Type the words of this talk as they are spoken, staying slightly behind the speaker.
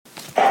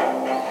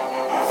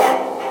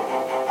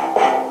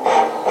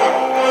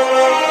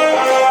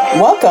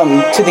Welcome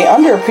to the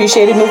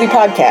Underappreciated Movie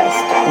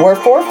Podcast, where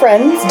four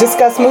friends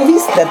discuss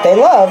movies that they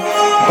love,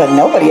 but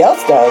nobody else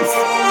does.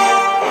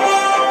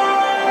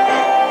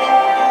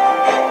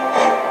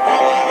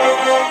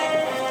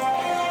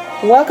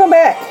 Welcome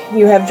back.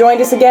 You have joined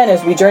us again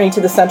as we journey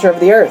to the center of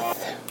the earth.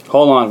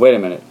 Hold on, wait a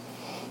minute.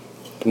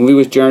 The movie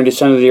was Journey to the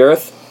Center of the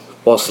Earth?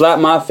 Well, slap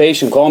my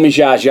face and call me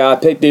Zha Zha.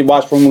 Pick the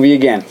watch for a movie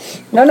again.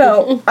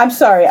 No, I'm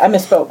sorry, I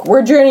misspoke.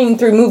 We're journeying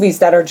through movies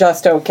that are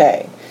just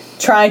okay,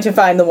 trying to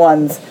find the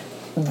ones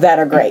that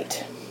are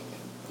great.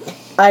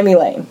 I'm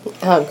Elaine.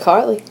 I'm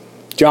Carly.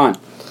 John.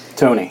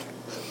 Tony.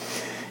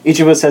 Each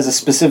of us has a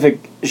specific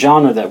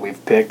genre that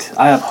we've picked.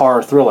 I have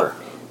horror thriller.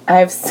 I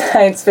have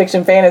science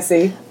fiction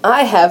fantasy.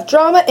 I have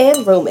drama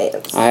and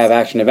romance. I have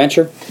action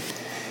adventure.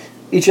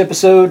 Each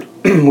episode,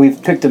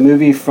 we've picked a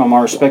movie from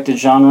our respected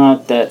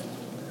genre that,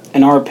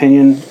 in our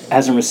opinion,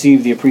 hasn't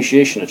received the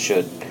appreciation it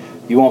should.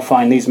 You won't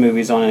find these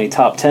movies on any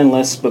top 10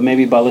 lists, but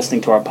maybe by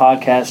listening to our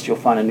podcast, you'll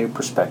find a new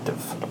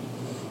perspective.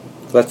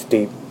 That's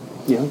deep.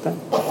 You like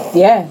that?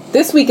 Yeah,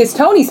 this week is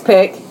Tony's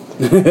pick.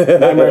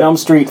 Nightmare on Elm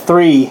Street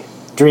 3,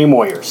 Dream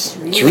Warriors.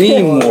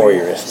 Dream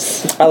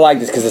Warriors. I like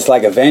this because it's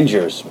like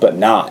Avengers, but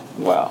not.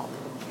 Wow.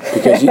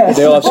 Because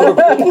they all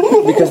have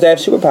because they have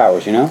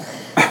superpowers, you know?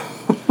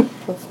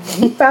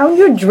 You found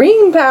your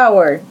dream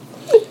power.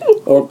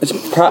 Or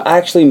it's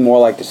actually more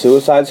like the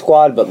Suicide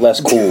Squad, but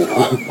less cool.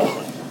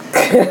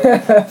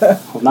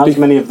 Well, not as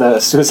many of the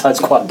Suicide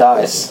Squad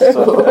dies.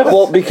 So.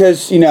 Well,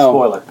 because, you know,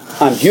 Spoiler.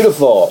 I'm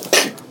beautiful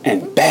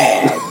and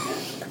bad.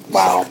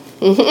 Wow.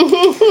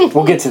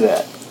 We'll get to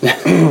that.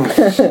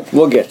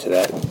 We'll get to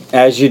that,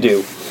 as you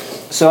do.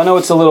 So I know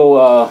it's a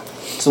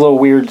little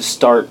weird to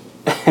start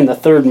in the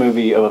third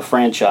movie of a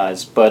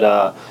franchise,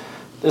 but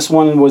this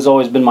one was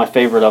always been my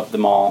favorite of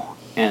them all.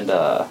 And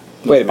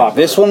wait a minute,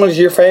 this one was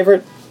your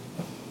favorite?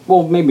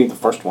 Well, maybe the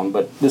first one,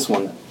 but this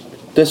one.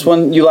 This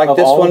one, you like Of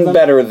this all of one them?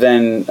 better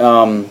than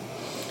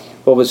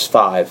what was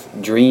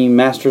 5? Dream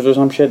Masters or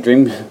some shit?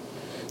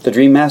 The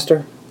Dream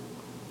Master?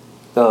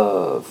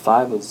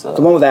 5 was... The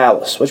one with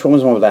Alice. Which one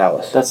was the one with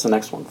Alice? That's the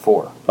next one,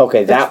 4.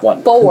 Okay, that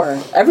one. 4.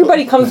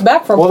 Everybody comes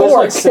back from 4. Well, there's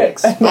like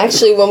 6.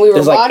 Actually, when we were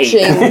There's like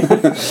watching,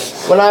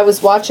 when I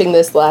was watching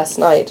this last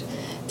night,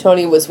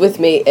 Tony was with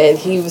me, and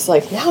he was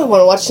like, now I want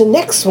to watch the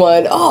next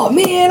one. Oh,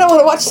 man, I want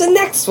to watch the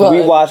next one.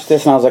 We watched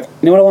this, and I was like,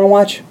 you know what I want to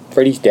watch?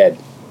 Freddy's Dead.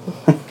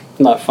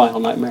 Not Final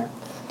Nightmare.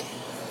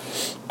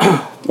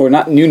 Or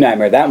not New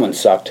Nightmare. That one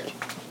sucked.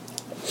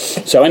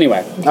 So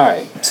anyway.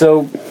 Alright,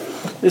 so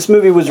this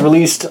movie was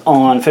released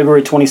on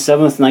February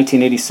 27th,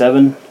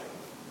 1987.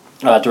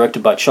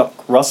 Directed by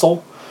Chuck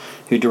Russell,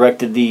 who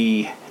directed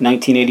the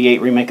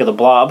 1988 remake of The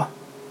Blob.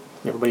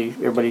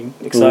 Everybody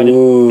excited?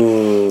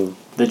 Ooh.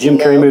 The Jim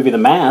Carrey movie The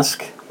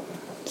Mask.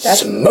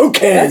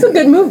 Smoking! That's a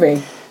good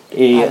movie.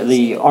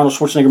 The Arnold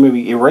Schwarzenegger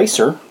movie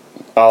Eraser.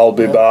 I'll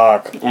be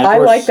back. And of I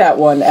course, like that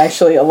one,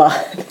 actually, a lot.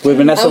 With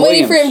Vanessa I'm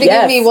waiting Williams. for him to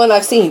Yes. give me one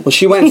I've seen. Well,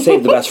 she went and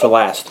saved the best for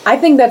last. I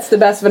think that's the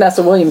best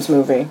Vanessa Williams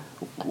movie.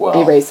 Well,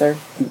 Eraser.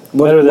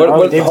 better than Harley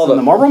hold Davidson on. and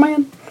the Marlboro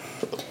Man?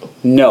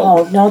 No.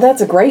 Oh, no,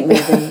 that's a great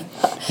movie.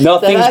 Nothing's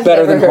That I've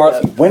better never than heard Harley.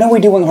 of. When are we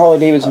doing Harley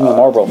Davidson and the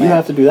Marlboro You Man?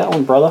 have to do that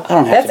one, brother. I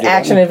don't have That's to do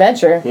action that.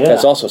 adventure. Yeah.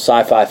 That's also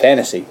sci-fi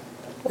fantasy.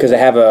 Because they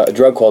have a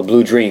drug called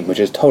Blue Dream, which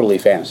is totally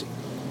fantasy.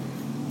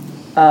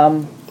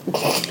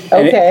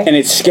 Okay. And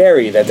it's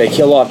scary that they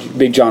kill off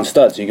Big John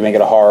Studd, so you can make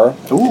it a horror.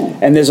 Ooh.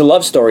 And there's a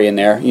love story in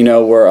there, you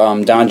know, where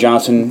Don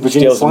Johnson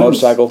Virginia steals the Slims.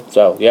 motorcycle.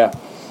 So, yeah.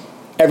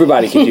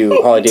 Everybody can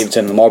do Harley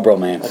Davidson and the Marlboro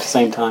Man. At the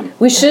same time.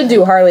 We should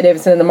do Harley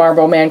Davidson and the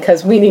Marlboro Man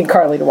because we need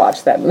Carly to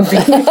watch that movie.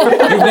 You've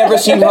never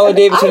seen Harley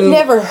Davidson? I've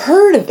never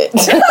heard of it.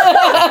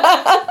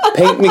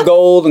 Paint me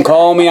gold and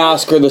call me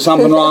Oscar. There's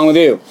something wrong with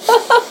you.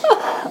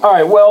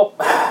 Alright, well,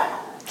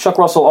 Chuck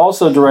Russell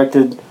also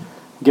directed,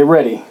 get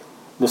ready,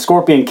 The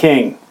Scorpion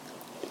King.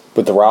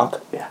 With The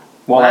Rock? Yeah.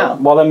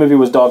 While that movie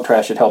was dog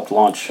trash, it helped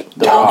launch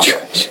The Rock. I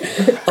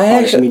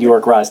on his actually...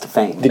 meteoric rise to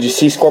fame. Did you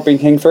see Scorpion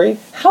King 3?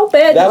 How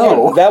bad?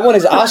 That one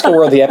is Oscar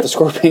worthy after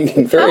Scorpion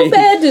King 3. How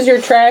bad does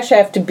your trash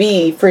have to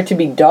be for it to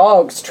be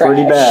dog's trash?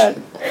 Pretty bad.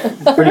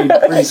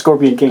 pretty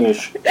Scorpion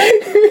King-ish.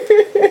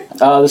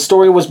 The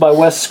story was by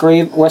Wes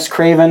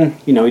Craven.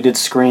 You know, he did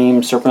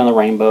Scream, Serpent on the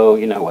Rainbow.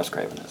 You know who Wes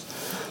Craven is.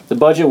 The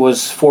budget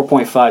was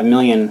 $4.5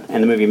 million,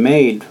 and the movie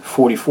made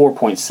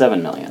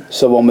 $44.7 million.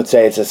 So one would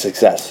say it's a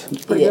success.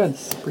 Pretty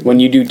Yes. good.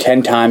 When you do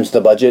 10 times the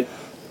budget,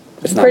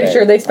 it's not Pretty bad.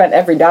 sure they spent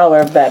every dollar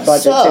of that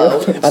budget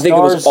So, too. I think it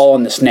was Stars- all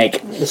in the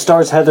snake. It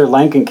stars Heather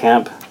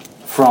Langencamp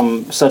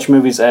from such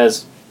movies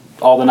as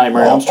all the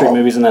Nightmare on Elm Street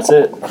movies, and that's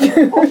it.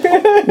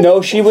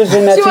 No, she was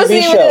in that she TV wasn't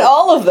even in show.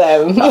 all of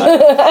them.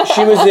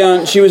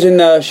 She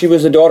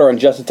was the daughter on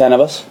Just the 10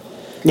 of Us.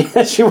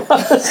 Yeah, she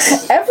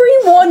was. Every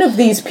one of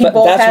these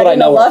people that's had what I an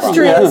know her from.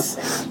 illustrious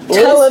List of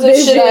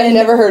television shit I've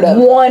never heard of.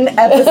 one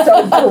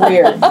episode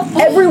career.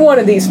 Every one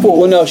of these fools.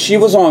 Well, no, she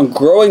was on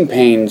Growing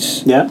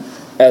Pains Yeah.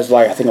 as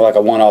like I think like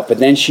a one-off, but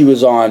then she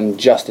was on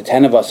Just the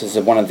 10 of Us as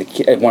one of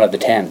the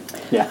 10.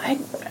 Yeah.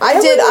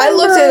 I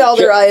looked at all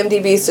their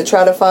IMDb's to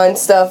try to find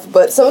stuff,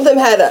 but some of them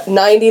had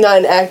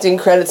 99 acting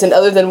credits, and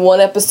other than one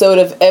episode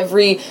of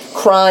every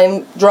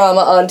crime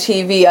drama on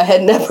TV, I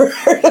had never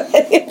heard of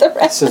any of the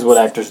rest. This is what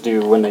actors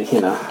do when they,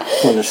 when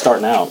they're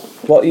starting out.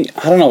 Well,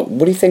 I don't know.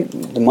 What do you think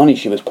the money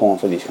she was pulling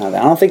for these kind of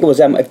things? I don't think it was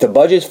that much. If the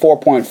budget's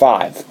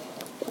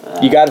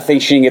 4.5, you got to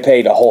think she didn't get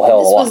paid a whole hell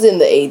of a lot. This was in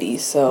the 80s,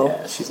 so...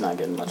 Yeah, she's not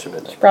getting much of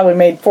it. Probably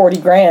made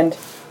 40 grand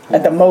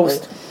at the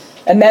most.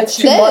 And that's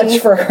too much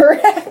for her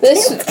acting.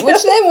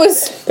 Which then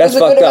was... That's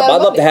fucked up. I'd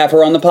love to have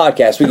her on the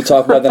podcast. We could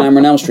talk about the Nightmare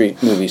on Elm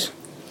Street movies.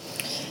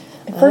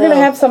 If we're going to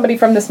have somebody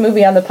from this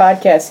movie on the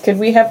podcast, could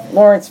we have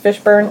Lawrence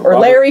Fishburne or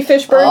Larry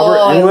Fishburne?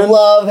 I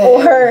love him.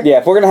 Or Yeah,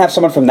 if we're going to have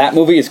someone from that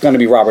movie, it's going to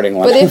be Robert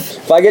Englund. But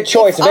if I get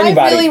choice of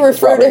anybody... I really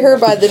refer to her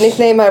by the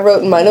nickname I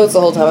wrote in my notes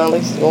the whole time. I'm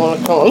like, you want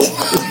to call him?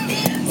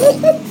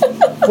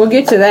 we'll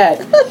get to that.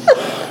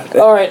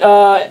 All right.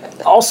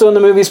 Also in the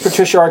movie is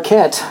Patricia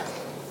Arquette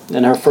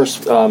in her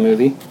first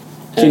movie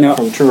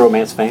from True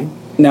Romance fame.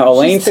 Now,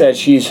 Elaine said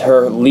she's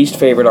her least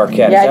favorite Arquette.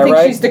 Yeah, Is that I think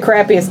right? she's the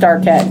crappiest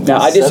Arquette. No,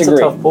 I disagree. That's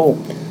a tough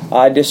pull.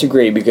 I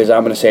disagree because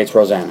I'm going to say it's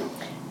Rosanna.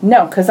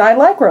 No, because I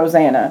like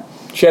Rosanna.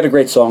 She had a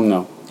great song,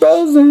 though.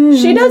 Rosanna.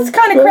 She does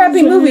kind of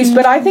crappy movies,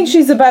 but I think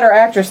she's a better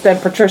actress than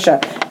Patricia.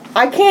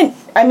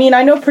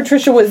 I know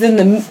Patricia was in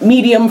the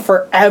Medium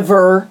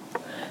forever.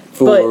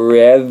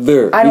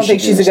 Forever. I don't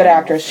think she's a good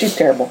actress. She's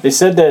terrible. They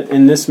said that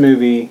in this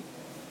movie,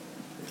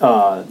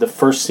 the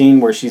first scene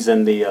where she's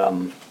in the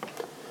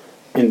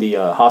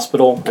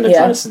hospital and they're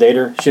trying to sedate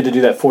her, she had to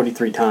do that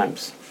 43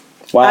 times.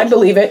 Wow. I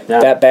believe it. Yeah.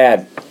 That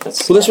bad.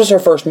 Well, this was her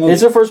first movie.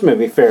 It's her first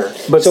movie, fair.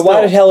 But so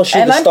why the hell is she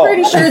and the star? I'm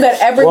pretty sure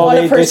that every one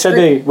of her they said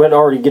they were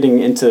already getting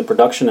into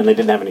production and they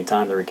didn't have any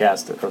time to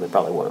recast it, or they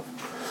probably would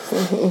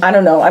have. I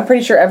don't know. I'm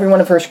pretty sure every one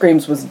of her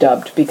screams was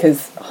dubbed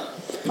because...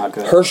 Not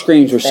good. Her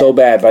screams were so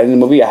bad, by the end of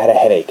the movie, I had a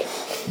headache.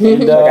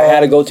 And, I had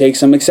to go take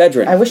some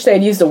Excedrin. I wish they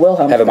had used a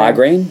Wilhelm. Have a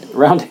migraine?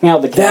 Rounding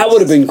out the cast. That would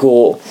have been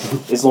cool.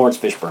 Is Lawrence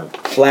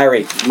Fishburne.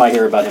 Larry. You might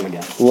hear about him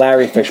again.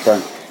 Larry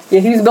Fishburne. Yeah,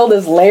 he's billed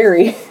as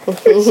Larry.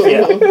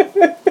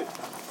 Yeah.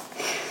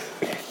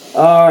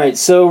 All right,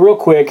 so real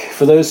quick,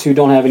 for those who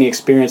don't have any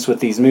experience with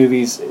these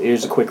movies,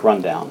 here's a quick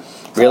rundown.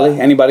 Really?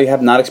 Anybody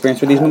have not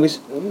experienced with these movies?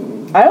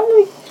 I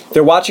only...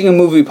 They're watching a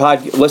movie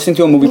listening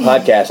to a movie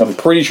podcast. I'm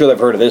pretty sure they've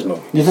heard of this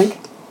movie. You think?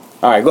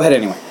 All right, go ahead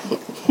anyway.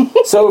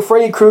 So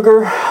Freddy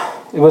Krueger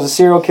was a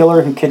serial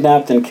killer who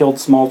kidnapped and killed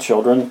small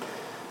children.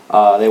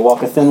 They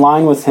walk a thin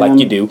line with him. Like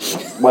you do.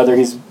 Whether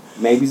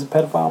maybe he's a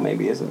pedophile,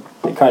 maybe he isn't.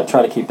 They try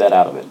to keep that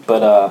out of it. But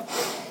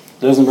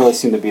there doesn't really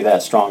seem to be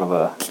that strong of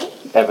a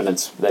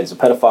evidence that he's a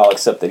pedophile,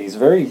 except that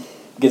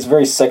gets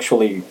very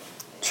sexually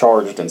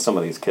charged in some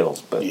of these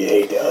kills. But Yeah,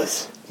 he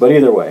does. But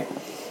either way.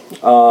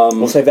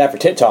 We'll save that for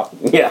Tit Talk.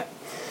 Yeah.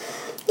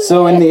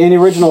 So in the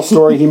original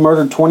story, he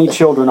murdered 20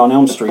 children on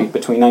Elm Street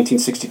between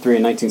 1963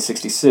 and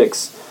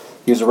 1966.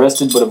 He was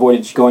arrested but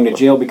avoided going to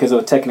jail because of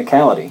a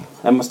technicality.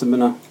 That must have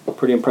been a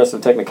pretty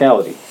impressive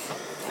technicality.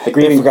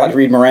 They forgot to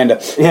read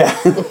Miranda. Yeah.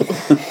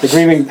 The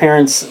grieving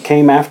parents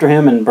came after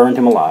him and burned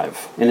him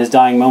alive. In his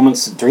dying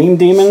moments, dream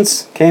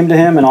demons came to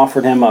him and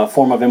offered him a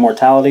form of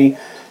immortality,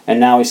 and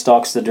now he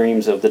stalks the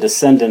dreams of the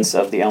descendants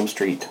of the Elm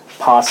Street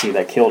posse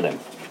that killed him.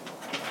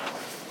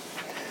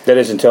 That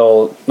is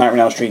until Nightmare on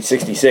Elm Street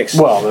 66.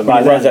 Well, when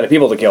by he runs then- out of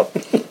people to kill.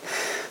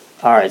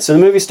 All right, so the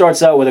movie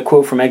starts out with a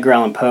quote from Edgar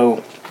Allan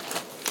Poe.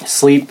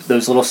 Sleep,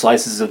 those little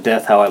slices of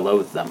death, how I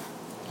loathe them.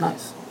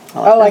 Nice.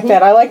 I like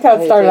that. I like how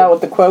it started out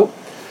with the quote.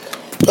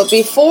 But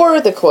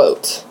before the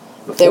quote,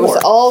 there was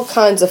all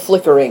kinds of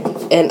flickering.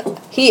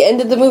 And he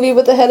ended the movie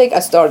with a headache. I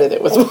started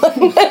it with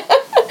one.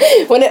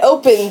 When it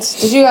opened,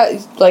 did you,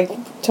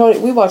 Tony,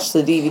 we watched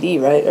the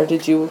DVD, right? Or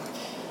did you...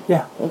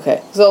 Yeah.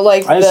 Okay. So, I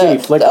didn't see any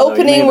the flicker, though. You may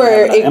opening have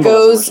where had an it embolism or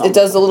goes, something. it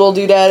does the little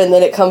doodad, and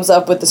then it comes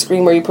up with the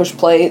screen where you push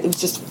play. It was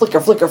just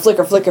flicker, flicker,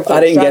 flicker, flicker, flicker. I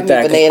didn't get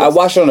that. I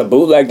watched it on a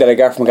bootleg that I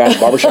got from a guy at the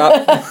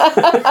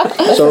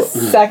barbershop. So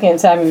Second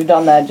time you've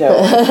done that joke.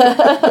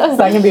 It's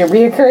not going to be a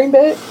reoccurring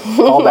bit?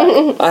 Call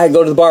back. I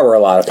go to the barber a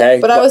lot, okay?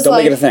 But I was don't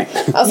like, make it a thing.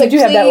 I was You like, do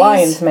have that please-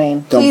 lion's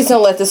mane. Please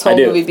don't let this whole I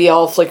do. movie be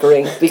all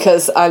flickering,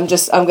 because I'm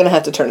going to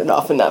have to turn it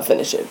off and not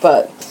finish it.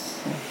 But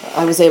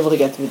I was able to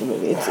get through the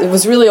movie. It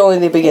was really only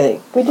the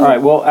beginning. All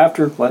right, well,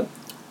 after what?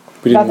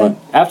 We didn't Nothing.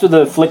 want. After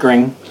the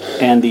flickering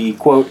and the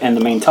quote and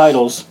the main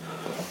titles,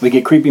 we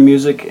get creepy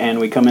music and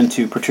we come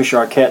into Patricia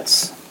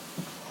Arquette's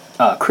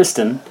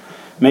Kristen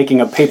making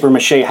a paper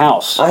mache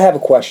house. I have a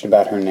question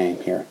about her name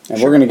here,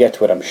 and we're going to get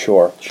to it, I'm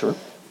sure. Sure.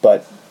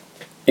 But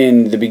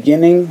in the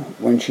beginning,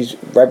 when she's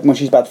about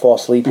to fall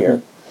asleep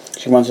here,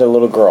 she runs to a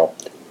little girl.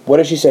 What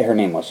did she say her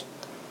name was?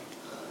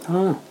 I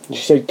don't know.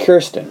 She said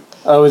Kirsten.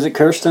 Oh, is it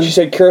Kirsten? She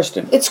said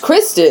Kirsten. It's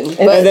Kristen.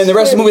 And then the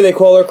rest of the movie they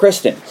call her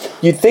Kristen.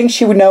 You'd think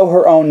she would know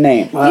her own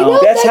name. Well,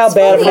 that's how that's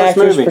bad of an funny.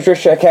 actress Movie.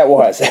 Patricia Arquette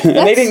was. And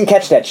they didn't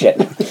catch that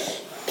shit.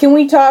 Can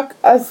we talk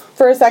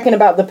for a second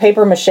about the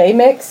paper mache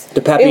mix?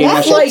 The papier It was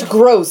mache. That's like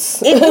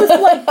gross. It was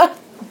like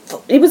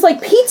it was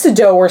like pizza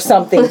dough or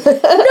something.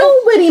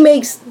 Nobody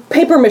makes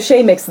paper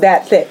mache mix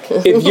that thick.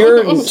 If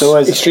you're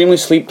extremely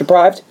sleep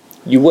deprived,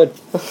 you would.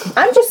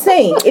 I'm just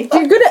saying, if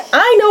you're gonna,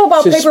 I know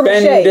about paper mache.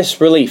 Suspend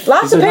disbelief.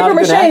 Lots of paper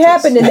mache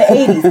happened in the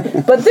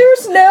 80s, but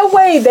there's no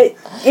way that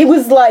it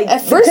was like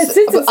At first,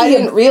 I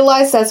didn't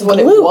realize that's what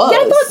it was. Yeah,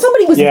 I thought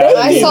somebody was baking.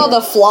 I saw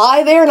the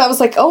fly there, and I was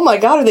like, "Oh my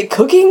god, are they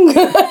cooking?"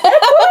 That's what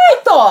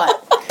I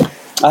thought.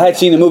 I had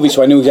seen the movie,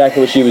 so I knew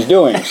exactly what she was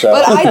doing. So,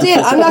 But I did.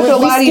 I'm not gonna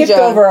lie to you, skipped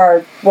John.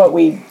 over what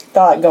we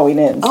thought going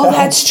in. Oh, so.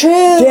 that's true.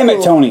 damn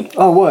it, Tony.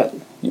 Oh, what?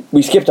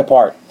 We skipped a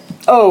part.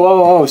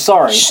 Oh,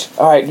 sorry.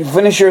 All right,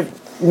 finish your.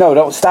 No,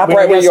 don't stop We're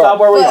right gonna where you stop are.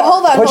 where we But are.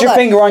 hold on, Put hold your on.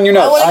 finger on your I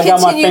notes. want I to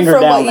got my continue finger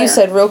from down what you there.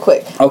 said real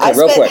quick. Okay, I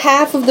real spent quick.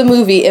 half of the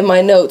movie in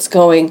my notes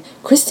going,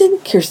 Kristen,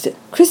 Kirsten,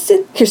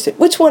 Kristen, Kirsten.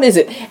 Which one is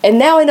it? And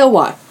now I know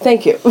why.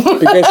 Thank you.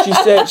 Because she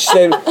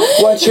said,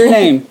 "What's your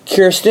name,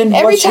 Kirsten?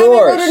 Every What's time yours?"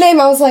 I wrote her name,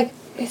 I was like,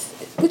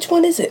 which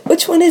one is it?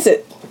 Which one is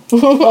it?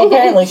 Well,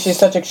 apparently she's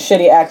such a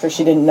shitty actress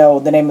she didn't know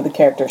the name of the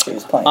character she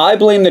was playing. I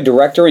blame the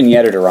director and the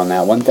editor on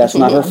that one. That's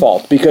not her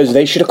fault because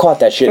they should have caught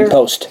that shit in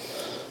post.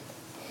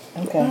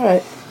 Okay. All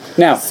right.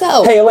 Now,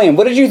 So- hey Elaine,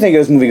 what did you think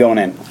of this movie going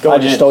in? I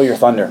just in. stole your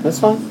thunder. That's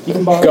fine. You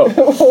can borrow. Go.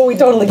 Oh, we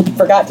totally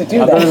forgot to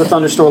do I'll go to the that.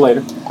 Thunder store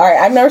later. Alright,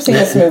 I've never seen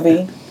this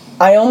movie.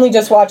 I only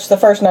just watched the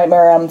first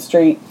Nightmare on Elm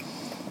Street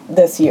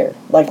this year.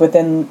 Like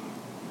within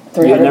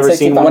 365 You've never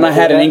seen one When I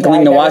had an No, inkling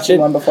I'd to never watch seen it,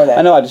 one before that.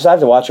 I know I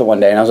decided to watch it one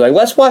day, and I was like,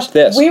 "Let's watch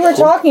this." We were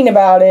talking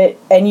about it,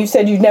 and you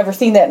said you'd never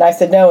seen that, and I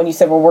said no, and you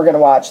said, well, we're going to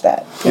watch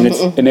that. and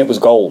it was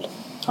gold.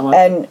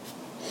 And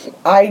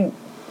I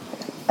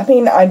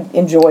mean, I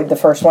enjoyed the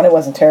first one. It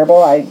wasn't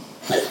terrible. I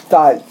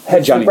thought it Had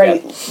was Johnny a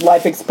great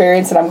life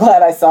experience, and I'm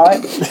glad I saw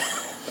it.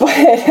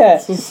 But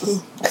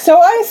so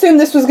I assumed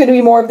this was going to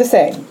be more of the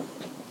same.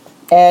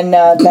 And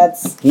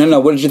that's... No.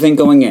 What did you think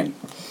going in?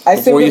 I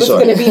assumed Before it you was saw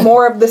going it. to be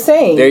more of the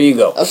same. There you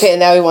go. Okay,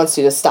 now he wants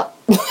you to stop.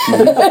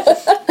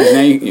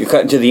 Now you're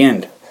cutting to the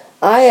end.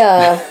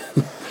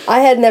 I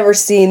had never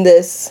seen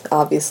this,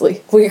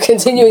 obviously. We're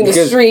continuing the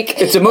Because streak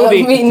it's a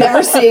movie. of me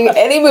never seeing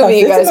any movie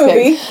you guys It's a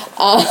movie.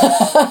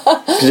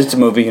 pick. Because it's a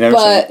movie. You never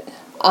seen it. But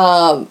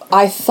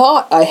I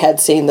thought I had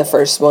seen the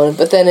first one,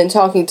 but then in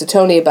talking to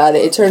Tony about it,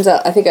 it turns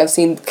out I think I've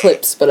seen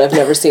clips, but I've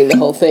never seen the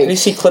whole thing. You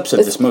see clips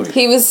of this movie.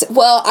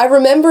 I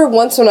remember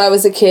once when I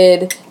was a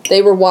kid,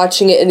 they were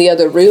watching it in the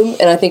other room,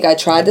 and I think I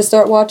tried to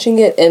start watching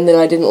it, and then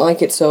I didn't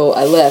like it, so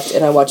I left,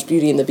 and I watched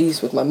Beauty and the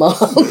Beast with my mom.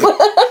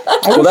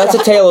 Well, that's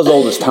a tale as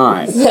old as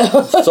time.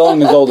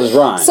 Song as old as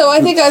rhyme. So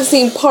I think I've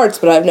seen parts,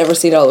 but I've never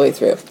seen it all the way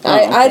through.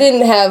 I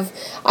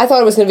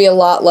thought it was going to be a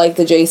lot like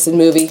the Jason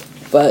movie,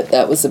 but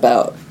that was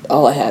about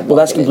all I had. Well,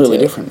 that's a walking completely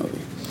into it. different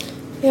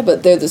movie. Yeah,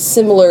 but they're the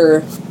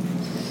similar,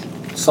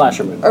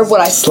 Slasher movie. or what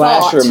I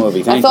Slasher thought.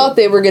 movie, I thank thought you.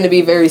 they were going to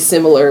be very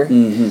similar,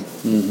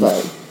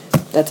 but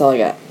that's all I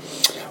got.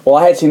 Well,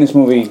 I had seen this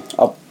movie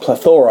a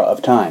plethora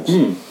of times,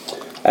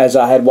 as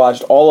I had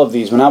watched all of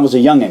these when I was a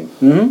youngin'.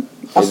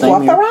 A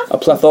plethora? A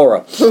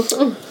plethora.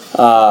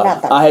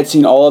 I had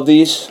seen all of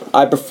these.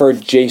 I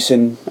preferred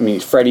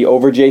Freddy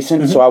over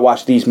Jason, so I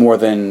watched these more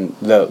than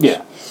those.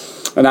 Yeah.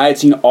 And I had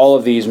seen all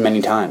of these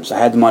many times. I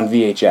had them on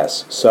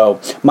VHS. So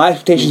my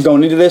expectations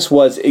going into this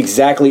was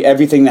exactly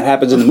everything that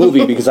happens in the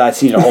movie because I had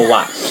seen it a whole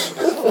lot.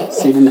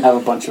 So you didn't have a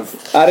bunch of...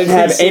 I didn't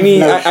have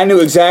any... I knew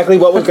exactly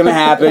what was going to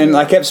happen.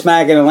 I kept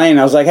smacking Elaine.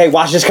 I was like, hey,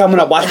 watch this coming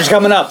up. Watch this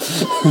coming up.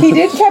 He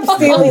did kept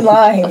stealing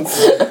lines.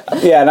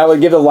 Yeah, and I would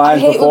give the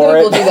lines I hate when before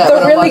people it. do that. The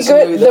when I'm really watching a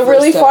movie good, the the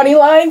really first time. funny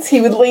lines,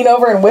 he would lean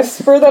over and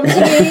whisper them to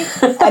me,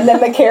 and then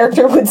the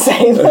character would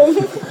say them.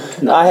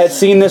 I had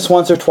seen this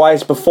once or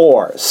twice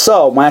before.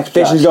 So my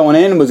expectations going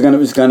in was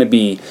gonna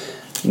be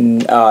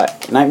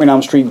Nightmare on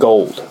Elm Street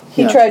Gold.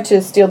 He tried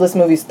to steal this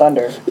movie's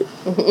thunder.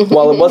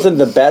 While it wasn't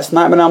the best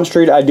Nightmare on Elm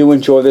Street, I do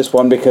enjoy this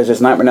one because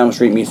it's Nightmare on Elm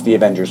Street meets the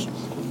Avengers.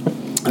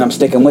 And I'm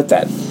sticking with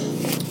that.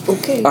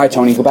 Okay. Alright,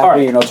 Tony, go back All to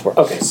right. your notes.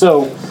 Okay,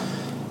 so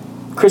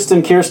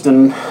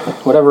Kirsten,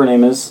 whatever her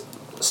name is,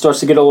 starts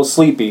to get a little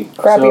sleepy.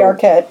 Crappy so,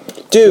 Arquette.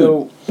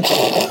 Dude,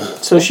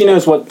 So she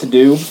knows what to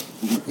do.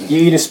 You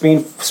eat a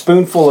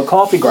spoonful of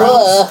coffee grounds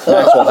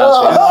Maxwell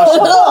House fan.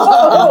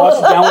 and wash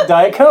it down with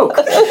Diet Coke.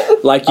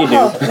 Like you do.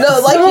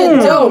 No, like you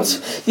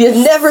don't. You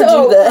never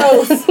do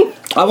that.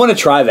 Gross. I want to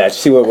try that to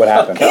see what would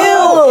happen. Ew.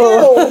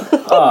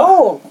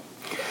 Oh.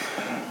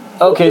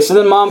 Okay, so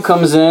then Mom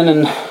comes in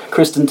and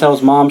Kristen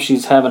tells Mom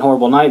she's having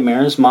horrible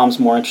nightmares. Mom's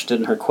more interested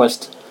in her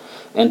quest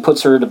and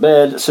puts her to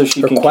bed so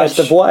she Her can quest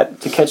catch of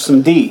what? to catch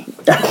some D.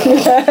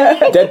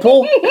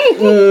 Deadpool?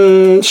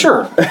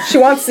 Sure. She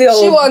wants the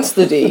old... She wants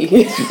the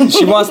D.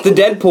 She wants the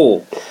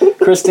Deadpool.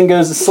 Kristen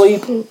goes to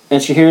sleep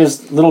and she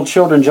hears little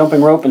children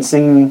jumping rope and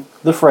singing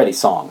the Freddy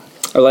song.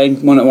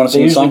 Elaine, want to It sing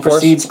the usually song for us?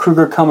 precedes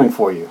Kruger coming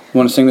for you.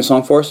 Want to sing the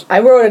song for us? I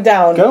wrote it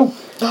down. Go.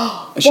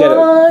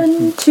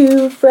 1,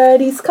 2,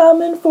 Freddy's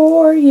coming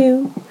for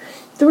you.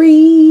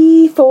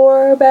 3,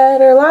 4,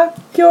 better lock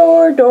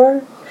your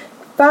door.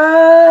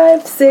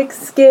 5,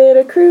 6, get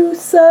a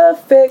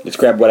crucifix. Let's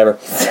grab whatever.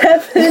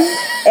 7,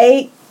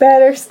 8,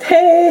 better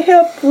stay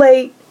up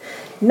late.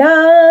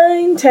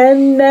 9,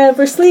 10,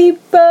 never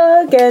sleep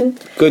again.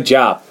 Good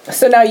job.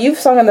 So now you've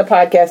sung on the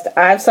podcast.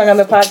 I've sung on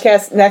the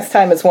podcast. Next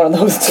time it's one of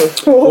those two.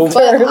 But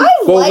I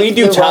When like we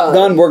do the Top run.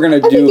 Gun, we're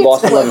going to do it's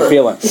Lost in Love clever. and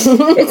Feelings.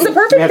 It's the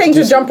perfect thing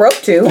to jump rope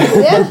to.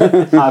 Yeah.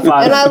 High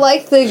five. And I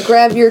like the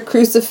grab your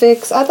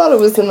crucifix. I thought it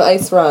was a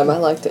nice rhyme. I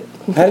liked it.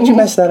 How did you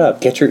mess that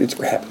up? It's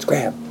grab. It's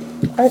grab.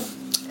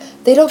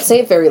 They don't say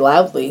it very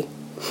loudly.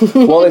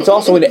 Well, it's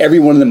also in every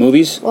one of the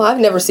movies. Well, I've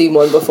never seen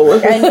one before.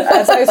 And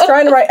as I was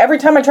trying to write, every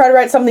time I try to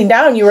write something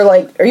down, you were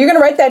like, "Are you going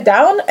to write that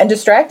down?" and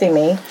distracting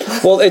me.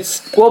 Well,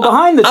 it's... Well,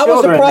 behind the I was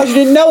children surprised you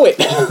didn't know it.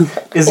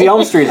 is the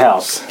Elm Street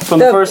house from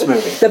the first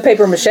movie. The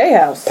paper mache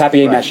house.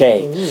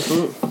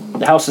 Papier-mâché.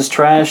 The house is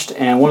trashed,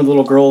 and one of the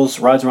little girls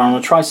rides around on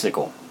a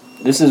tricycle.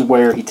 This is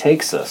where he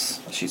takes us,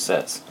 she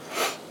says.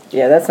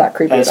 Yeah, that's not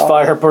creepy As at all.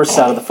 fire bursts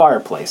out of the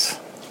fireplace.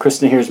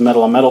 Kristen hears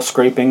metal on metal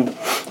scraping,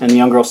 and the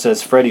young girl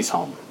says, "Freddy's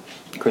home."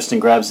 Kristen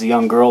grabs the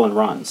young girl and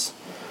runs.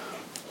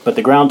 But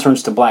the ground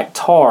turns to black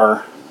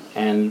tar,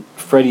 and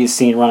Freddy is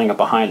seen running up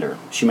behind her.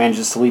 She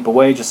manages to leap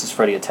away just as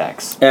Freddy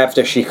attacks.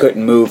 After she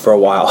couldn't move for a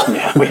while.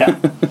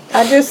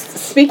 Yeah.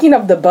 Speaking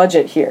of the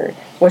budget here,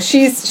 when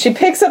she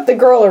picks up the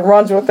girl and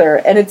runs with her,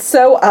 and it's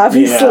so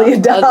obviously a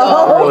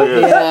doll. Really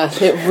is. Yeah, it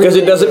really Because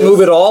it doesn't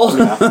move at all.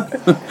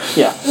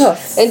 Yeah.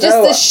 And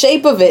just the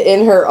shape of it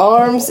in her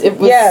arms, it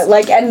was... Yeah,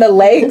 like, and the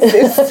legs,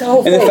 it's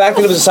so And the fake. fact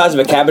that it was the size of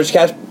a Cabbage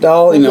Patch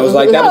doll, you know, it was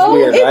like, that was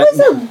weird, it right? was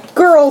a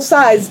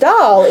girl-sized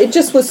doll. It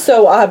just was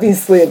so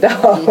obviously a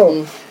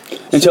doll.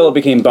 Until it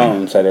became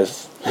bones, that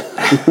is.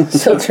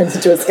 So it turns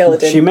into a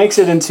skeleton. She makes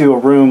it into a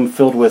room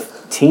filled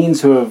with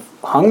teens who have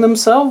hung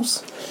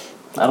themselves.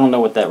 I don't know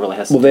what that really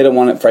has to Well, they don't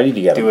want Freddy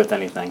to get do him. with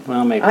anything.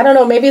 Well, maybe. I don't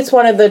know, maybe it's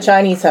one of the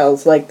Chinese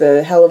hells, like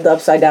the hell of the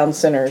upside-down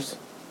sinners.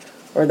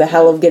 Or the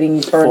hell of getting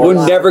burned We're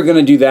alive. never going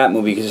to do that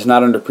movie because it's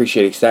not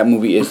underappreciated. Because that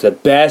movie is the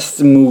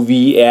best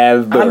movie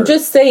ever. I'm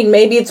just saying,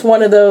 maybe it's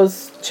one of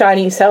those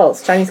Chinese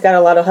hells. Chinese got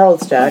a lot of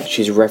hells, Jack.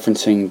 She's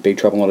referencing Big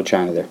Trouble in Little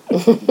China there.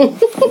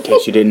 In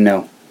case you didn't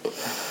know.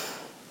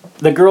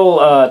 The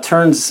girl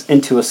turns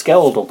into a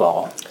skeletal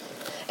doll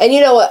And you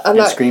know what? I'm and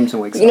not... screams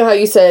and wakes You know up. how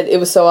you said it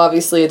was so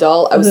obviously a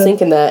doll? I was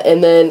thinking that,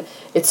 and then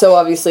it's so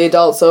obviously a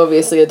doll,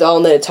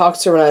 and then it talks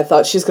to her, and I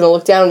thought she's going to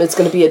look down and it's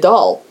going to be a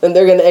doll, and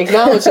they're going to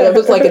acknowledge that it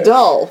looks like a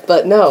doll,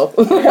 but no.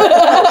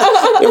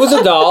 It was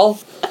a doll.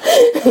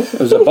 It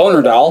was a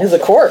boner doll. It's a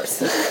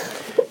corpse.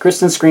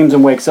 Kristen screams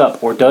and wakes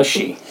up, or does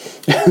she?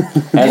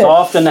 As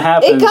often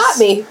happens It got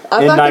me.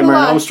 I'm in not Nightmare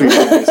on gonna lie. Elm Street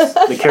movies,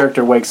 the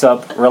character wakes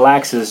up,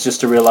 relaxes just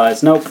to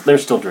realize, nope, they're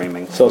still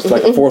dreaming. So it's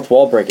like a fourth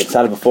wall break. It's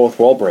out of a fourth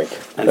wall break.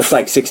 That's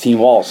like 16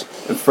 walls.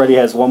 And Freddy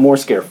has one more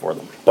scare for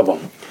them.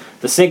 Ba-boom.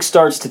 The sink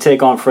starts to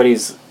take on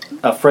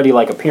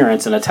Freddy-like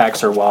appearance and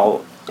attacks her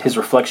while his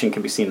reflection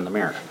can be seen in the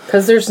mirror.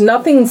 Because there's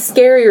nothing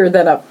scarier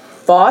than a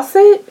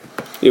faucet.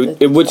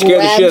 It would scare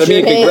the shit out of me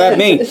if it grabbed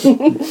me.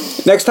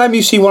 Next time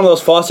you see one of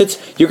those faucets,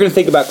 you're going to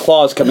think about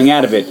claws coming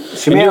out of it.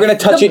 And may you're have- going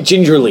to touch it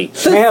gingerly.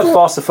 She may have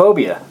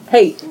Faucetphobia.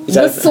 Hey, the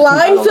that-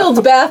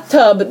 slime-filled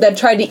bathtub that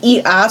tried to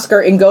eat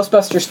Oscar in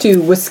Ghostbusters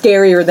 2 was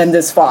scarier than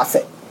this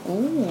faucet.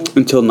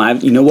 Until now,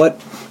 you know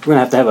what? We're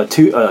going to have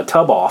a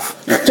tub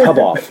off. Tub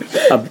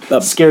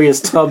off.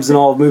 Scariest tubs in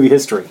all of movie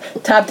history.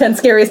 Top 10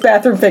 scariest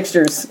bathroom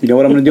fixtures. You know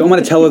what I'm going to do? I'm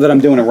going to tell her that I'm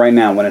doing it right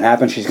now. When it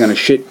happens, she's going to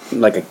shit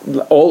like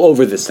all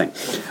over this thing.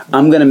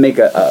 I'm going to make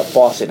a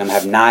faucet and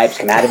have knives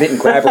come out of it and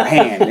grab her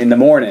hand in the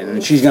morning.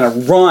 And she's going to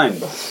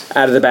run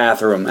out of the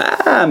bathroom.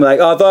 I'm like,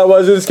 oh, I thought it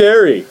wasn't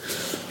scary.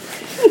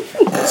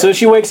 So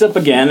she wakes up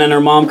again, and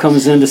her mom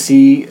comes in to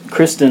see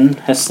Kristen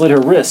has slit her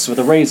wrists with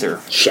a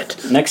razor.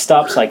 Shit. Next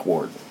stop, psych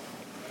ward.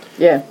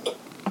 Yeah.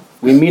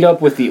 We meet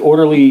up with the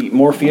orderly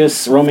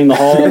Morpheus roaming the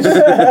halls.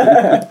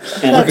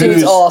 And That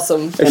dude's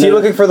awesome. Is he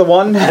looking for the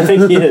one? I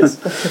think he is.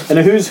 And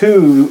a who's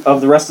who of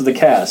the rest of the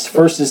cast.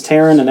 First is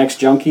Taryn, an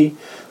ex-junkie.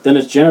 Then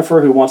it's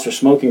Jennifer, who wants her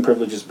smoking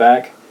privileges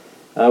back.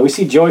 We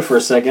see Joey for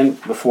a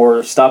second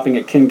before stopping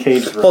at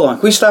Kincaid's room. Hold on,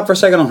 can we stop for a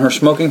second on her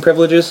smoking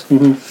privileges?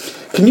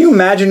 Mm-hmm. Can you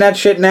imagine that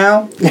shit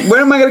now? When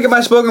am I going to get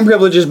my smoking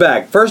privileges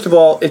back? First of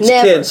all, it's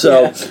Never. kids,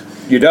 so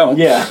you don't.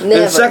 Yeah.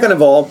 Never. And second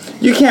of all,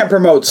 you can't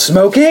promote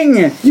smoking.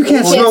 You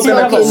can't Can't smoke in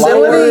a smoke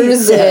facility.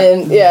 indoors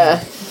and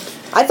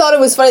I thought it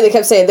was funny. They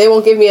kept saying they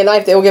won't give me a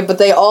knife. They won't give, but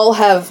they all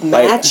have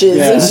matches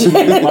and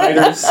shit.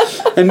 Lighters.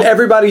 And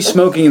everybody's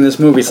smoking in this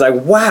movie. It's like,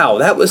 wow,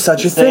 that was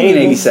such a thing in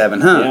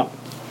 87, huh?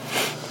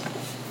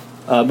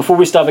 Yeah. Before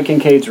we stop at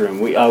Kincaid's room,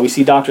 we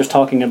see doctors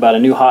talking about a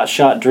new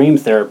hotshot dream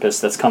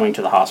therapist that's coming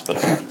to the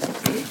hospital.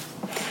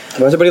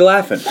 Why is everybody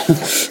laughing?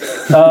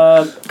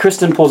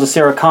 Kristen pulls a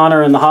Sarah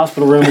Connor in the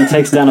hospital room and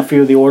takes down a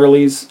few of the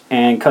orderlies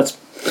and cuts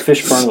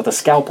Fishburne with a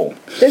scalpel.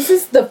 This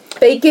is the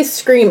fakest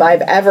scream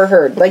I've ever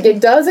heard. Like,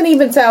 it doesn't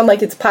even sound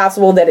like it's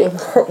possible that it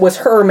was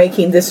her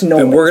making this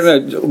noise. And we're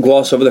going to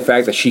gloss over the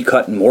fact that she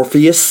cut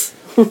Morpheus.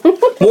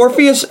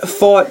 Morpheus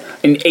fought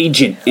an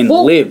agent and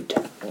lived.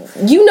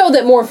 You know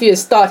that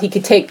Morpheus thought he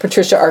could take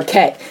Patricia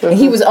Arquette, and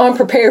he was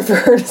unprepared for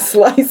her to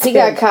slice He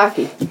got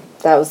cocky.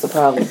 That was the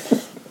problem.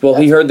 Well,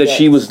 he heard that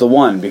she was the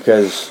one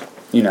because,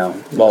 you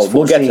know, well,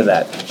 we'll get to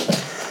that.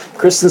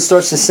 Kristen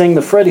starts to sing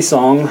the Freddy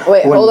song.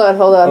 Wait, hold on.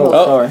 Oh,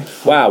 sorry.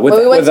 Wow, When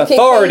we went with to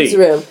authority. Kincaid's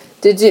room,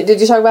 did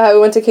you talk about how we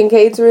went to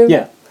Kincaid's room?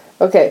 Yeah.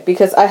 Okay,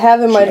 because I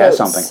have in my She has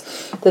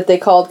notes that they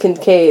called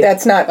Kincaid.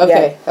 That's not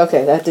okay. yet.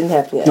 Okay, that didn't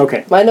happen yet.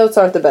 Okay. My notes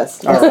aren't the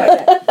best. All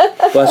right.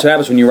 Well, that's what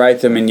happens when you write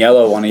them in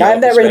yellow on a I yellow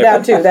have that piece of written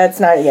down paper. too. That's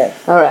not yet.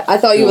 All right, I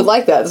thought you would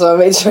like that, so I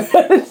made sure.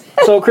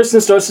 So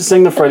Kristen starts to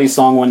sing the Freddy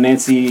song when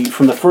Nancy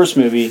from the first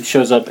movie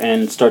shows up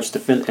and starts to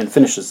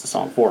finishes the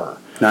song for her.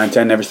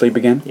 9-10, Never Sleep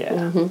Again? Yeah.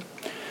 Mm-hmm.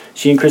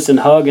 She and Kristen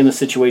hug and the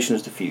situation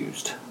is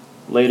diffused.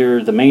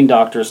 Later, the main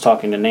doctor is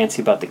talking to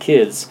Nancy about the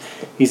kids.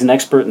 He's an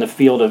expert in the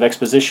field of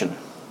exposition.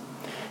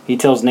 He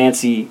tells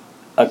Nancy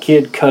a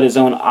kid cut his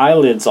own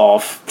eyelids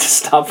off to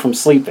stop from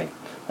sleeping.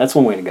 That's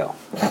one way to go.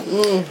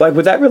 Like,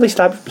 would that really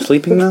stop you from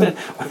sleeping, though?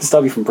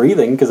 Stop you from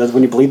breathing, because that's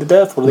when you bleed to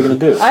death. What are they going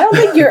to do?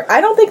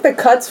 I don't think the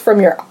cuts from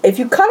if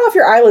you cut off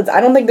your eyelids, I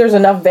don't think there's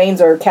enough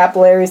veins or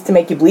capillaries to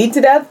make you bleed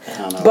to death.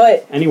 I don't know.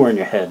 But Anywhere in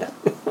your head.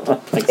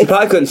 You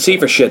probably couldn't see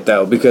for shit,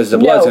 though, because the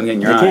blood's going to get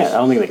in your They eyes. can't. I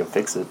don't think they can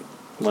fix it.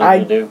 What are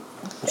they going to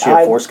do? She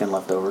had foreskin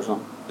left over or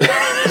something.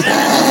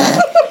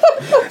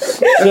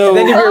 So,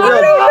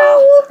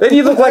 Then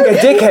you look like a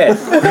dickhead.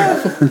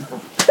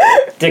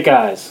 dick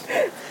eyes.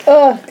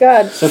 oh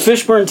god. So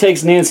Fishburne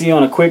takes Nancy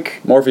on a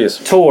quick Morpheus.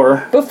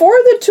 tour. Before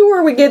the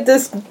tour, we get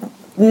this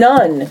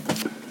nun.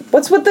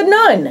 What's with the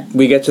nun?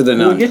 We get to the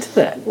nun. We'll get to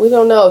that. We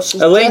don't know.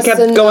 She's Elaine just kept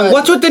a going, nun.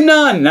 "What's with the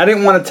nun?" I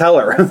didn't want to tell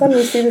her. Let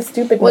me see the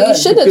stupid Well, nun. you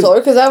shouldn't have told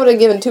her, because I would have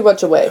given too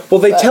much away.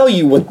 Well, they tell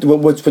you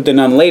what's with the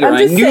nun later, I'm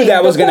and I just knew saying,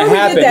 that was going to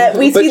before we did happen. that,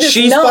 we but see this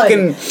she's nun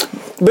fucking.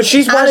 But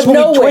she's out of watching me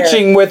nowhere.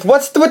 twitching with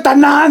what's with the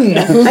nun.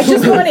 I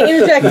just want to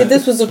interject that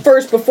this was the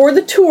first. Before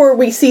the tour,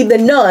 we see the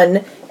nun,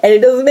 and it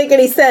doesn't make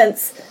any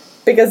sense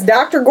because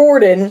Dr.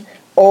 Gordon,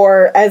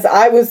 or as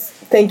I was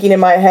thinking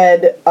in my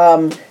head,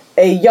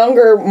 a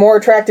younger, more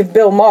attractive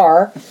Bill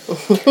Maher,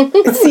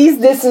 sees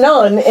this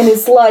nun and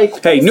is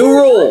like, Hey, "What's new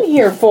that rule." nun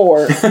here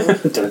for?"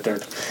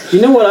 You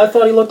know what I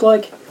thought he looked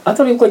like? I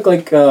thought he looked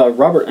like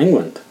Robert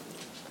Englund.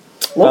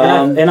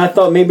 And I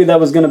thought maybe that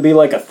was going to be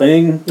like a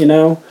thing, you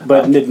know,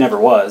 but it never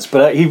was.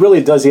 But he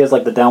really does. He has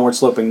like the downward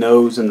sloping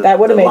nose and That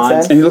would've the made lines.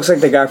 sense. And he looks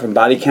like the guy from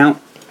Body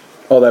Count.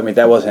 Oh,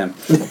 that was him.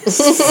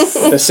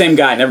 The same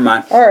guy. Never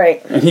mind. All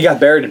right. And he got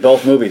buried in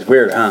both movies.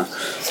 Weird, huh?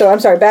 So I'm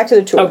sorry. Back to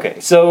the tour. Okay,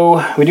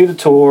 so we do the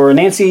tour.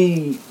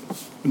 Nancy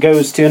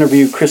goes to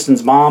interview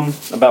Kristen's mom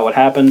about what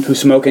happened. Who's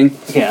smoking?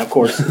 Yeah, of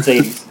course, it's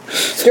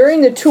 80s.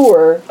 During the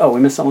tour, Oh,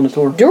 we missed something on the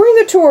tour? during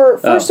the tour,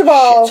 first Oh, of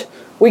all,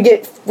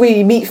 shit.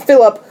 we meet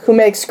Philip, who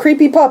makes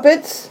creepy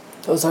puppets.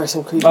 Those are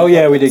some creepy. Oh,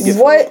 yeah, we did get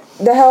What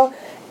the hell?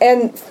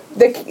 And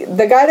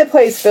the guy that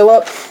plays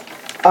Philip,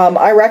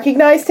 I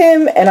recognized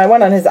him, and I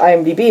went on his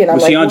IMDb, and I'm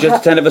Was like, he on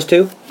Just the 10 of Us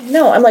too?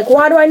 no, I'm like,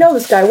 why do I know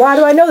this guy? Why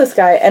do I know this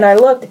guy? And I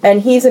looked,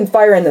 and he's in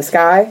Fire in the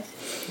Sky.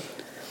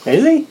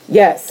 Is he?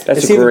 Yes. That's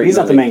Is a he great he's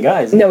not the movie. main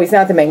guy, is he? No, he's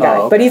not the main guy,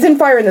 Oh, okay. but he's in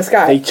Fire in the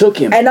Sky. They took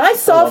him. And I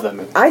saw love that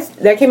movie.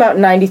 that came out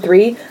in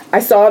 '93. I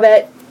saw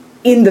that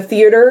in the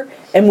theater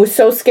and was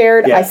so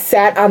scared Yeah. I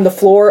sat on the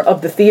floor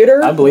of the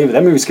theater. I believe it.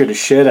 That movie scared the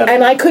shit out of me.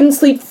 And I couldn't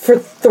sleep for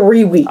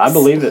 3 weeks. I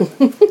believe it.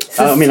 It's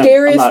the I'm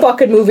scariest not-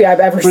 fucking movie I've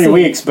ever 3 seen.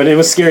 weeks, but it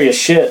was scary as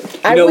shit.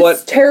 I know was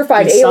what?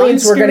 terrified Did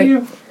aliens Signs were scare gonna.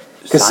 you?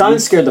 Because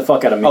Signs scared the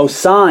fuck out of me. Oh,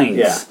 Signs.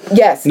 Yeah.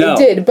 Yes, No. it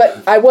did, but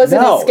I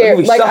wasn't No, as scared.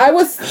 movie Like sucked. I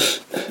was.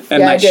 M.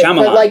 Yeah, I Night did.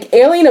 Shyamalan. But like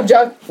Alien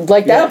Abduct,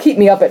 like that'll Yeah. keep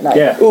me up at night.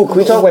 Yeah. Ooh, can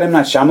we talk about M.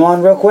 Night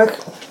Shyamalan real quick?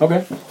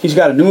 Okay. He's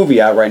got a new movie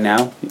out right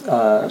now,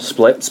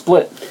 Split,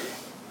 Split.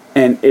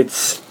 and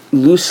it's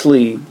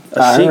loosely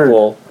a I heard.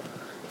 sequel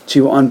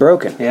to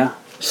Unbroken. Yeah.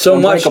 So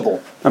Unbreakable.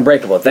 much.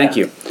 Unbreakable. Thank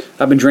Yeah. you.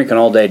 I've been drinking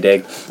all day,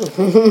 Dig.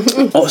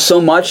 So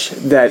much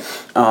that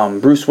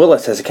Bruce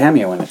Willis has a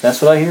cameo in it.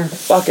 That's what I hear.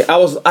 Fuck it.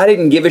 I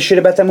didn't give a shit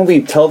about that movie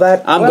until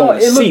that. I'm Well, going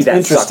to it see looked that.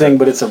 interesting, sucker.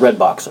 but it's a red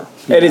boxer.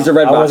 It is a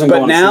red I box, wasn't but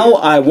going to see now it.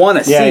 I want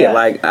to see Yeah, it. yeah.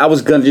 Like I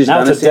was gonna just. Now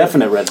gonna it's a see it.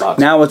 definite red box.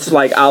 Now it's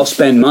like I'll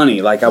spend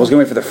money. Like I was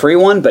going for the free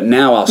one, but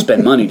now I'll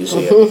spend money to see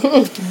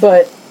it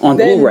But on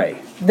then- Blu-ray.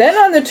 Then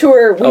on the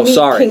tour, we Oh, meet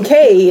sorry.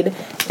 Kincaid,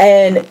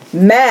 and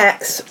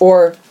Max,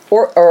 or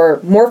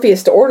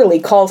Morpheus to Orderly,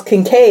 calls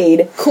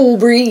Kincaid, Cool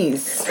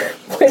breeze.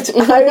 which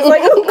I was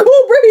like, oh,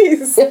 cool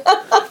breeze.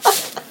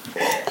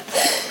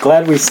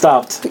 Glad we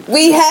stopped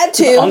We had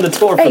to. on the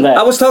tour for Hey, that.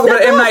 I was talking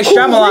about Step M. off, Night Cool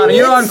Shyamalan, and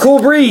you're on Cool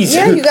Breeze.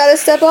 Yeah, you gotta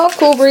step off,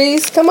 Cool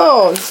Breeze. Come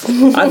on.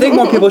 I think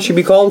more people should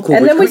be called Cool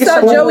And Breeze. then we Can saw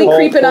get some Joey more-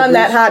 creeping on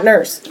that hot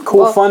nurse.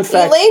 Cool fun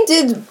fact. Elaine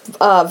did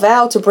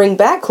vow to bring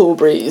back Cool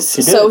Breeze.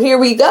 She did. So here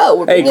we go.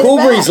 We're Hey, bringing Cool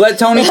it back. Breeze, let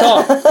Tony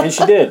talk. And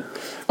she did.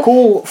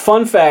 Cool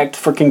fun fact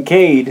for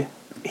Kincaid,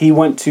 he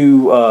went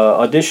to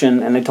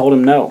audition and they told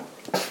him no.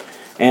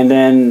 And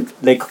then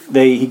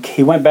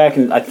he went back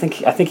and I think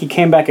he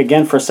came back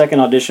again for a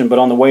second audition, but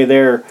on the way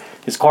there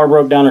his car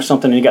broke down or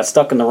something and he got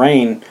stuck in the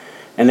rain.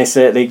 And they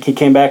said he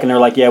came back and they're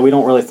like, yeah, we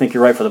don't really think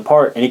you're right for the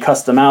part. And he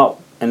cussed them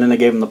out and then they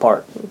gave him the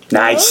part.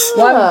 Nice.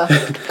 Well,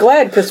 I'm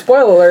glad, because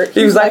spoiler alert,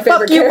 He was he's my like,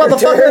 "Fuck favorite you, character.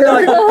 motherfucker!" And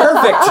they're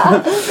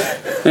like,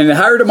 perfect. And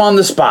hired him on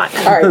the spot.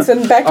 All right,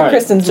 so back to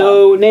Kristen's mom.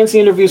 So Nancy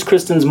interviews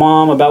Kristen's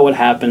mom about what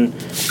happened.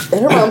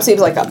 And her mom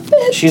seems like a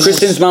bitch.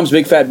 Kristen's mom's a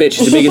big fat bitch.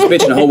 She's the biggest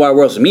bitch in the whole wide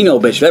world. So me no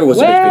bitch. There was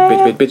a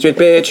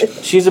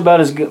bitch. She's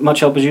about as much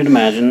help as you'd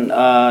imagine.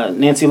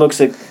 Nancy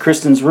looks at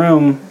Kristen's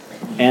room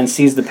and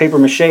sees the paper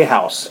mache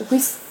house.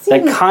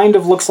 That kind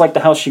of looks like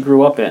the house she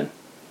grew up in,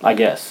 I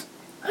guess.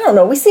 I don't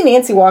know. We see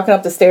Nancy walking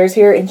up the stairs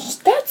here, and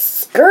that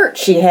skirt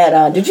she had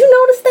on. Did you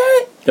notice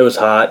that? It was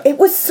hot. It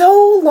was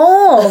so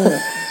long.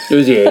 It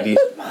was the 80s.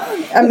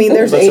 I mean,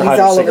 there's 80s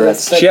all over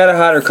this. She had a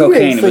hotter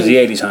cocaine. It was the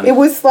 80s, honey. It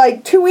was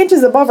like 2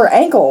 inches above her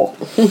ankle.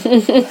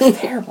 It's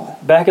terrible.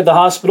 Back at the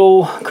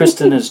hospital,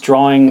 Kristen is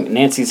drawing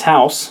Nancy's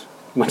house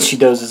when she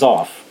dozes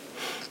off.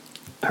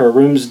 Her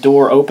room's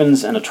door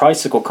opens and a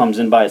tricycle comes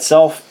in by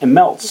itself and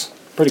melts.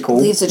 Pretty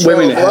cool. Leaves a trail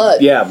of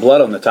blood. Yeah,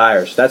 blood on the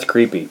tires. That's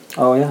creepy.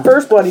 Oh, yeah.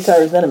 First bloody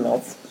tires, then it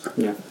melts.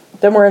 Yeah.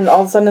 Then we're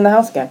all of a sudden in the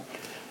house again.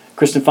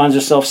 Kristen finds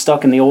herself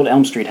stuck in the old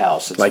Elm Street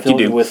house. It's like you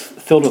do.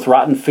 Filled with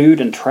rotten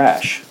food and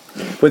trash.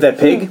 With that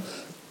pig?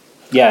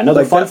 Yeah,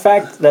 another fun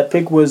fact, that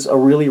pig was a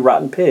really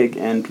rotten pig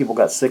and people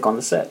got sick on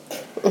the set.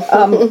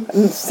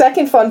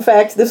 Second fun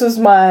fact, this was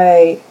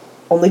my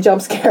only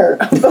jump scare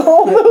of the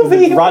whole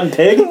movie. Rotten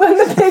pig? When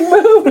the pig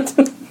moved.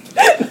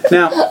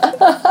 Now,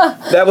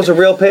 that was a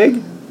real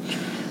pig?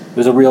 It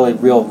was a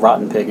real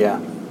rotten pig,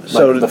 yeah.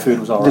 So the food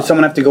was all did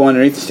someone have to go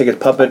underneath to stick a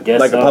puppet, a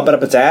puppet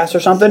up its ass or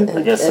something?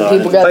 I guess so.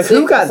 People got like, sick,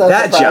 who got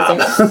that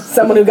job?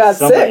 Someone who got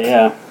sick.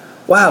 Yeah.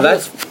 Wow,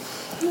 that's...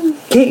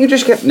 Can't you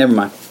just get... Never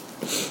mind.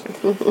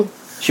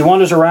 She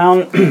wanders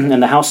around,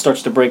 and the house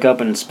starts to break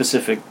up in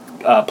specific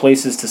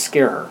places to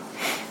scare her.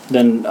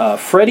 Then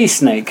Freddy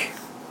Snake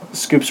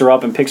scoops her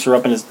up and picks her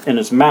up in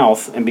his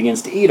mouth and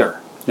begins to eat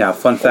her. Yeah,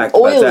 fun fact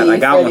about that.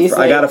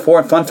 I got a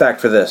fun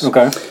fact for this.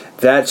 Okay.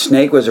 That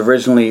snake was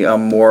originally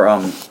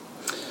more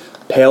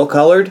pale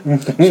colored, so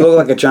it looked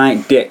like a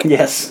giant dick.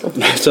 Yes.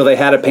 So they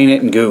had to paint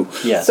it in goo.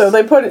 Yes. So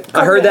they put it...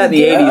 I heard that in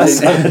the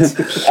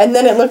 80s. And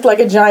then it looked like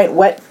a giant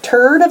wet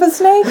turd of a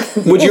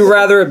snake? Would you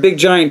rather a big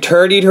giant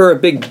turd eat her or a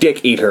big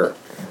dick eat her?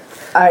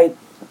 I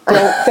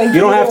don't think... You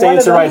don't have to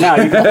answer right now.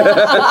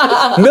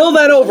 Mill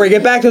that over and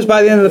get back to us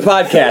by the end of the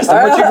podcast.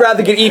 And what you'd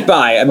rather get eat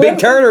by, a big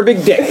turd or a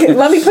big dick?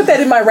 Let me put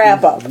that in my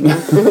wrap-up.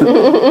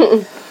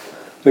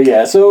 But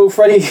yeah, so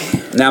Freddy...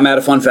 Now I'm out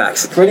of fun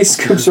facts. Freddy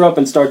scoops her up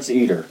and starts to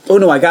eat her. Oh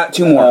no, I got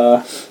two more.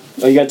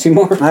 Oh, you got two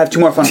more? I have two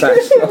more fun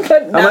facts.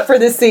 But not for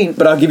this scene.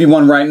 But I'll give you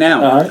one right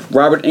now.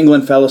 Robert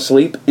Englund fell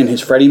asleep in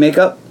his Freddy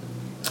makeup.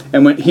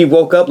 And when he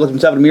woke up, looked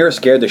himself in the mirror,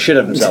 scared the shit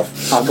out of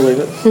himself. I'll believe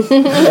it.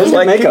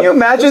 Like, can you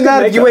imagine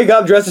that? If you wake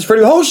up dressed as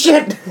Freddy, oh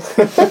shit!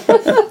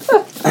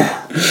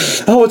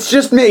 Oh, it's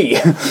just me.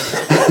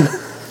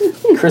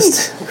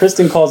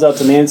 Kristen calls out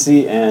to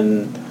Nancy,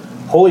 and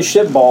holy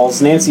shit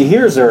balls, Nancy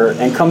hears her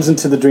and comes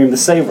into the dream to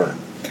save her.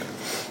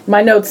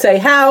 My notes say,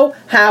 how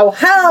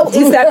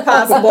is that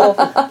possible?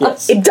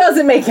 Yes. It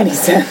doesn't make any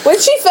sense. When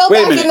she fell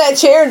back in that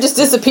chair and just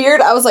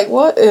disappeared, I was like,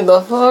 what in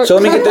the fuck? So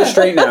let me get this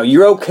straight now.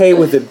 You're okay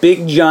with a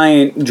big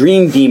giant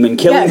dream demon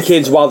killing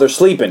kids while they're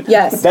sleeping?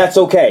 Yes. That's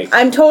okay.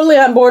 I'm totally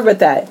on board with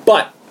that.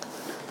 But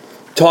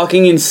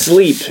talking in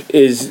sleep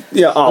is...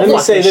 Let me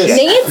say this.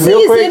 Nancy real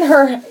is quick, in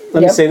her...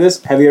 Let me say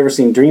this. Have you ever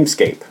seen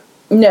Dreamscape?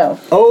 No.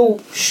 Oh,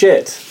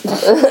 shit.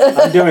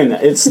 I'm doing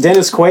that. It's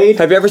Dennis Quaid.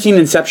 Have you ever seen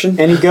Inception?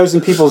 And he goes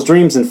in people's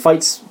dreams and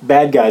fights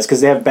bad guys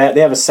because they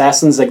have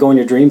assassins that go in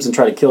your dreams and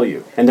try to kill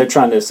you. And they're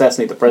trying to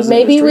assassinate the president.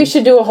 Maybe we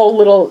should do a whole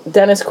little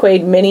Dennis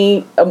Quaid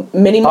mini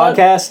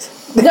podcast?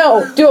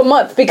 No, do a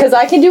month, because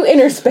I can do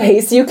Inner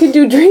Space, you can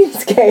do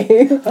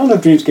Dreamscape. I don't know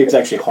if Dreamscape's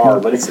actually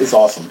hard, but it's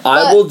awesome.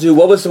 I will do...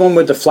 What was the one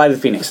with the Flight of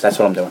the Phoenix? That's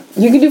what I'm doing.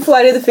 You can do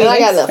Flight of the Phoenix. I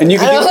got nothing. And you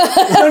can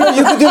do...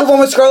 you can do the one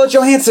with Scarlett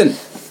Johansson.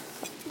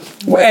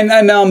 And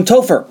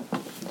Topher.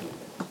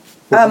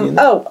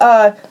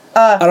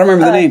 I don't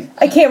remember the name.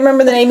 I can't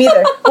remember the name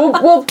either.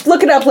 We'll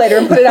look it up later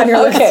and put it on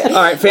your list. All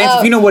right, fans,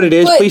 if you know what it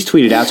is, please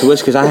tweet it out to us,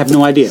 because I have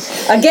no idea.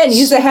 Again,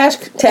 use the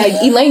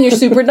hashtag Elaine, you're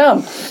super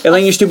dumb.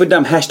 Elaine, you're stupid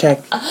dumb.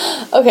 Hashtag.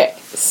 Okay,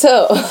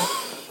 so...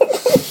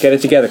 Get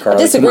it together, Carly.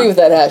 I disagree with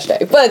that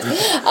hashtag. But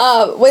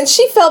when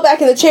she fell back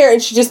in the chair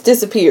and she just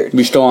disappeared.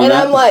 We still on and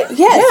that? I'm like,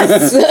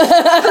 yes.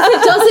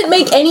 It doesn't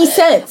make any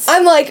sense.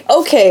 I'm like,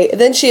 okay.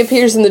 Then she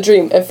appears in the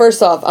dream. And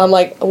first off, I'm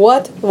like,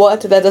 what?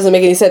 That doesn't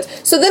make any sense.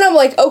 So then I'm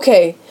like,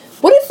 okay,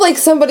 what if like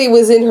somebody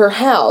was in her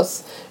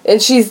house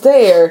and she's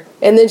there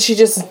and then she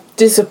just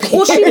disappeared?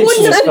 Well, she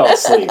wouldn't just fell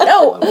asleep.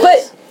 No,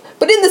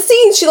 but in the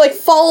scene, she like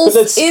falls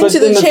into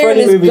the chair and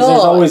is movies, gone.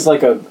 There's always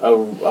like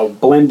a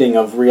blending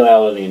of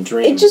reality and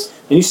dreams.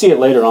 And you see it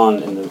later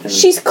on in the...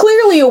 She's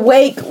clearly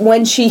awake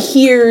when she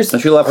hears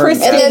Kristen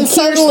and then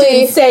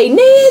suddenly say,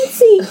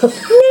 Nancy,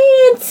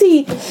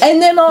 and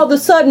then all of a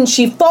sudden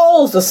she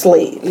falls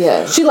asleep.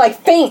 Yeah. She like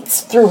faints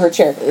through her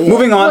chair.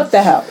 Moving on. What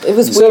the hell? It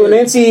was So weird.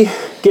 Nancy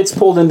gets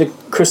pulled into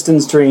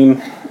Kristen's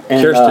dream.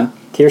 And,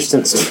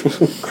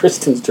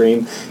 Kristen's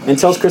dream, and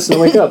tells Kristen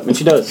to wake up, and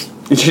she does.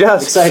 And she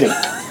does. Exciting.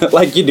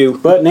 Like you do.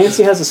 But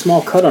Nancy has a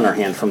small cut on her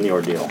hand from the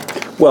ordeal.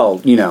 Well,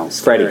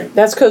 Freddy.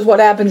 That's because what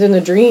happens in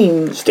the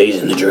dream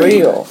Stays in the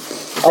dream. real.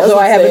 Although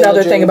I have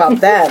another thing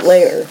about that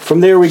later.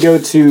 From there we go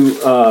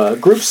to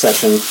group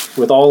session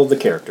with all of the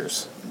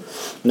characters.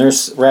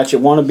 Nurse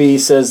Ratchet Wannabe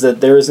says that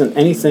there isn't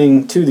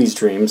anything to these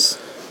dreams.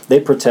 They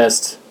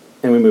protest,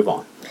 and we move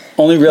on.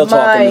 Only real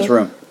talk in this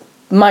room.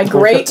 My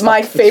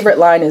favorite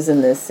line is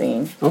in this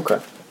scene. Okay.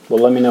 Well,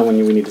 let me know when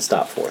we need to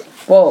stop for it.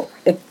 Well,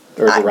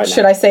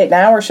 should I say it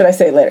now or should I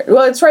say it later?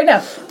 Well, it's right now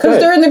because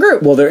they're in the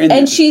group. Well, they're in,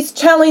 and she's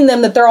telling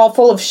them that they're all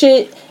full of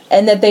shit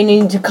and that they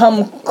need to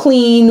come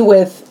clean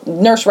with.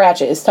 Nurse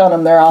Ratchet is telling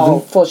them they're all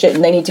full of shit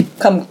and they need to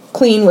come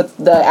clean with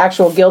the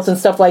actual guilt and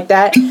stuff like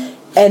that.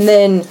 And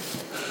then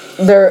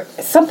there's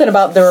something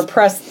about the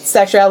repressed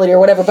sexuality or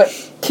whatever. But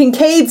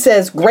Kincaid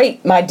says,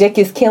 "Great, my dick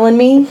is killing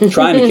me."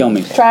 Trying to kill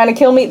me. Trying to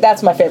kill me.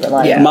 That's my favorite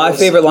line. Yeah. My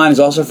favorite line is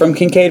also from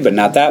Kincaid, but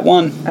not that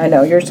one. I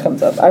know yours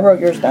comes up. I wrote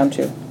yours down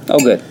too. Oh,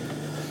 good.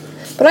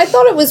 But I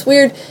thought it was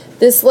weird.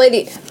 This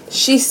lady,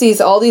 she sees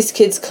all these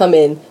kids come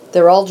in.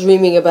 They're all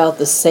dreaming about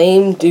the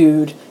same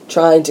dude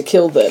trying to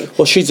kill them.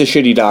 Well, she's a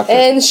shitty doctor.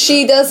 And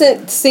she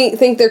doesn't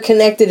think they're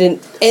connected in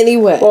any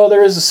way. Well,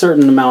 there is a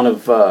certain amount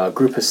of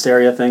group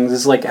hysteria things.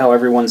 It's like how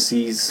everyone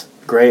sees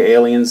gray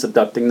aliens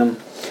abducting them.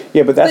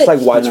 Yeah, but that's like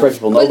widespread.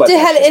 People know about But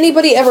had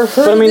anybody ever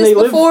heard of this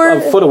before? They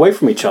live a foot away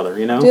from each other,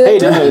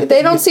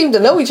 They don't seem to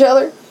know each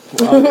other.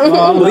 These are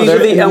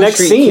the Elm next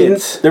Street scene,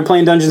 kids. They're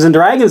playing Dungeons and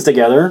Dragons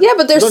together. Yeah,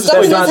 but they're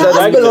stuck in the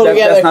hospital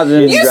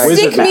together. You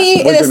stick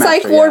me in a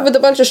psych ward with a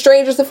bunch of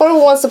strangers. If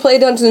anyone wants to play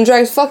Dungeons and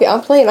Dragons, fuck it,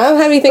 I'm playing. I don't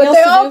have anything else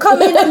to do. But they all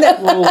come in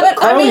and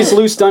Carly's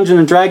loose Dungeon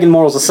and Dragon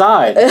morals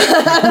aside.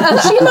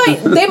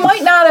 They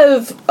might not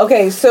have.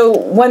 Okay, so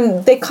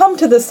when they come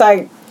to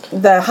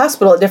the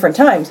hospital at different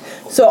times,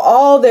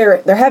 so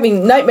they're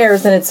having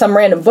nightmares and it's some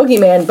random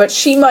boogeyman, but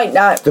she might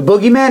not. The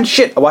boogeyman?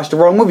 Shit, I watched the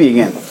wrong movie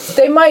again.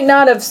 They might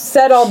not have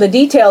said all the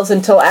details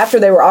until after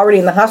they were already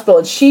in the hospital,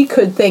 and she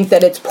could think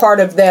that it's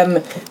part of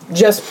them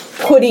just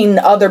putting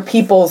other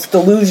people's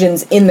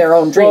delusions in their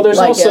own dreams.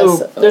 Well,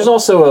 there's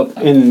also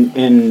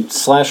in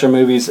slasher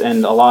movies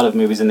and a lot of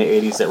movies in the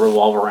 80s that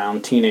revolve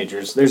around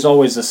teenagers, there's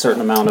always a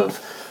certain amount of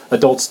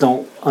adults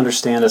don't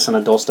understand us and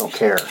adults don't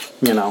care,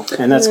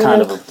 and that's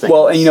kind of a thing.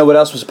 Well, and you know what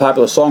else was a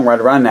popular song right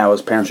around now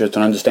is Parents Just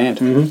Don't Understand.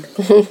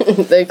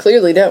 Mm-hmm. They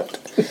clearly don't.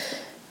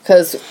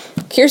 Because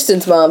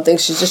Kirsten's mom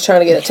thinks she's just trying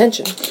to get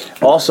attention.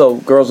 Also,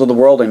 Girls of the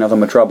World ain't nothing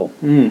but trouble.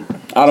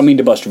 I don't mean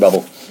to bust your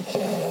bubble.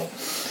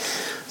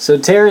 So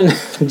Taryn,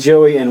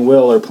 Joey, and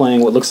Will are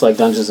playing what looks like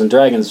Dungeons and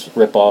Dragons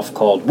ripoff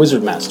called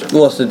Wizard Master.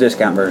 Well, it's the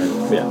discount version.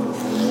 Yeah.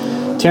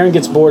 Taryn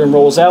gets bored and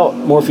rolls out.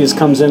 Morpheus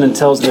comes in and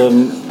tells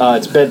them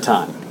it's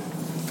bedtime.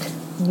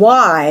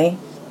 Why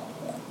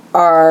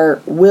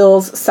are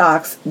Will's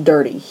socks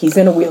dirty? He's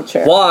in a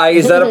wheelchair. Why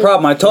is that a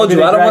problem? I told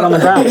you I don't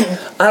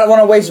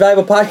want to waste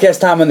valuable podcast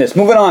time on this.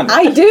 Moving on.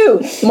 I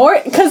do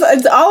more because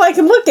it's all I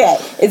can look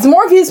at. It's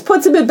Morpheus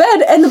puts him in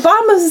bed and the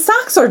bottom of his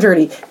socks are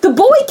dirty. The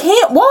boy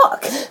can't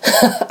walk.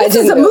 This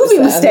is a movie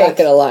mistake. I'm not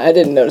gonna lie, I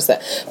didn't notice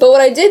that. But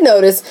what I did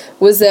notice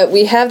was that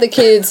we have the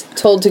kids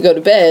told to go to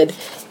bed,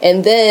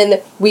 and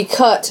then we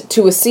cut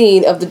to a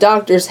scene of the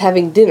doctors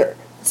having dinner.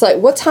 It's like,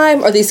 what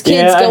time are these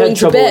kids going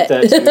to bed?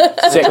 Well,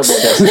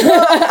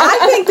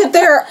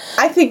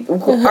 I think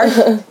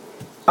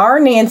are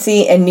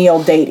Nancy and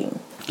Neil dating?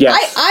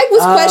 Yes. I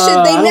was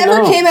questioned. They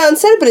never came out and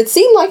said it, but it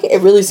seemed like it.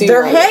 It really seemed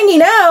They're like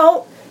hanging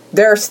out.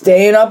 They're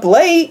staying up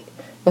late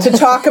to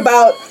talk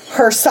about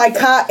her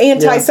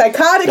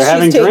antipsychotic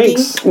she's taking.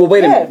 Drinks. Well,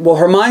 wait a minute. Well,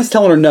 her mind's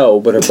telling her no,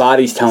 but her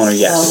body's telling her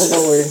yes.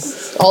 Oh, Lord.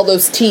 All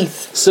those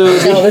teeth. So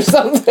there's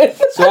something.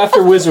 So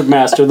after Wizard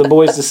Master, the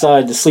boys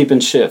decide to sleep in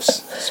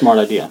shifts. Smart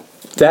idea.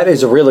 That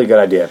is a really good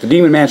idea. If the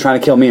demon man's trying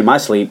to kill me in my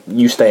sleep,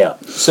 you stay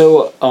up.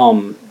 So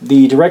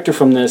the director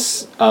from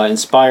this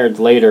inspired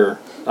later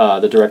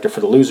the director for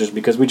The Losers,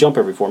 because we jump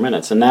every 4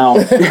 minutes. And now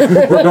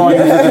we're going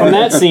from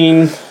that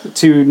scene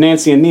to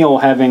Nancy and Neil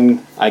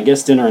having, I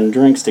guess, dinner and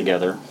drinks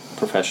together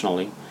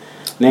professionally.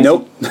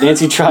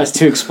 Nancy tries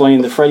to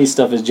explain the Freddy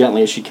stuff as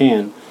gently as she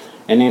can,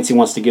 and Nancy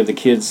wants to give the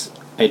kids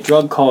a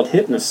drug called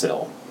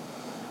Hypnosil,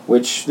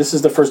 which this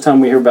is the first time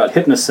we hear about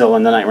Hypnosil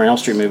in the Nightmare on Elm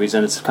Street movies,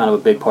 and it's kind of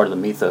a big part of the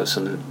mythos,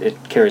 and it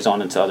carries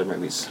on into other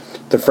movies.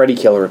 The Freddy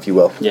killer, if you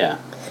will. Yeah.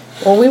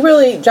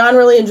 Well, John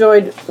really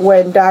enjoyed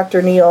when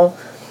Dr. Neil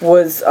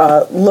was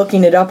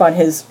looking it up on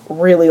his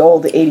really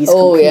old 80s computer.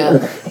 Oh, yeah.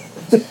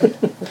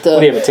 What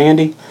do you have, a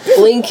Tandy?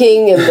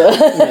 Blinking and the...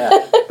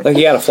 Yeah. Like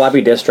he had a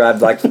floppy disk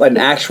drive, like an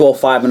actual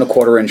 5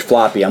 1/4-inch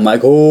floppy. I'm like,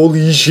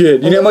 holy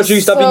shit! You know how much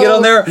stuff you get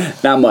on there?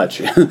 Not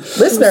much.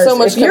 Listeners, So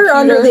much if you're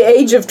computer. under the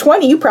age of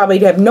 20, you probably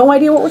have no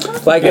idea what we're talking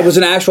about. Like it was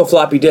an actual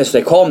floppy disk.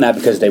 They call them that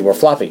because they were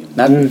floppy.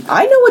 I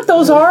know what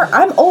those are.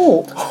 I'm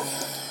old.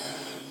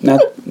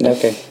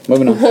 Okay.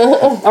 Moving on.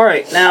 All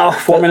right, now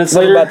 4 minutes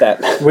What later, about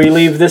that? we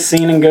leave this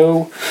scene and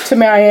go. To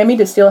Miami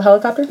to steal a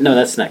helicopter? No,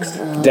 that's next.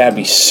 That'd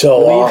be so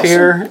Leave awesome.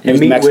 here It and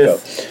was meet Mexico.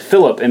 with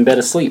Philip in bed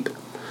asleep.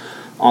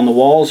 On the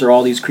walls are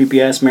all these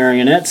creepy ass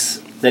marionettes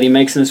that he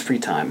makes in his free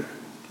time.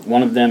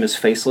 One of them is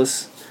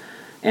faceless.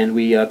 And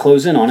we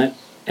close in on it,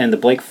 and the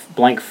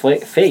blank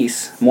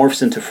face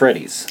morphs into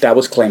Freddy's. That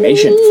was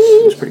claymation.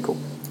 It was pretty cool.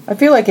 I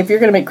feel like if you're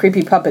going to make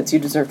creepy puppets, you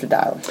deserve to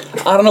die.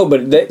 I don't know,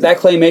 but that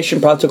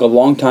claymation probably took a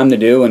long time to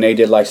do, and they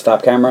did like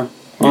stop camera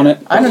on it.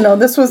 I don't know.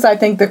 This was, I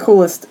think, the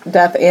coolest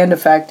death and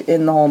effect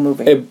in the whole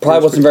movie. It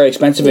probably wasn't very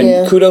expensive,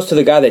 and kudos to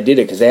the guy that did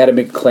it, because they had to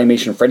make a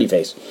claymation Freddy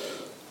face.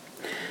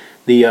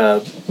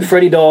 The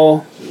Freddy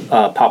doll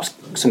pops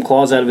some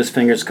claws out of his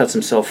fingers, cuts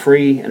himself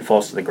free, and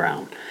falls to the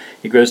ground.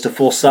 He grows to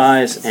full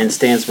size and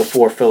stands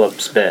before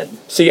Philip's bed.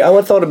 See, I would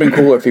have thought it would have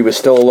been cooler if he was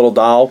still a little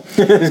doll.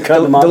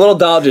 the little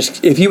doll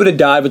if he would have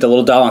died with the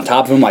little doll on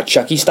top of him, like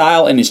Chucky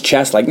style, in his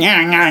chest, like,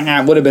 nah, nah,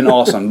 nah, would have been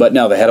awesome. But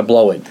no, they had to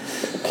blow it.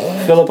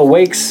 Philip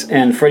awakes,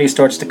 and Freddy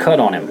starts to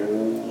cut on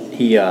him.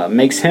 He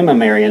makes him a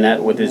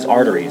marionette with his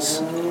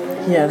arteries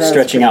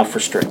stretching out for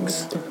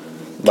strings.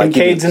 Like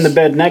Kincaid's in the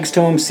bed next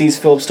to him, sees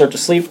Philip start to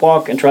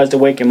sleepwalk, and tries to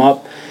wake him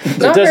up.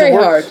 Not very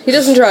hard. He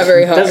doesn't try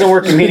very hard. It doesn't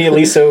work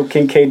immediately, so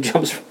Kincaid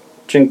jumps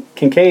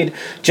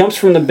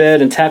from the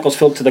bed and tackles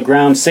Philip to the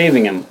ground,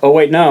 saving him. Oh,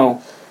 wait,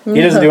 no. He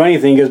doesn't do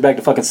anything. He goes back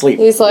to fucking sleep.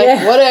 He's like,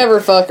 whatever,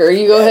 fucker.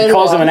 You go ahead and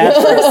calls him an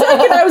asshole. For a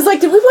second, I was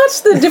like, did we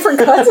watch the different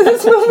cuts of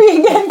this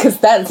movie again? Because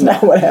that's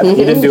not what happened.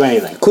 He didn't do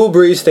anything. Cool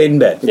breeze, stayed in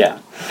bed. Yeah.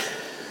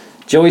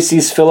 Joey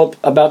sees Philip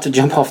about to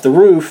jump off the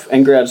roof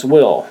and grabs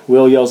Will.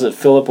 Will yells at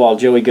Philip while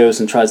Joey goes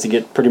and tries to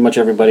get pretty much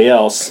everybody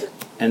else.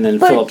 And then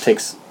Philip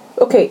takes...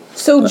 Okay,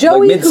 so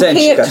Joey, who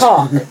can't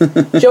talk,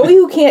 Joey,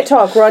 who can't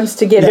talk, runs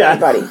to get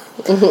everybody.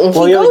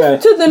 Well, He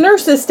goes to the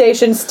nurse's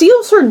station,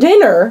 steals her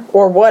dinner,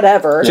 or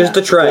whatever. Just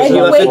a tray. And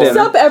he wakes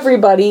up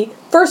everybody.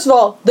 First of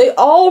all, they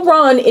all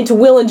run into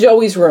Will and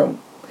Joey's room,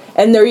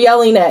 and they're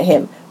yelling at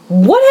him.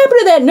 What happened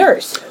to that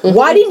nurse?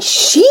 Why didn't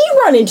she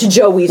run into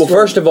Joey's room? Well,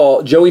 first of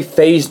all, Joey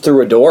phased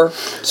through a door,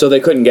 so they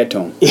couldn't get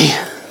to him.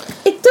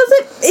 It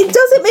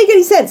doesn't make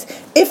any sense.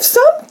 If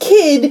some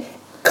kid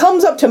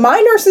comes up to my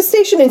nurse's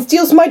station and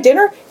steals my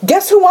dinner,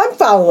 guess who I'm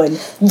following?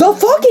 The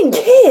fucking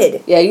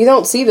kid. Yeah, you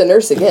don't see the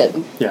nurse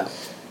again. Yeah.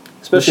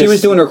 Especially she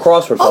was doing her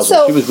crossword puzzle.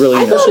 Also, She was really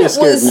I into thought it.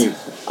 it was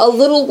a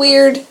little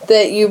weird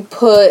that you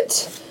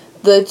put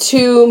the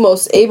two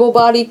most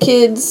able-bodied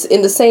kids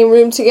in the same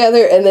room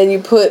together, and then you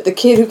put the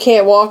kid who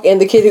can't walk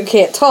and the kid who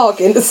can't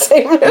talk in the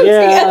same room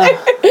together.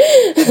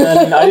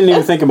 I didn't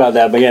even think about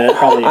that, but yeah, that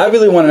probably... I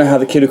really want to know how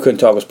the kid who couldn't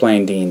talk was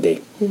playing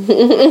D&D.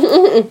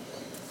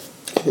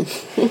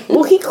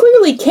 Well, he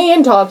clearly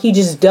can talk, he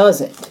just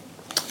doesn't.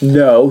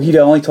 No, he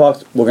only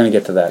talks... We're going to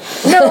get to that.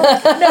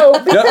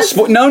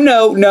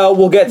 No,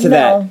 we'll get to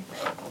that.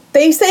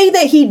 They say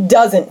that he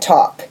doesn't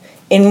talk.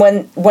 And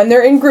when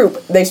they're in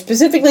group, they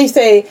specifically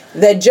say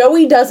that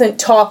Joey doesn't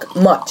talk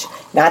much.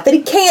 Not that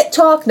he can't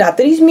talk, not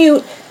that he's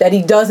mute, that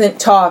he doesn't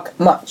talk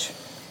much.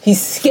 He's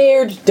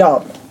scared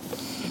dumb.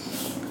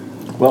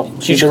 Well,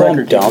 she's called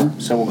him dumb.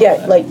 So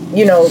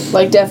we'll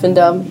like deaf and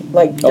dumb.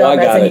 Like dumb I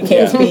got as in it. he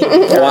can't speak.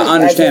 Well, I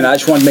understand. I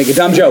just wanted to make a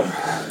dumb joke.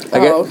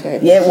 Okay.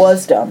 Yeah, it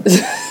was dumb.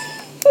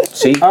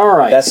 See? All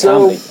right. That's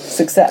so comedy.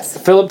 Success.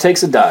 Philip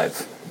takes a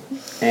dive.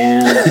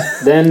 And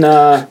then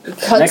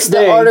cuts next the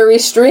day, artery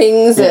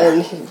strings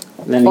and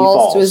then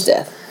falls to his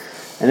death.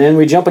 And then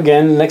we jump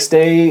again. Next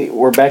day,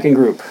 we're back in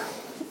group.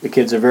 The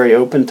kids are very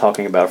open,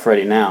 talking about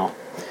Freddy now.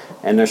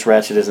 And Nurse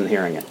Ratched isn't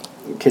hearing it.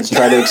 Kids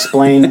try to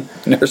explain.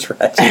 Nurse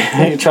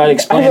Ratched. Try to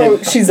explain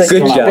it. She's like,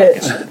 good job.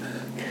 Bitch.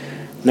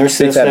 Nurse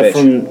says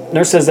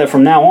that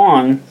from now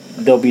on,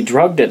 they'll be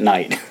drugged at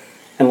night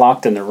and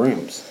locked in their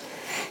rooms.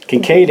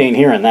 Kincaid ain't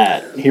hearing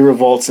that. He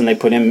revolts, and they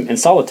put him in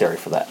solitary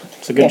for that.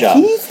 So good job.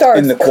 He starts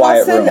in the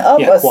quiet room.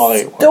 Up a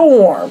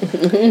storm.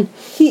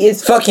 He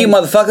is. Fuck you,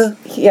 motherfucker.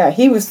 Yeah,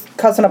 he was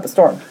cussing up a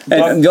storm.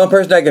 And the only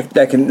person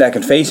that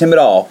can face him at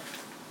all,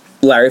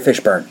 Larry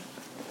Fishburne.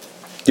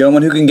 The only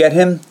one who can get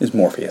him is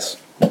Morpheus.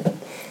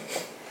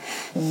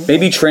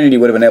 Maybe Trinity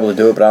would have been able to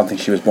do it, but I don't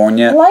think she was born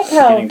yet. I like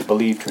how Beginning to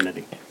believe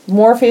Trinity.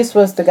 Morpheus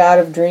was the god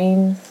of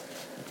dreams,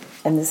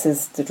 and this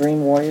is the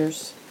Dream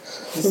Warriors.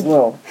 Just a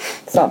little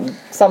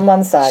something on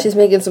the side. She's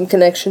making some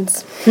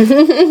connections.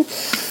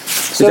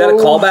 Is that a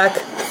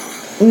callback?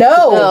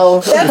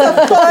 No, that's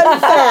a fun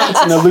fact.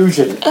 It's an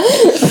illusion.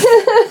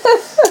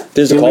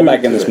 There's a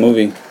callback in this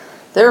movie.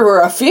 There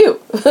were a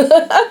few.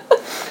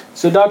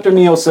 So Dr.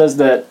 Neal says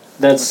that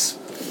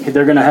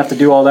they're going to have to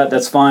do all that.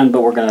 That's fine,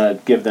 but we're going to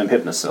give them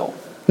Hypnosil.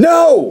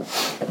 No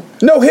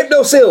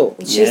Hypnosil.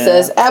 She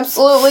says,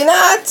 absolutely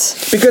not.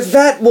 Because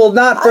that will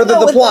not further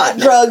the plot.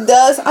 That drug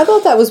does. I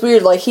thought that was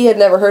weird. Like, he had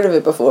never heard of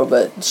it before,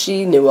 but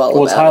she knew all about it.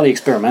 Well, it's highly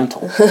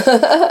experimental.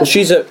 Well,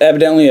 she's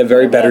evidently a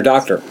very better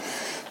doctor.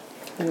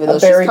 Even though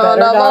she's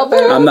kind of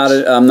a I'm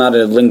not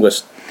a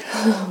linguist.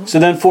 So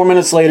then 4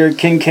 minutes later,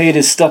 Kincaid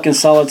is stuck in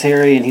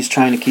solitary, and he's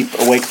trying to keep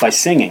awake by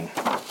singing.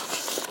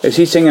 Is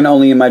he singing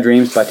Only in My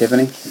Dreams by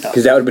Tiffany?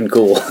 Because that would have been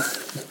cool.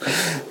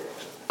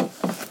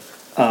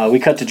 We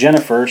cut to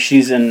Jennifer.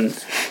 She's in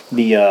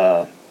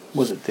the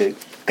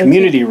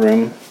community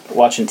room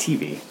watching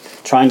TV,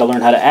 trying to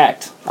learn how to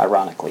act,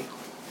 ironically.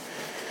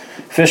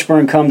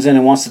 Fishburne comes in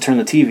and wants to turn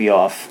the TV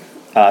off.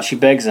 She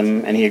begs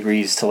him, and he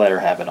agrees to let her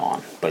have it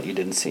on. But you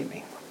didn't see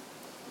me.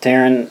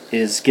 Taryn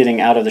is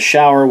getting out of the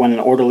shower when an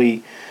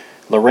orderly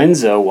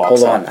Lorenzo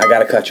walks Hold on, I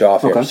gotta cut you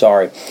off here. Okay.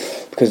 Sorry,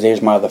 because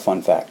here's my other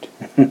fun fact.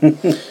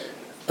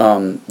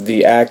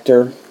 The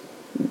actor,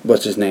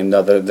 what's his name?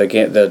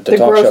 The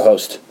talk show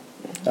host,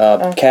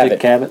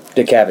 Cavett.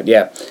 Dick Cavett.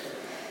 Yeah.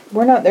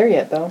 We're not there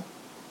yet, though.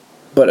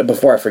 But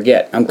before I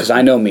forget, because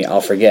I know me,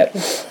 I'll forget.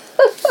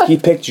 He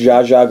picked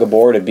Zsa Zsa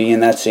Gabor to be in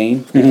that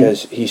scene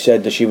because he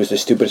said that she was the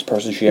stupidest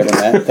person he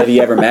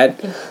ever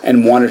met,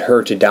 and wanted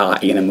her to die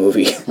in a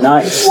movie.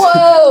 Nice.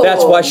 Whoa!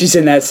 That's why she's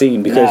in that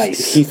scene,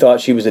 because he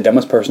thought she was the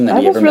dumbest person that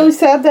he ever met. I was really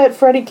sad that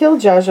Freddy killed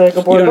Zsa Zsa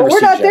Gabor, but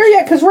we're not there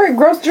yet because we're at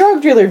Gross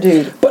Drug Dealer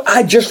Dude. But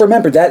I just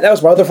remembered that. That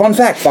was my other fun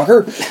fact,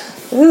 fucker.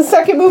 This is the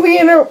second movie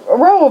in a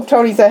row of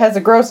Tony's that has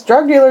a Gross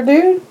Drug Dealer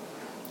Dude.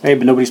 Hey,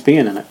 but nobody's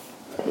peeing in it.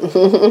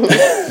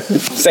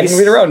 Second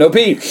movie in a row, no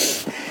pee.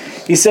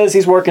 He says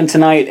he's working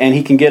tonight and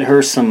he can get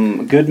her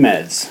some good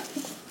meds.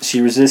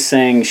 She resists,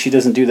 saying she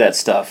doesn't do that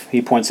stuff.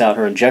 He points out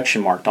her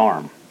injection-marked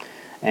arm,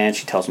 and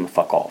she tells him to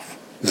fuck off.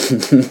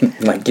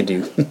 Like you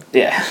do.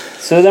 Yeah.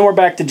 So then we're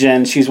back to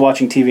Jen. She's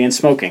watching TV and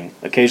smoking,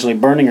 occasionally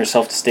burning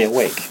herself to stay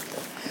awake.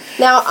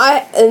 Now,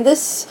 in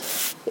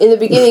the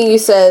beginning you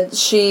said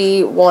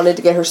she wanted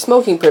to get her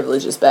smoking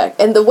privileges back.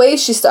 And the way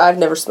I've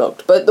never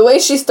smoked, but the way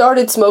she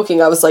started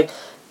smoking, I was like,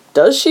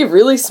 does she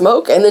really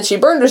smoke? And then she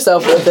burned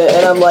herself with it,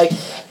 and I'm like,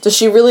 does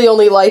she really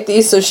only light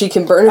these so she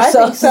can burn herself?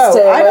 I think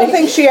so. I don't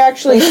think she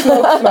actually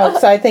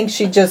smokes. I think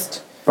she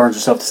just burns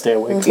herself to stay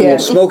awake. Yeah. Well,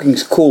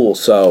 smoking's cool,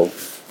 so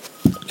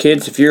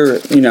kids, if you're,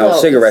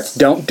 cigarettes,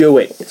 don't do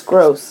it. It's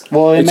gross.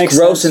 Well, It's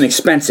gross and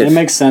expensive. It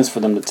makes sense for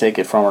them to take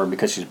it from her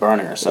because she's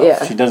burning herself.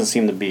 Yeah. She doesn't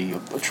seem to be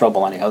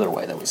trouble any other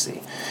way that we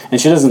see. And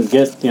she doesn't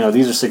get,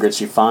 these are cigarettes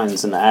she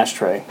finds in the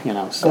ashtray,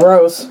 So.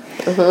 gross.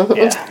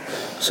 Yeah.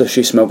 So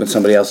she's smoking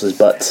somebody else's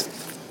butts.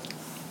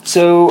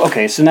 So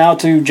now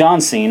to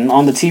John's scene.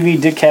 On the TV,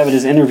 Dick Cavett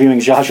is interviewing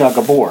Zsa Zsa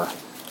Gabor.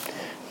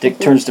 Dick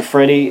turns to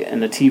Freddy,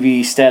 and the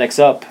TV statics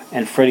up,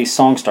 and Freddy's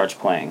song starts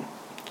playing.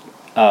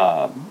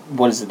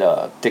 What is it,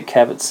 Dick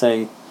Cavett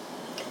say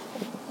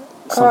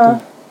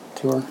something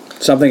to her?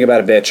 Something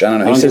about a bitch. I don't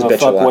know. He says give a bitch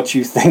fuck a lot. what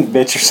you think,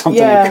 bitch, or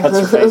something. Yeah. And cuts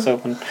her face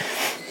open.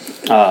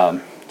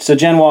 So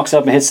Jen walks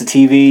up and hits the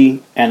TV,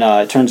 and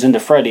it turns into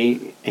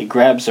Freddy. He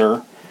grabs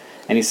her,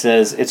 and he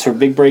says, "It's her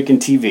big break in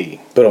TV.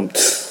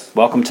 But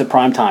Welcome to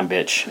prime time,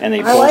 bitch." And they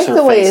I pulls like her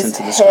the way face his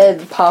into the screen.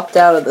 head popped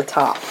out of the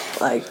top.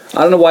 Like,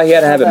 I don't know why he had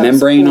to have a That was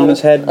membrane cool. on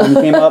his head when he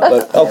came up,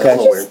 but okay.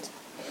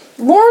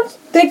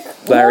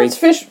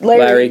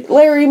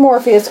 Larry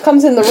Morpheus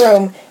comes in the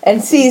room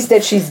and sees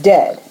that she's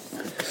dead.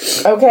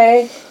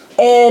 Okay?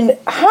 And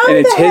how And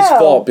it's the his hell,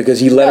 fault because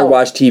he let her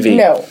watch TV.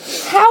 No.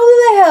 How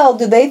the hell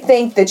do they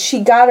think that she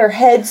got her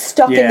head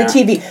stuck in the Yeah.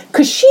 TV?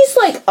 Because she's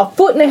like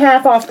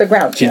 1.5 feet off the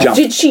ground. She jumped.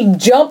 Did she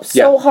jump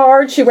so Yeah.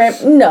 hard she ran?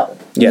 No.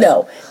 Yes.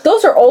 No.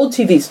 Those are old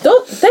TVs.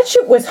 That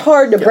shit was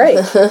hard to break.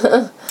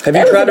 Have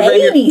you That tried was to an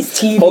ram your 80s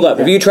TV. Hold up.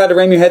 Have you tried to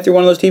ram your head through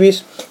one of those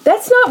TVs?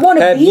 That's not one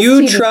of Have these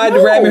you TVs. tried to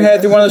ram your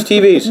head through one of those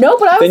TVs? No,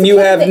 but I was Then you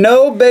the kid have that-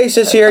 no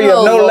basis here. You have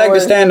Oh, no leg to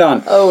Lord. stand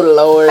on. oh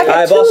Lord. I got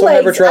I've two also legs.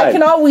 never tried. I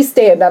can always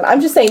stand on.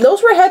 I'm just saying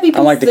those were heavy pieces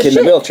I'm like the of kid in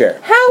the shit. wheelchair.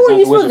 How It's are not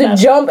you the supposed to Wizard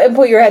jump and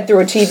put your head through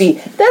a TV?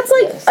 That's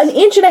like an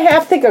inch and a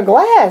half thick of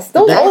glass.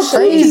 Those That's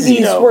old crazy,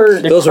 TVs though. were.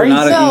 Those are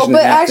not crazy. an No, inch and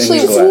but a half actually,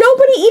 things of it's glass.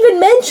 Nobody even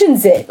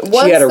mentions it.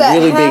 Once had a that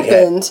really big head.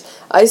 happened,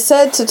 I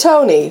said to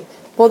Tony,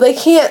 well, they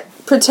can't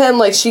pretend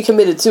like she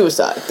committed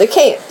suicide. They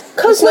can't.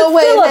 Because There's no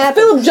way it Philip, happened.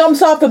 Philip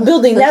jumps off a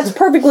building. That's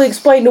perfectly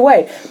explained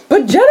away.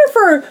 But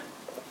Jennifer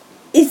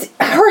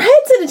her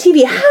head's in the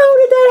TV. How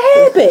did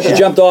that She happen?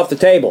 jumped off the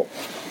table.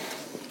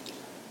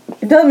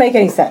 It doesn't make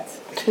any sense.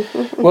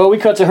 Well, we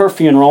cut to her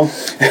funeral,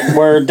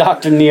 where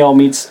Dr. Neal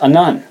meets a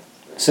nun,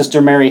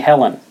 Sister Mary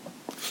Helena.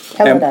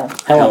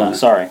 Helena.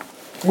 Sorry.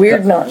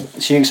 Weird nun.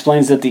 She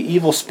explains that the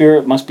evil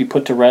spirit must be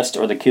put to rest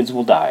or the kids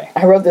will die.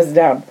 I wrote this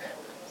down.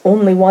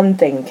 Only one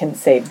thing can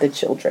save the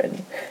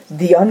children.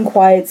 The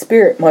unquiet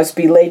spirit must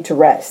be laid to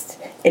rest.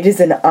 It is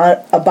an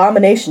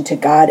abomination to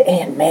God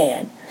and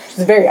man. It's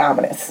very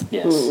ominous.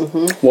 Yes.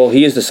 Well,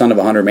 he is the son of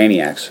 100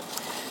 maniacs.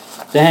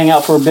 They hang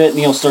out for a bit.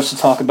 Neil starts to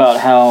talk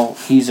about how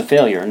he's a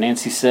failure.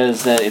 Nancy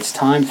says that it's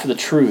time for the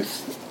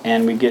truth,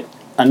 and we get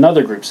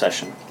another group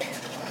session.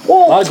 A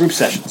Well, lot of group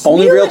sessions.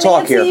 Only Neil real and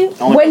talk Nancy, here.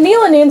 When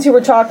Neil and Nancy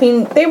were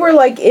talking, they were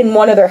like in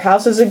one of their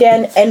houses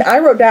again, and I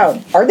wrote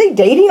down, "Are they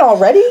dating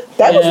already?"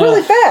 That was Yeah.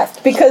 really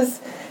fast because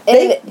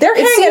they're it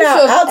hanging seems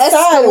out to have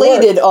outside.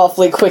 escalated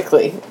awfully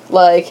quickly.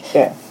 Like,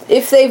 Yeah.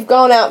 if they've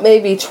gone out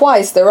maybe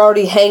twice, they're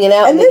already hanging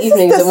out And in the this is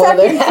evenings the in one of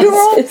their second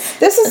funeral. houses.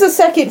 This is the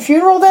second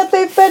funeral that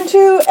they've been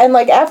to, and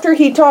like after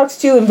he talks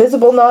to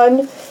Invisible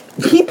Nun,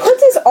 he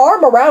puts his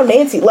arm around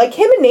Nancy. Like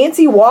him and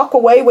Nancy walk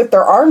away with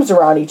their arms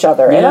around each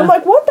other, and Yeah. I'm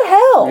like, what the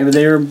hell? Maybe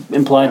they're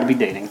implied to be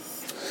dating.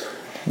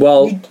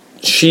 Well,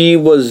 she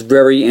was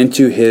very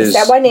into his. Is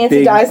that why Nancy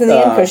big, dies in the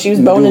end? Because she was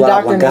boning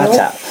medulla Dr. Neal?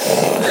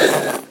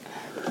 oblongata.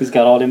 He's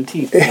got all them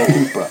teeth. No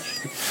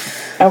toothbrush.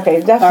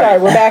 Okay, that's sorry.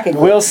 We're back again.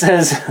 Will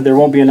says there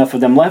won't be enough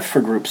of them left for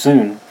group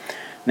soon.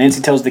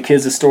 Nancy tells the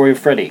kids the story of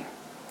Freddy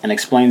and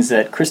explains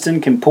that Kristen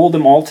can pull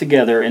them all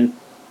together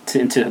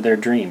into her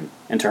dream.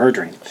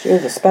 She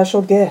has a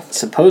special gift.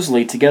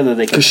 Supposedly, together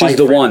they can Because fight she's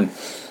the forever. one.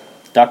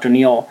 Dr.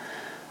 Neal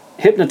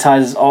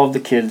hypnotizes all of the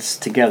kids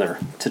together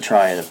to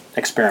try an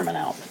experiment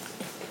out.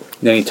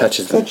 Then he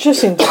touches them. It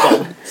just seems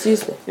fun.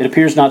 Excuse me. It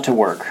appears not to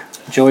work.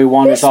 Joey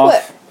wanders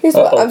off. Here's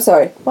what. I'm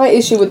sorry. My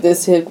issue with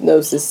this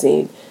hypnosis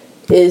scene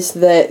is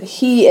that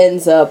he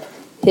ends up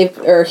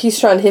he's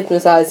trying to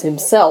hypnotize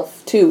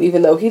himself too,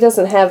 even though he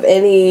doesn't have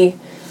any.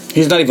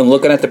 He's not even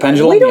looking at the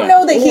pendulum. We don't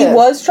know that he Yeah.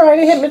 was trying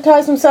to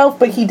hypnotize himself,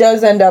 but he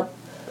does end up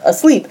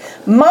asleep.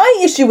 My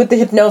issue with the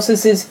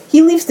hypnosis is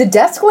he leaves the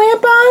desk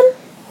lamp on,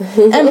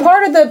 and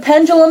part of the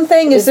pendulum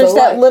thing is It's the there's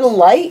that light. little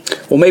light.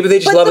 Well, maybe they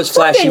just But love the his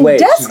flashy fucking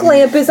ways. desk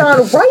lamp is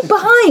on right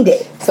behind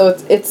it. So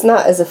it's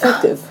not as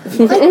effective.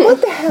 Like,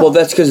 what the hell? Well,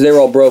 that's because they're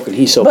all broken.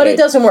 He's so But big. it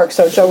doesn't work,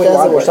 so Joey Doesn't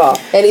wanders work.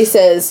 off. And he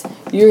says,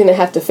 "You're gonna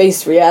have to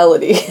face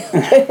reality."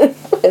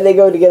 And they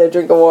go to get a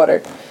drink of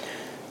water.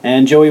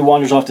 And Joey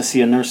wanders off to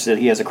see a nurse that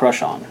he has a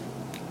crush on.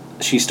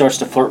 She starts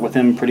to flirt with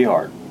him pretty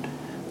hard.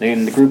 They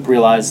and the group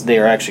realize they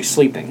are actually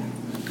sleeping.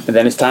 And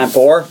then it's time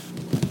for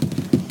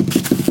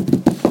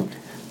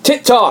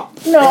Tit Talk.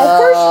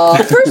 No,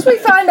 first we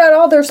find out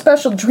all their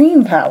special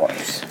dream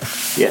powers.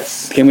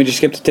 Yes. Can we just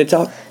skip to Tit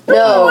Talk?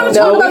 No, wanna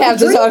talk we about have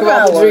the to talk dream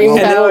about the powers. dream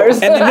And powers.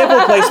 the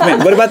nipple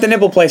placement. What about the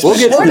nipple placement?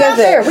 We'll get to We're not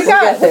there. We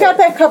got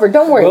that covered.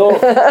 Don't worry. Will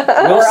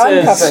We're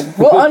says, uncovered.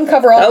 We'll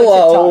uncover all the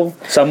Hello.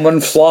 TikTok. Someone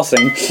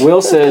flossing.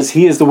 Will says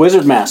he is the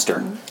wizard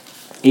master.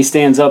 He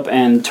stands up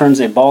and turns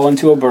a ball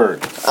into a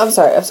bird. I'm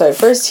sorry.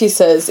 First he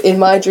says, "In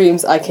my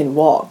dreams I can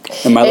walk."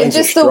 And my legs are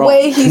just the strong.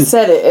 way he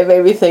said it, it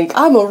made me think,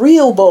 I'm a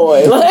real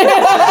boy.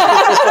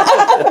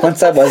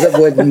 Once I was a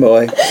wooden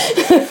boy.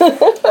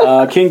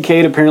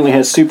 Kincaid apparently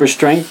has super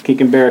strength. He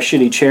can bear a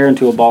shitty chair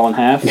into a ball in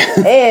half.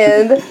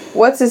 And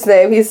what's his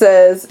name?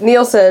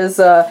 Neil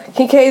says,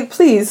 "Kincaid,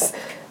 please.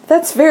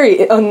 That's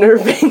very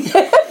unnerving."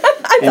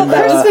 And,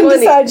 Kristen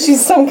decides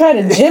she's some kind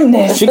of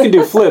gymnast. she can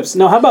do flips.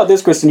 No, how about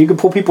this, Kristen? You can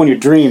pull people in your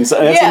dreams.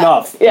 That's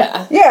enough.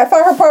 Yeah. Yeah, I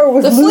thought her power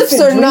was The flips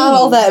lucid are not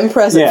all dreaming. that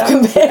impressive Yeah.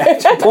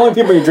 compared. Pulling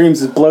people in your dreams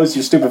just blows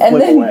your stupid And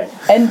flip then, away.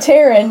 and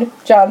Taryn,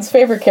 John's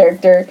favorite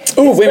character.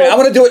 Ooh, wait a minute. I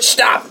want to do it.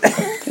 Stop.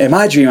 In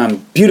my dream,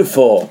 I'm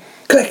beautiful.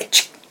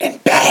 Click.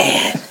 And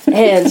bad.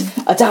 And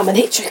a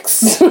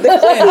dominatrix.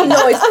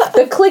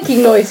 The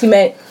clicking noise he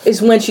meant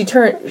is when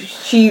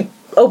she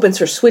opens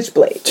her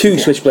switchblade. 2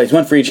 switchblades,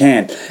 1 for each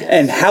hand.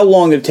 And how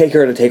long did it take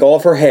her to take all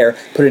of her hair,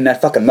 put it in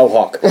that fucking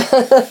mohawk?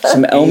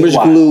 Some Elmer's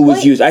Wow. glue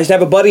was used. I used to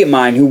have a buddy of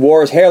mine who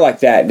wore his hair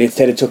like that. They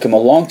said it took him a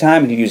long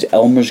time and he used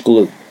Elmer's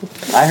glue.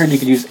 I heard you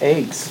could use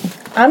eggs.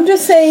 I'm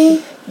just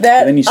saying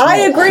that Then you smell I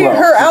agree gross.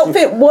 her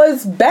outfit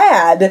was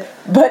bad,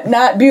 but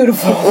not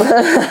beautiful.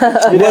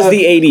 It was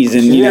the 80s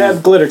and, You you know.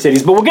 have glitter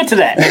titties, but we'll get to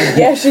that.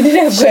 Yeah, she did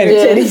have glitter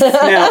titties.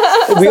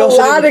 Now, we A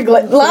also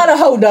lot of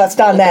hoe dust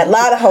on that.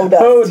 Lot of hoe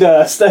dust. Hoe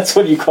dust, that's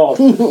what you call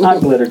it. Not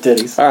glitter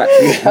titties. All right.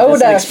 Hoe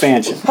That's an dust.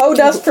 expansion. Hoe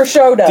dust for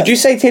show dust. Did you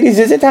say titties?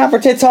 Is it time for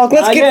Tit Talk?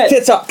 Let's Not get yet. to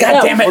Tit Talk. God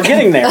No, damn it. we're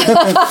getting there.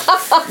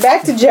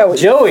 Back to Joey.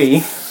 Joey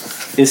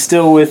is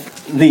still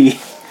with the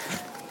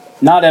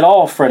not at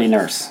all Freddy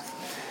nurse.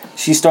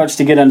 She starts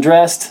to get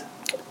undressed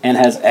and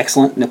has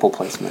excellent nipple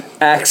placement.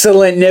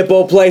 Excellent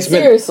nipple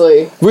placement.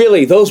 Seriously.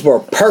 Really, those were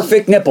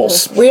perfect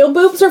nipples. Real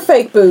boobs or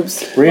fake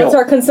boobs? Real. What's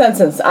our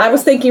consensus? I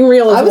was thinking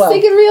real as I was well.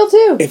 thinking real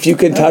too. If you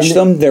can touch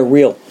them, they're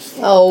real.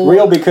 Oh.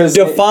 Real because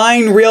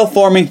Define real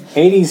for me.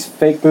 80s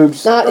fake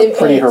boobs Not are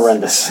pretty implants.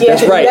 horrendous. Yeah,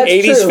 That's right.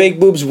 80s true. fake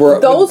boobs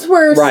were... Those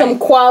were right. some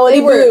quality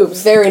They were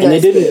boobs. very nice. And they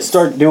didn't boobs.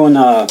 start doing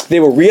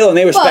They were real and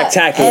they were But-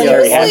 spectacular. and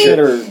Very honestly-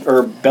 accurate.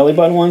 or belly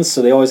button ones,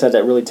 so they always had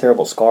that really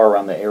terrible scar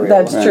around the area.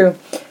 That's Right. true.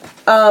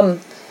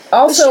 She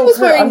Also, was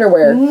her wearing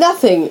underwear.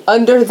 nothing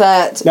under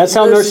that. That's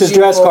how nurses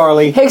dress, uniform.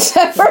 Carly.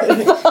 Except for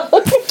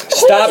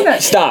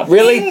Stop.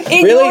 Really?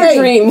 in Really? your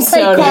dreams,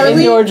 Hey, Tony, Carly.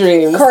 in your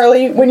dreams.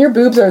 Carly, when your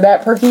boobs are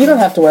that perky, you don't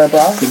have to wear a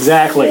bra.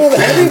 Exactly.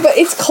 Yeah, but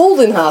it's cold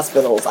in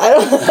hospitals. I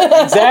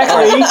don't.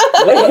 Exactly.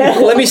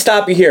 Let me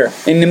stop you here.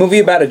 In the movie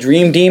about a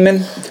dream demon,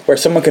 where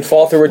someone could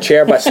fall through a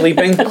chair by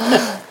sleeping,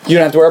 you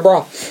don't have to wear a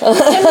bra.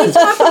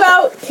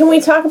 Can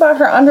we talk about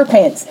her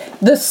underpants?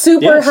 The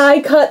super Yes.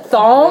 high cut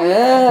thong.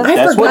 Yeah. I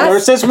That's what forgot.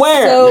 nurses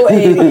wear. So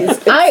 80s.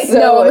 It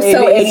was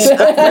so 80s.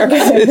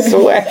 I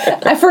swear.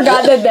 I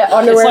forgot that It's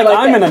underwear like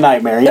I'm in a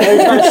nightmare. You know,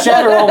 you're trying to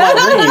shatter all my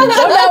dreams.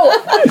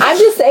 No, I'm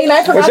just saying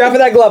I forgot. Watch out for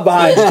that glove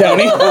behind you,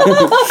 Tony.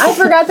 I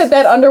forgot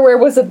that underwear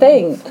was a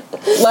thing.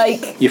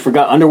 Like You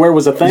forgot underwear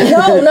was a thing?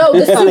 no,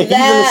 the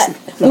that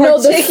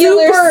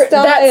particular particular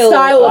that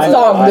style of I know,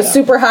 thong, I the know.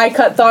 super high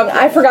cut thong.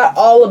 I forgot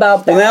all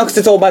about that. Well, now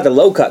it's all about the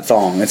low cut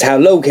thong. It's how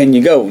low can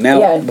you go. Now,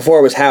 Yeah. before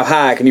it was how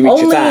high can you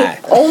reach your thigh.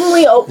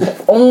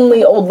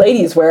 Only old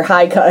ladies wear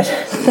high cut.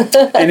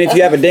 And if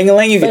you have a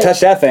ding-a-ling, you can touch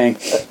that thing.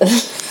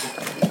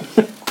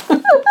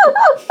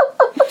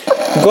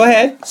 Go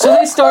ahead. So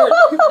they start.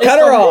 Cut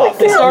her off.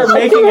 They start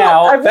making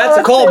out. That's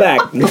a callback.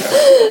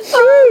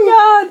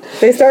 Oh my god.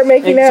 They start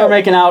making They out. start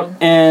making out,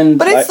 and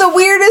But it's the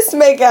weirdest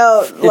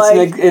makeout.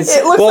 it's-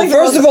 it looks Well, like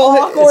first the of most all,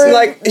 awkward, it's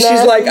like she's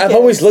nasty like, I've kiss.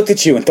 always looked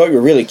at you and thought you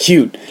were really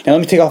cute. Now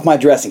let me take off my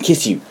dress and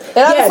kiss you.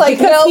 And I Yeah, was like,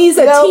 because nope, he's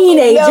a nope,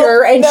 teenager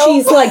nope, and nope.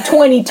 she's like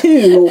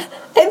 22.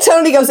 And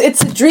Tony goes,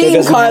 "It's a dream,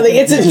 doesn't Carly.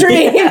 happen. It's a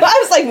dream." I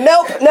was like,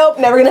 "Nope,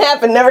 never gonna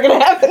happen. Never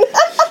gonna happen."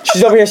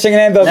 She's over here singing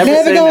that book. Never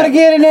Never sing gonna that.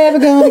 get it, never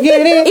gonna get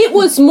it. It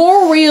was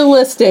more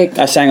realistic.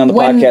 I sang on the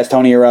When- podcast.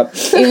 Tony, you're up.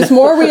 It was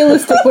more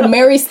realistic when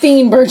Mary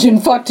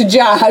Steenburgen fucked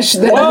Josh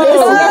than this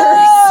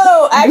nurse.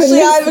 Oh,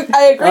 actually,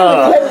 I agree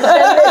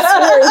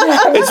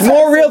with you. It's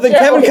more real than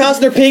Kevin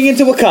Costner peeing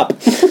into a cup.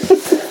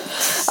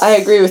 I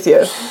agree with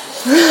you.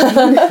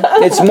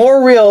 It's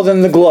more real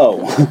than the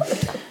glow.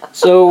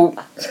 so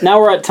now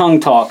we're at tongue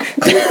talk.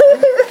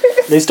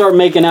 They start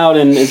making out,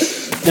 and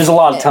there's a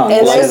lot of tongue.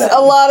 And We'll say there's that.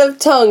 a lot of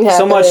tongue happening.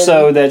 So much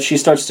so that she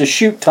starts to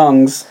shoot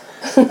tongues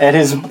at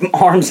his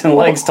arms and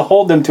legs to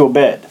hold him to a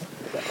bed.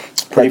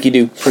 Freaky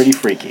do. Pretty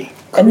freaky.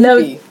 And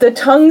the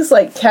tongues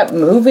like kept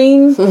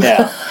moving.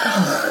 Yeah.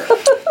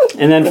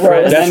 And then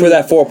That's where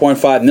that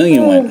 4.5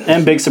 million went.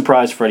 and big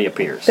surprise, Freddy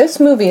appears. This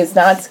movie is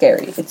not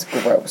scary. It's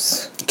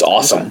gross. It's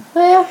awesome.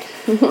 Yeah.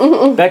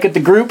 Back at the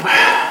group,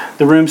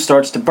 the room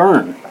starts to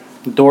burn.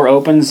 The door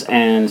opens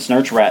and it's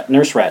Nurse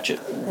Ratchet.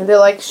 And they're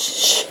like,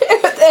 "Shit."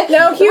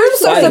 Now here's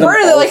Starts to burn.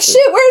 And they're like,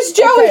 "Shit, where's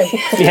Joey?"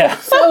 Okay. Yeah.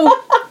 So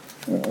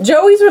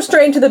Joey's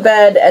restrained to the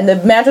bed and the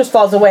mattress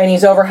falls away and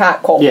he's over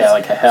hot coals. Yeah,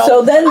 like a hell.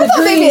 So then the I thought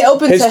maybe dream it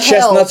opened His to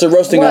chestnuts hell. are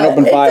roasting on Well,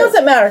 open fire. It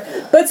doesn't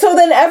matter. But so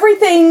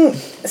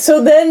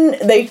then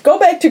they go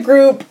back to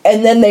group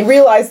and then they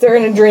realize they're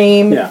in a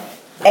dream. Yeah.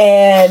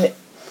 And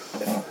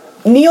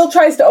Neil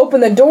tries to open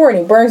the door and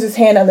he burns his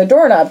hand on the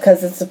doorknob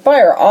because it's a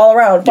fire all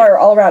around.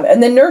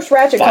 And then Nurse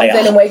Ratchet comes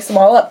in and wakes them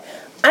all up.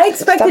 I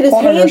expected his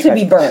calling her hand Nurse to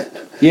be Ratchet.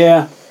 burnt.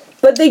 Yeah.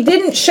 But they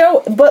didn't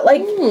show, but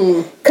like,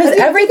 because think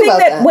everything about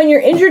that, that. when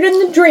you're injured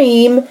in the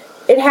dream,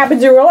 it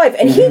happens in real life.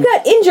 And he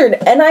got injured,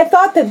 and I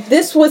thought that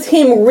this was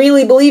him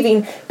really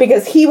believing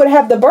because he would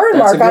have the burn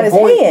That's a mark on good his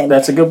point. hand.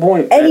 That's a good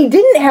point. And he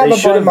didn't have They a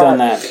should burn have mark. done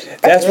that.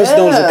 That's what's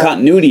known as a Yeah.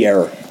 continuity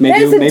error. Maybe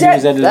That's a maybe it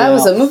was edited That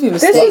was out. a movie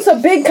mistake. This was a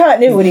big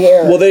continuity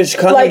error. Well, there's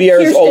continuity Like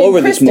errors all Kirsten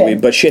over this Kristen. movie,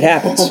 but shit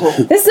happens.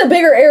 This is a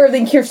bigger error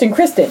than Kirsten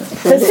Kristen.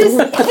 Because his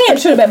hand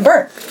should have been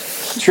burnt.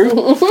 True.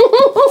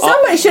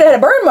 Somebody should have had a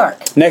burn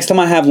mark. Next time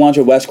I have lunch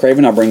with Wes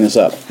Craven, I'll bring this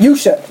up. You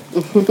should.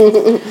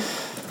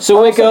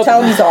 So wake up.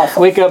 tell him he's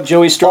awesome. Wake up.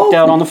 Joey's stroked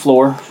out on the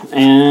floor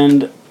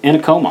and in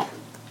a coma.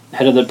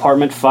 Head of the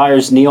department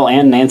fires Neil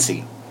and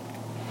Nancy.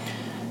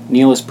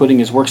 Neil is putting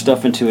his work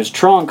stuff into his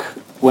trunk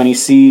when he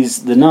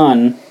sees the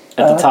nun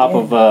at the top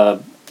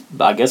of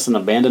I guess an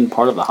abandoned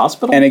part of the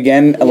hospital. And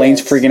again,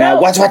 Elaine's freaking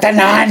out. What's with the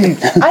nun?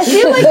 I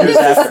feel like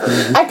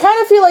I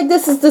kind of feel like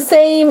this is the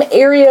same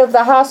area of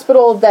the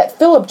hospital that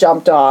Philip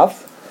jumped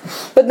off.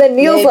 But then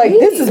Neil's like, Maybe.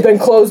 this has been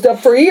closed up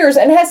for years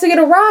and has to get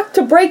a rock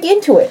to break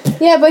into it.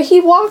 Yeah, but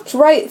he walked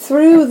right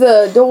through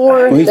the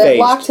door Well, he that phased.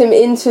 locked him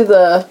into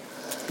the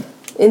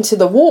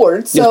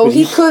ward, so but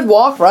he he- could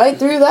walk right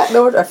through that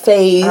door, or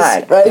phase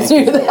Alright. right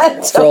through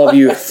that For all door. of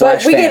you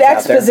Flash But we get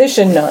fans out there.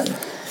 exposition none.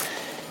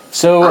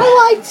 so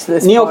I liked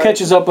this. Neil part.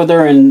 catches up with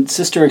her and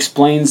sister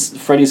explains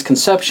Freddy's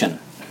conception.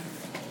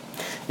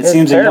 It It's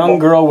seems terrible. a young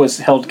girl was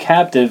held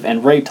captive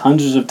and raped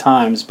hundreds of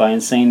times by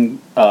insane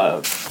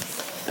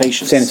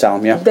patients. Insane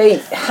asylum, yeah.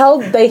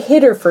 They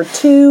hid her for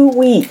 2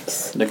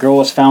 weeks. The girl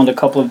was found a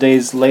couple of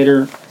days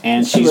later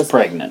and she's was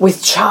pregnant.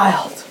 with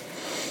child.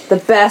 The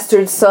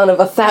bastard son of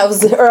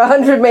 1,000 or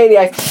 100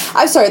 maniacs.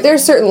 I'm sorry, there are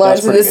certain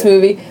lines in pretty this good.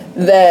 movie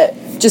that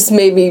just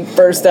made me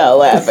burst out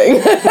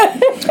laughing.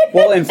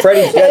 Well, in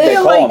Freddy's Dead, they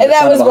call him the and that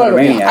son was of a one of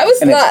them. maniac, I was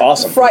and not it's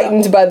awesome.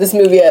 frightened by this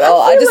movie at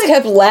all. I feel just like-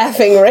 kept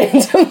laughing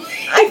randomly.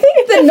 I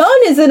think The Nun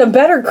is in a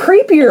better,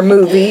 creepier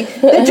movie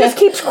that just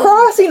keeps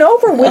crossing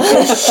over with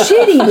this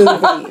shitty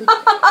movie.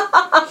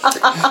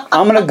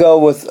 I'm going to go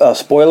with,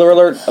 spoiler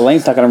alert,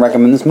 Elaine's not going to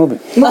recommend this movie.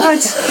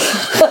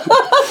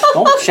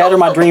 Don't shatter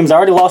my dreams. I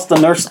already lost the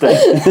nurse thing.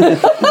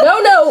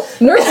 No.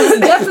 Nurses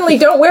definitely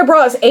don't wear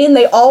bras, and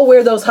they all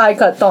wear those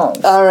high-cut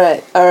thongs. All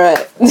right.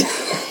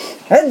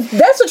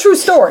 That's a true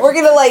story. We're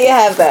gonna let you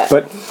have that.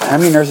 But how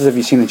many nurses have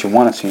you seen that you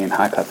want to see in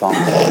high-cut thongs?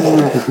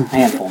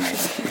 Handful, maybe.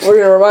 We're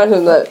gonna remind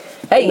him that.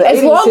 Hey, that as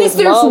even long his as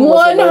there's mom was a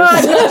one nurse.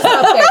 hot nurse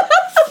out there.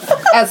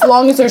 As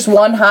long as there's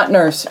one hot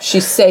nurse,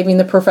 she's saving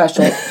the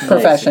profession.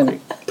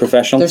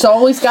 Professional? There's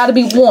always got to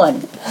be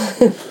one.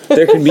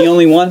 There can be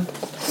only one?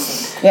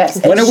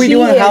 Yes. When are we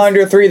doing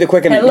Highlander 3, The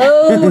Quickening?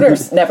 Hello,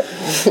 nurse. Never.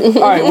 All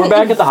right, we're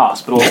back at the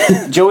hospital.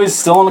 Joey's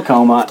still in a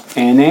coma,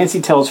 and Nancy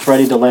tells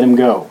Freddy to let him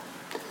go.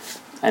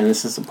 And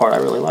this is the part I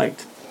really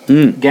liked.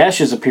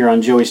 Gashes appear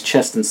on Joey's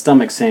chest and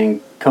stomach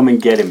saying, "Come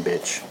and get him,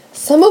 bitch."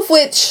 Some of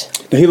which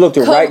He looked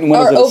her right in the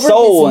are windows of over the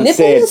soul and his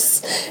said,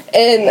 nipples,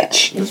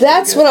 and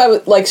that's when I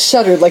would like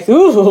shuddered, like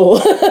ooh.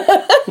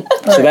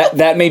 so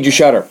that made you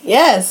shudder.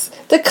 Yes,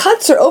 the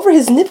cuts are over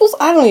his nipples.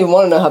 I don't even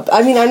want to know how.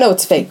 I mean, I know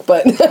it's fake,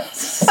 but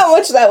how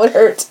much that would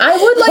hurt. I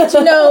would like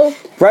to know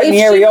Right in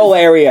the areola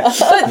area.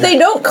 But they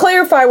don't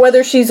clarify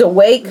whether she's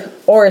awake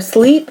or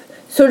asleep.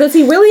 So does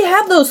he really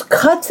have those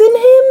cuts in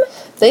him?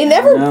 They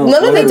never,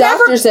 none of the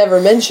doctors ever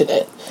mention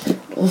it.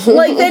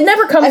 Like, that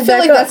never comes back I feel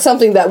like that's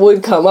something that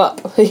would come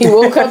up. He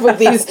woke up with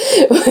these...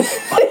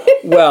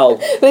 Well...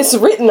 this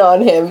written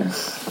on him.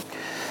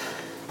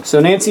 So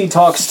Nancy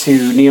talks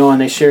to Neil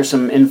and they share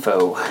some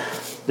info.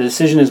 The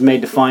decision is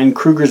made to find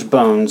Kruger's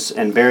bones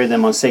and bury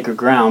them on sacred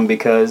ground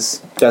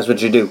because... That's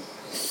what you do.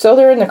 So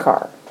they're in the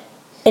car.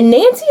 And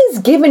Nancy is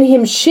giving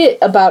him shit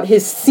about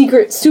his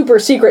secret, super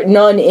secret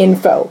nun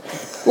info.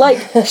 Like,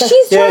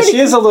 she's trying she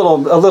is a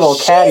little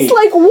catty. She's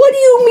like, what do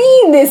you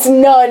mean this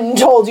nun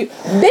told you?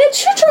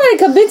 Bitch, you're trying to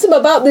convince him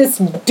about this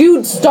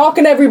dude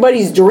stalking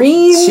everybody's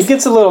dreams? She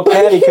gets a little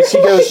catty because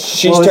she goes,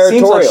 she's well,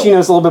 territorial. It seems like she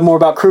knows a little bit more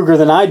about Kruger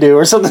than I do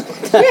or something.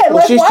 Yeah, well,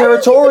 like, she's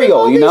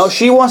territorial, you know?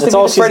 She wants to be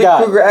the Freddy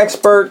Krueger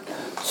expert.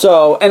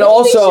 So, and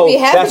also,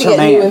 that's her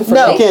man.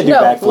 No, she can't do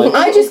backflips.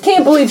 I just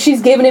can't believe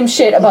she's giving him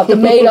shit about the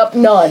made-up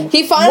nun.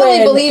 He finally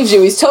believes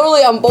you. He's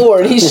totally on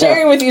board. He's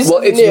sharing with you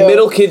something new. Well, it's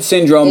middle kid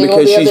syndrome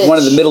because she's one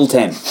of the middle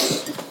 10.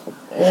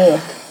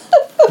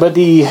 But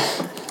the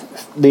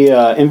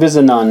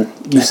Invisa-nun,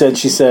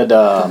 she said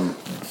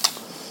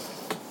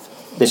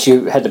that she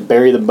had to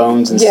bury the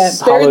bones in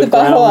bury the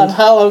bone on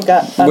hollow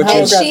ground.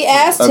 And she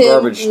asked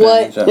him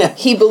what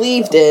he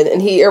believed in,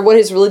 and or what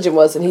his religion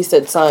was, and he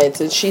said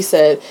science. And she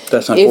said,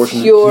 "That's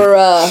unfortunate.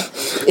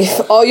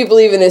 If all you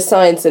believe in is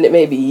science, then it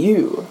may be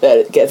you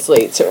that gets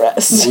laid to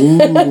rest." I'm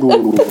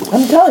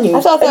telling you, I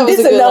thought that was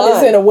a good line.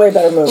 is in a way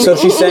better movie. So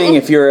she's saying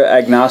if you're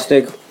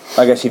agnostic,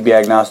 I guess he'd be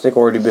agnostic,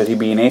 or would he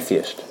be an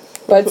atheist?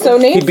 But so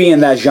Nancy, he'd be in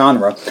that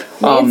genre.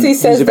 Nancy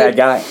says he's a bad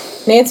guy.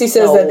 Nancy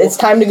says that it's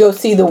time to go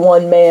see the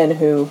one man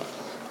who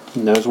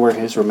knows where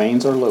his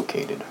remains are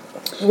located.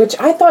 Which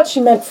I thought she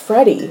meant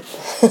Freddy.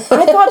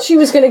 I thought she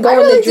was going to go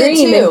in the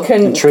dream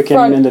and trick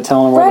him into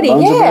telling her where Freddy, the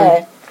bones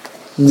are.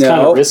 It's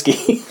kind of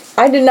risky.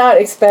 I did not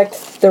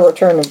expect the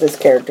return of this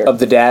character. Of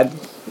the dad?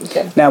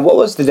 Okay. Now, what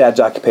was the dad's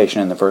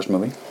occupation in the first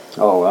movie?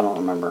 Oh, I don't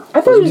remember.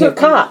 I thought he was a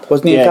cop.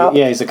 Wasn't he a cop?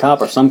 Yeah, he's a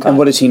cop or some kind. And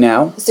what is he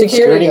now?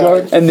 Security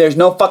guard. And there's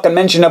no fucking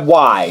mention of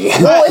why.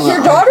 Well, if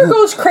your daughter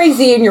goes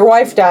crazy and your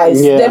wife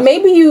dies, then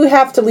maybe you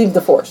have to leave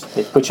the force.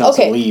 They put you on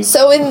some leave.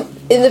 So in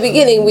the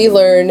beginning, we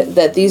learn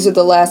that these are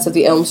the last of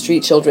the Elm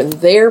Street children.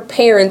 Their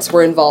parents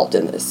were involved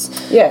in this.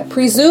 Yeah.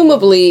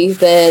 Presumably,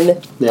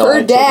 then,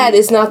 her dad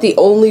is not the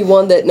only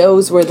one that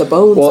knows where the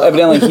bones are. Well,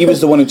 evidently, he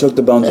was the one who took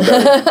the bones and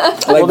buried them.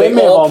 Like, they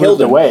may have all killed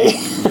moved away.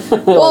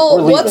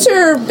 Well, what's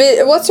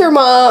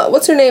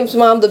her name's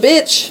mom? The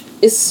bitch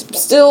is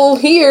still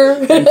here.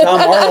 And Tom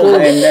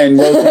Arnold and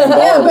Roseanne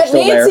Barr were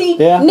still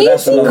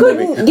Nancy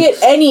couldn't get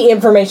any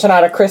information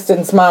out of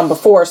Kristen's mom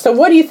before. So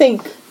what do you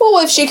think?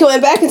 Well, if she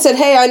went back and said,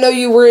 "Hey, I know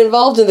you were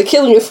involved in the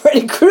killing of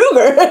Freddy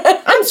Krueger,"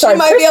 I'm sorry, she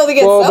might be able to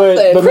get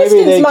something. But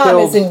Kristen's mom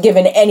isn't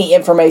given any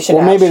information.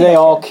 Well, maybe they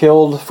all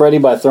killed Freddy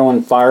by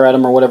throwing fire at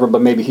him or whatever.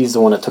 But maybe he's the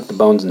one that took the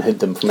bones and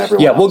hid them from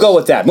everyone. Yeah, we'll go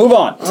with that. Move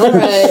on. All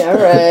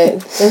right.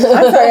 I'm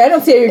sorry, I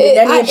don't see how you're getting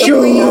any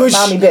information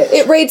on Mommy Bitch.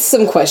 It raised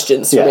some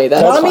questions for me.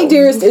 That's Mommy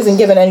Dearest isn't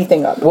giving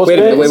anything up. Wait.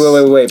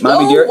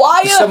 Mommy Dearest.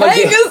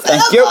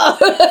 Thank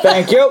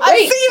you. I've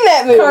seen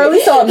that movie.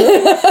 Carly saw a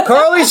movie.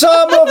 Carly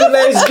saw a movie,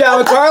 ladies and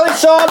gentlemen. Carly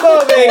saw a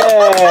movie.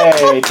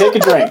 Hey, take a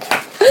drink.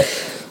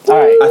 All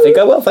right. I think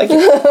I will. Thank you.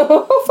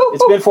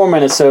 It's been 4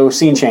 minutes, so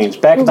scene change.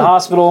 Back at the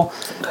hospital,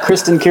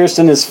 Kirsten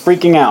is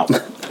freaking out.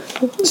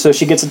 So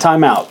she gets a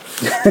timeout.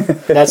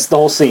 That's the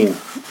whole scene.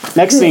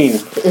 Next scene.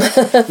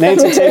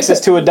 Nancy takes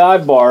us to a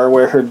dive bar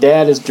where her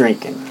dad is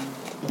drinking.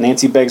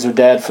 Nancy begs her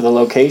dad for the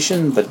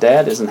location, but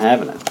Dad isn't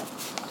having it.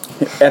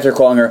 After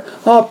calling her,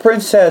 "Oh,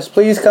 princess,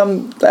 please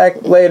come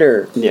back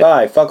later.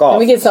 Bye, fuck off." And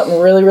we get something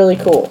really, really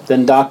cool.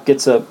 Then Doc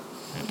gets a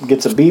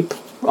beep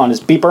on his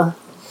beeper.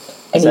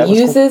 And he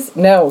uses...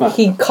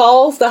 he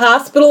calls the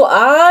hospital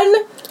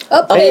on...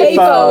 A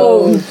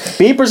payphone.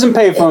 Beepers and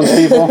payphones,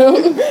 people.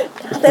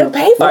 They're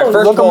payphones. All right,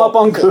 first Look them up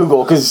on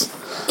Google, because...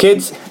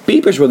 Kids,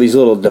 beepers were these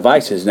little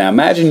devices. Now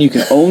imagine you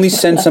can only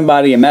send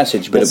somebody a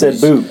message, but it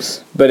said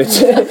boobs. But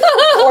it's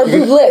or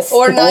boobless.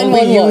 Or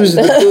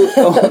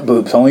 911.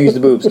 Boobs. Only use the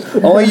boobs.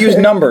 Only use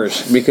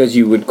numbers because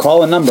you would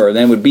call a number and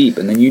then it would beep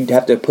and then you'd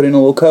have to put in a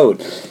little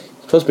code. It's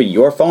supposed to be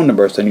your phone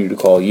number, so I need to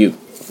call you.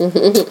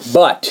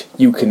 But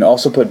you can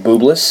also put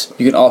boobless.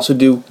 You can also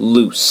do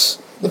loose.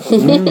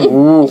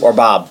 Or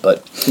Bob,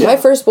 but my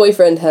first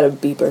boyfriend had a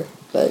beeper.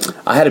 But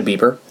I had a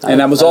beeper,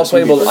 and I was also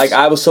able to,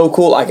 I was so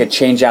cool, I could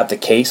change out the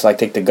case,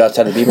 take the guts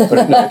out of the beeper, put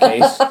it in the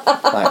case.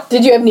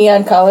 Did you have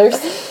neon colors?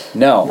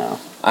 No.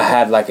 I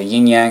had a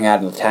yin yang, I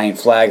had an Italian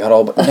flag, had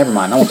all, but never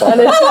mind, I won't talk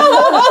about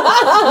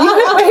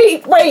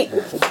it. Wait.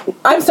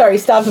 I'm sorry,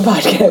 stop the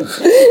podcast.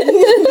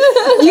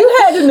 You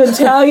had an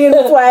Italian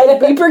flag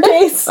beeper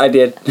case? I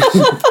did.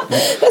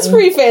 That's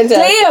pretty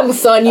fantastic. Damn,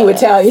 son, you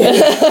Italian.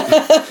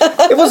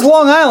 It was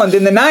Long Island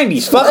in the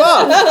 90s. Fuck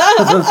off.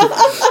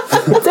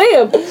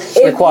 Damn.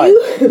 Stay quiet.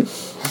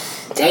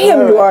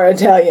 Damn, you are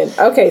Italian.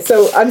 Okay,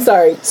 so I'm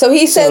sorry. So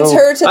he sends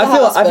her to the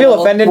hospital. I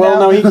feel offended Well,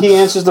 now. no, he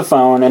answers the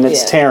phone, and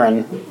it's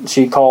Taryn.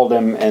 She called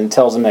him and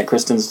tells him that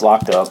Kristen's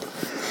locked up.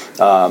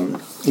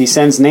 He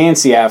sends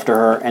Nancy after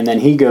her, and then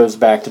he goes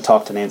back to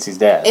talk to Nancy's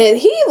dad. And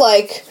he,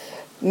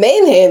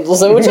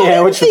 manhandles him, which I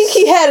didn't think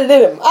he had it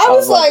in him. I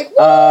was like,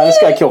 this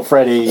guy killed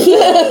Freddy.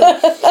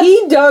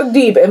 He dug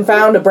deep and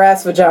found a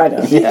brass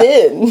vagina. He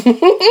did.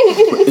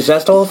 Is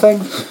that still a thing?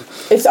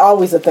 It's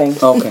always a thing.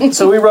 Okay.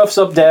 So he roughs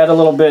up Dad a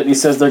little bit, and he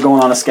says they're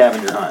going on a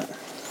scavenger hunt.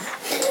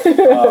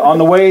 On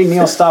the way,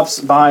 Neil stops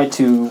by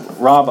to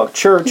rob a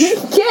church.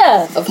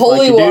 Yeah. Of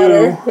holy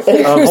water.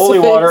 Of holy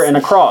water and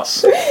a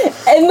cross.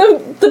 And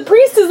the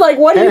priest is like,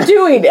 what are you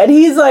doing? And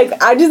he's like,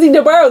 I just need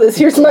to borrow this.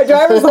 Here's my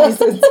driver's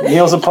license.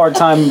 Neil's a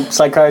part-time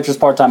psychiatrist,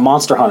 part-time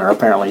monster hunter,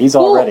 apparently. He's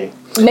all ready.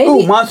 Maybe.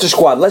 Ooh, Monster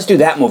Squad. Let's do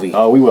that movie.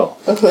 Oh, we will.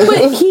 But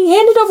he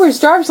handed over his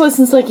driver's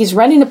license like he's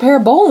renting a pair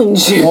of bowling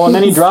shoes. Well, and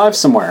then he drives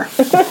somewhere.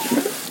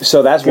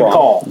 So that's Good wrong.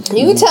 call.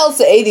 You can tell it's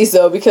the 80s,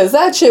 though, because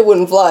that shit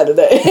wouldn't fly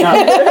today.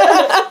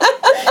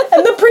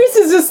 And the priest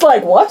is just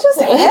like, what just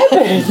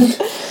happened? He's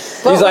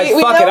like,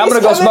 fuck it, I'm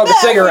going to go smoke a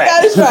cigarette.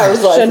 Got his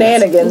driver's license.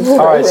 Shenanigans.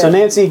 All right, so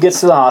Nancy gets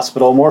to the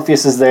hospital.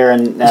 Morpheus is there,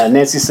 and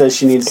Nancy says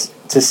she needs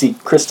to see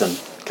Kirsten.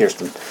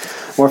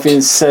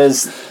 Morpheus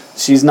says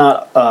she's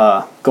not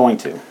going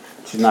to.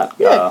 She's not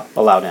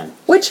allowed in.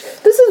 Which,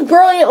 this is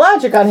brilliant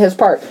logic on his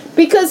part.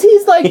 Because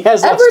he's like, He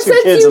has ever lost 2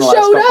 since kids you in the last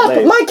showed couple up,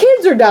 days. my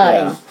kids are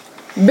dying. Yeah.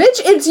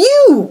 Bitch, it's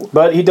you.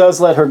 But he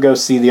does let her go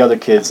see the other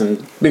kids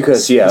and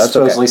Because, yeah, that's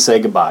supposedly okay. say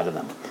goodbye to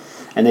them.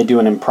 And they do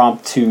an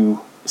impromptu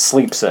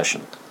sleep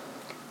session.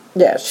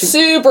 Yeah,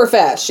 Super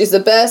fast. She's the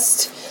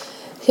best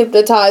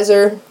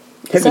hypnotizer.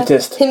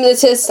 Hypnotist.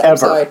 Hypnotist. I'm Ever.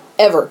 sorry.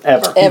 Ever.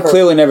 You've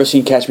clearly never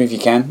seen Catch Me If You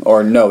Can,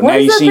 or no, What now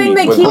is you've that seen thing me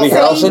they with keep Woody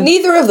saying? Harrelson.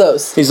 Neither of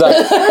those. He's like,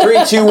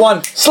 3, 2,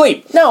 1,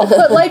 sleep. No,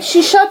 but like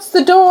she shuts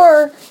the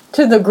door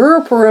to the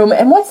group room,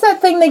 and what's that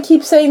thing they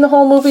keep saying the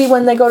whole movie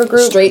when they go to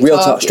group? Straight Real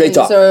talk. talk, straight in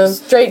talk. this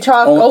room. Straight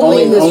talk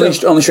only in this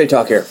room. Only straight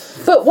talk here.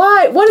 But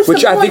why? What is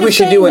Which the I point think we of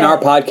should saying do in that? our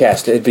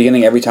podcast at the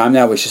beginning every time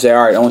now. We should say,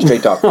 all right, only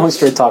straight talk. Only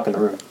straight talk in the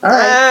room. All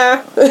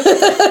right.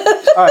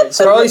 All right,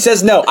 so Charlie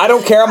says no. I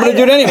don't care. I'm going to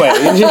do it anyway.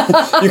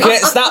 You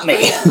can't stop me.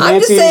 I'm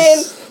just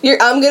Nancy's- saying,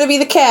 I'm going to be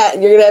the cat,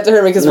 and you're going to have to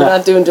hurt me because we're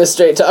not doing just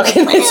straight talk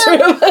in this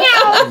room.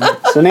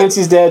 So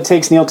Nancy's dad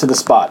takes Neil to the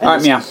spot. All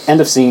right, meow.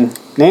 End of scene.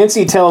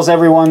 Nancy tells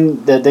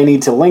everyone that they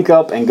need to link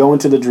up and go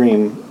into the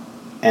dream,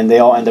 and they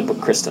all end up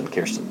with Kirsten.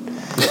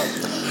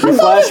 I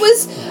thought it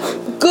was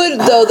good,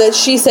 though, that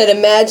she said,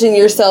 imagine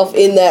yourself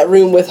in that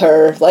room with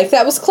her. Like,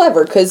 that was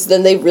clever, because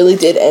then they really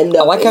did end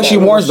up I like in how that she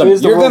room. warns them, She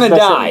is the you're going to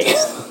world's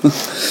best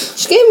die.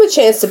 She gave him a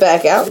chance to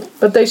back out.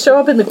 But they show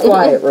up in the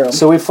quiet room.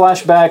 So we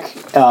flash back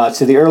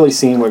to the early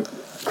scene with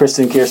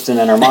Kirsten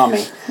and her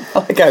mommy.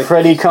 Okay.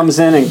 Freddy comes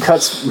in and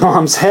cuts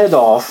Mom's head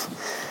off,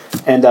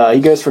 and he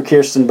goes for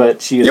Kirsten,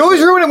 but she You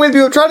always ruin it with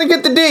me. I'm trying to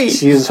get the D.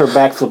 she uses her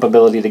backflip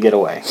ability to get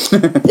away.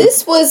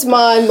 This was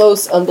my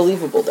most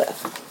unbelievable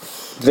death.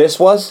 This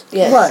was?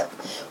 Yes. What?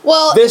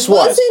 Well, This it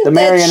was. wasn't The that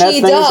marionette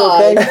she thing is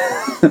died.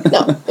 okay? No,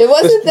 it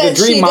wasn't The that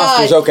dream she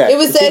monster's died. okay. It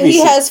was The that he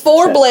TV has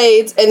 4 set.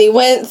 blades and he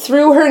went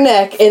through her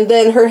neck and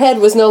then her head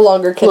was no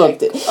longer Look,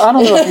 connected. I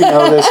don't know if you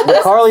know this,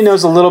 but Carly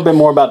knows a little bit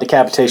more about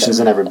decapitations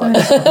than everybody.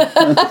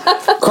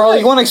 Carly,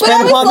 you want to But I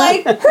expand was upon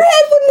like, that? her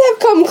head wouldn't have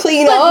come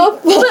clean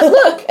off. But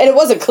look, And it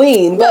wasn't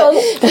clean, but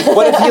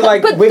What if he,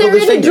 like, but wiggled they're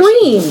his in a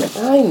fingers?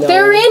 dream. I know.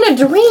 They're in a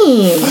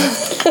dream.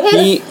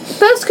 He,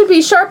 Those could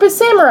be sharp as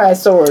samurai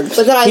swords.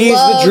 But then I he's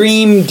loved, the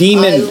dream I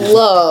demon.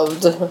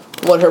 loved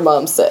what her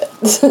mom said.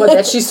 What,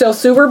 that she's still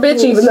super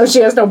bitch even though she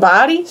has no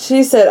body?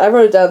 She said, I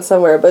wrote it down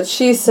somewhere, but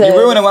she said... You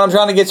ruin it when I'm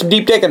trying to get some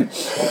deep dicking.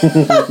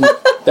 I'm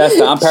She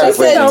paraphrasing.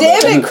 said,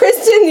 damn it,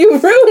 Kristen, you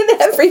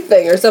ruined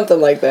everything, or something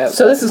like that.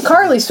 So this is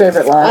Carly's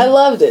favorite line. I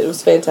loved it. It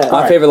was fantastic.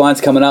 My favorite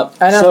line's coming up.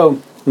 I know.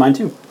 So, mine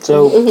too.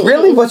 So,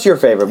 Really? What's your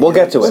favorite? We'll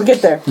get to We'll it.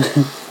 get there.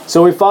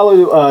 so we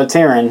follow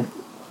Taryn.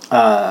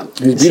 Who's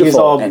She's beautiful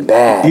all and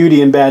bad.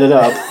 beauty and batted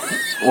up,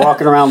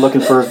 walking around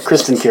looking for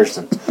Kirsten.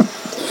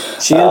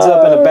 She ends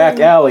up in a back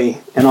alley,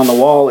 and on the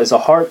wall is a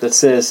heart that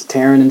says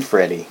Taryn and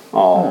Freddy.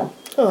 Oh.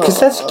 Because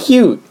that's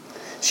cute.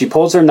 She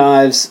pulls her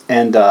knives,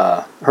 and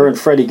her and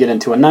Freddy get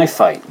into a knife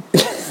fight.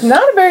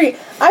 Not a very...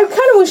 I kind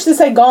of wish this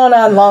had gone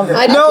on longer.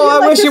 I No, feel I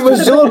like wish this it was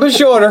could've a little bit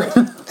shorter.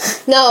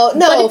 No.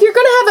 But if you're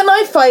going to have a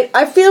knife fight,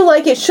 I feel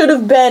like it should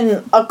have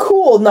been a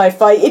cool knife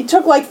fight. It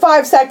took like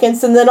 5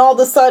 seconds, and then all of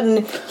a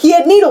sudden, he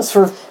had needles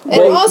for...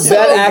 And also,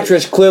 That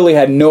actress clearly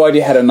had no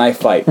idea how to knife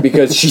fight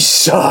because she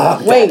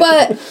sucked. Wait,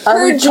 but are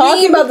her we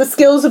talking dream... about the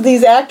skills of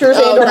these actors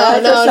Oh, and or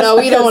actresses? no,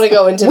 we don't want to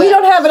go into We that.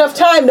 don't have enough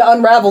time to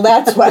unravel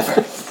that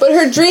sweater. But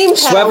her dream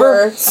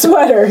power...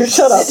 Sweater,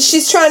 shut up.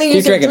 She's trying to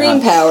use her drinking,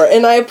 dream huh? power,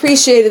 and I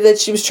appreciated that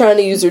she was trying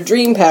to use her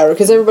dream power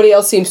because everybody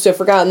else seems to have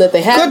forgotten that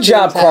they have. Good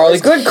job, dream Carly.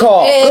 powers. Good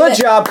call. And- Good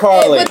job,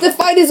 Carly. But the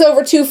fight is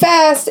over too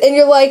fast, and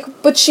you're like,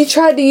 but she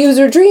tried to use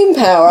her dream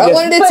power. I Yes,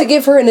 wanted it but to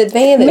give her an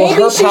advantage. maybe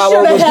Her she power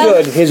shoulda was had-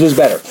 good. His was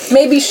better.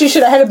 Maybe she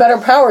should have had a better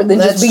power than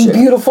That's just being true.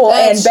 beautiful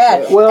That's and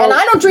bad. true. Well- and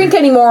I don't drink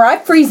anymore. I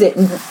freeze it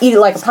and eat it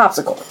like a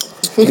popsicle.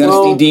 If you're going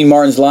to see Dean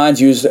Martin's lines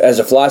used as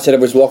a fly said,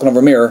 was walking over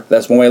a mirror,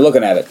 that's one way of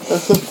looking at it.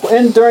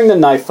 And during the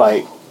knife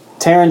fight,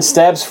 Taryn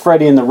stabs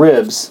Freddy in the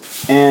ribs,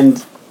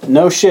 and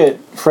no shit,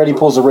 Freddy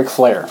pulls a Ric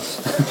Flair.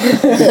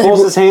 He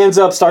pulls his hands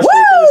up, starts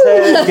shaking his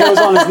head, goes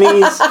on his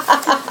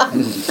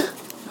knees,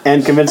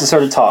 and convinces her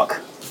to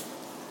talk.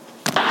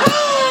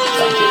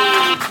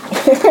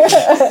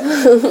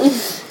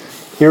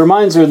 He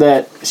reminds her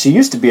that she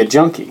used to be a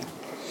junkie,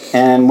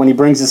 and when he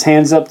brings his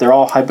hands up, they're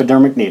all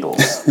hypodermic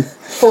needles.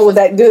 Full of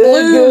that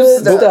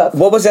good stuff.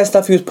 What was that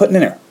stuff he was putting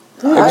in there?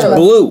 It I was don't know.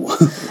 blue.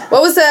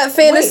 What was that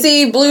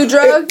fantasy blue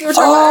drug you were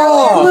talking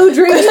about Blue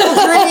Dream.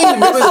 It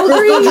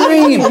was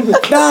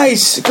Dream.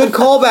 Nice. Good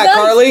callback,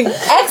 Harley.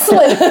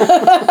 Excellent.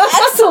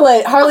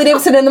 Excellent. Harley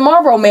Davidson and the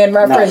Marlboro Man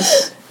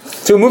reference.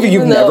 To a movie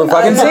you've never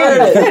fucking seen.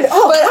 But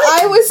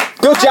I was...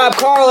 Good job,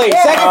 Carly.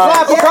 Yeah. Second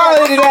clap for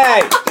Carly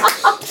today.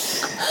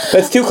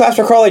 That's 2 claps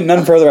for Carly,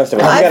 none for the rest of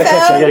it. You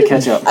gotta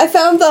catch up. I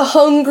found the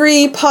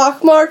hungry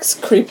pock marks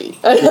creepy.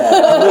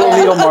 Little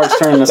needle marks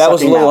turn into That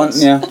was a sucking little,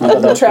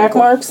 out. The track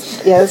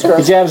marks. Yeah, that's He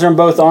gross. jabs her in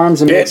both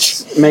arms and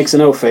Bitch. makes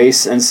an O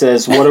face and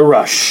says, "What a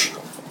rush."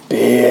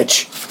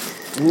 Bitch.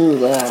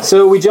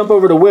 So we jump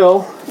over to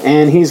Will,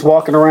 and he's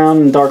walking around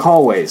in dark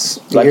hallways.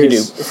 He Like you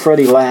hears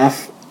Freddy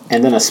laugh,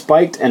 and then a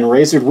spiked and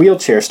razored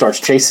wheelchair starts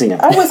chasing him.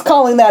 I was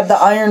calling that the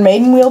Iron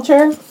Maiden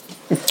wheelchair.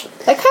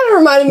 That kind of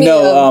reminded me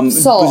No, of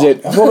Saw. was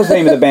it? What was the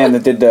name of the band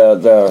that did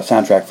the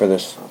soundtrack for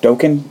this?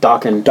 Dokken?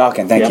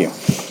 Dokken. Thank Yep. you.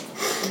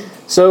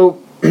 So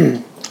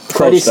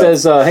Freddy stuff.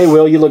 says, "Hey,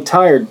 Will, you look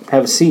tired.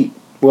 Have a seat."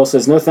 Will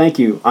says, "No, thank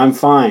you. I'm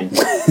fine."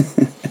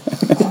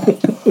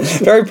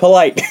 Very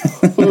polite.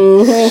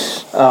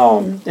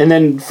 And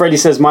then Freddy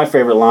says my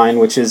favorite line,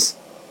 which is,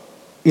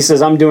 he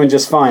says, "I'm doing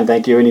just fine,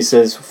 thank you." And he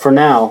says, "For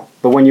now,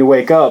 but when you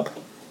wake up,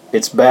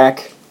 it's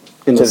back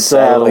in the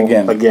saddle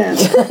again."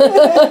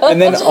 And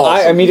then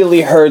I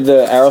immediately heard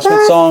the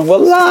Aerosmith song,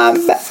 "Well,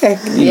 I'm back."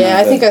 Yeah,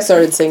 I think I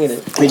started singing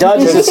it. He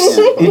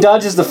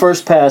dodges the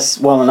first pass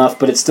well enough,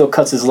 but it still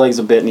cuts his legs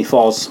a bit, and he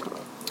falls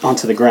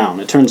onto the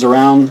ground. It turns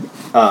around,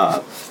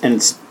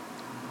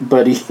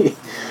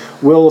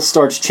 Will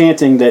starts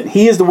chanting that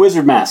he is the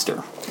Wizard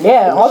Master.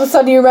 Yeah, all of a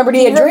sudden you remembered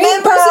he had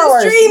dream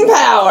powers. His dream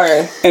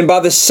power. And by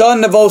the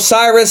son of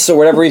Osiris, or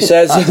whatever he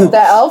says, Some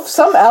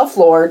elf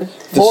lord.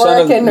 the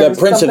son of the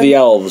prince of the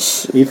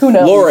elves. Who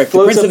knows? Lorik, the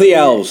Floats prince up of the in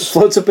elves.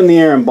 Floats up in the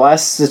air and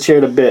blasts the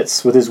chair to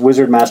bits with his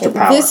Wizard Master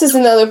power. This is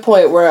another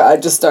point where I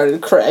just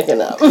started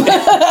cracking up.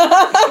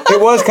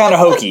 It was kind of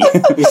hokey.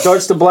 He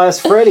starts to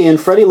blast Freddy,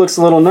 and Freddy looks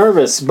a little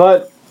nervous,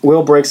 but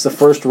Will breaks the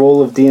first rule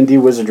of D&D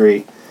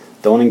wizardry.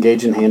 Don't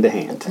engage in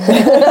hand-to-hand.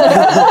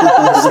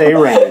 Stay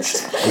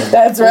ranged.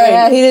 That's right.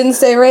 Yeah, he didn't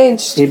stay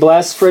ranged. He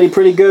blasts Freddy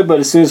pretty good, but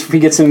as soon as he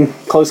gets in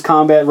close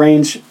combat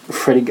range,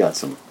 Freddy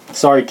guts him.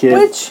 Sorry,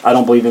 kid. I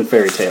don't believe in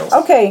fairy tales.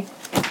 Okay.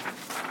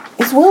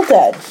 Is Will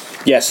dead?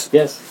 Yes.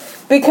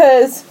 Yes.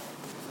 Because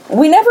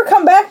we never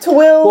come back to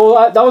Will. Well,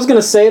 I was going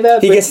to say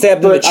that. He gets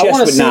stabbed in the but I chest want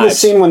to with see the knives.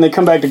 scene when they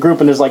come back to group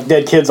and there's like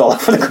dead kids all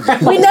over the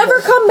ground. We never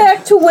come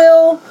back to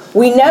Will.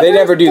 We never. They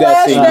never do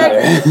that scene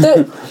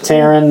flashback.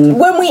 Taryn.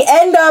 When we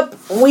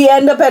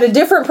end up at a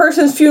different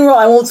person's funeral.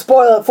 I won't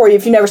spoil it for you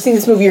if you've never seen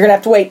this movie. You're gonna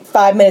have to wait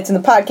 5 minutes in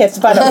the podcast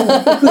to find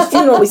out whose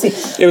funeral we see.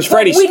 It was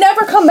Freddy's. We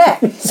never come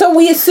back, so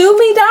we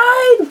assume he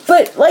died,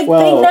 but they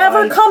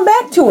never come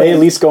back to They it. at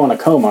least go in a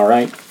coma,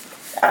 right?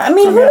 I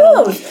mean, who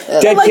knows?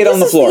 Dead kid on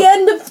the floor. This is the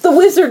end of the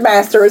Wizard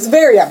Master. It's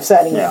very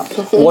upsetting. Yeah.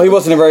 Well, he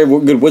wasn't a very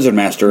good wizard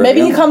master.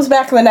 Maybe he comes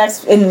back in the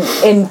next in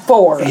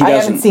 4. He I doesn't.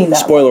 haven't seen that.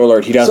 Spoiler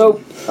alert, he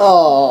doesn't.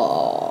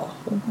 So,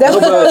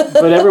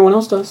 but everyone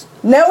else does.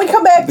 Now we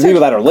come back The people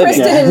that to are living.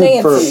 Kristen and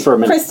Yeah. Nancy. For a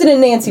minute. Kristen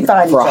and Nancy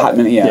find For a each hot other.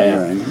 minute, yeah.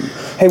 Yeah. You're right.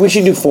 Hey, we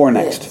should do 4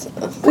 next.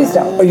 Please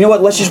don't. Oh, you know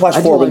what? Let's just watch I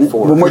do 4. like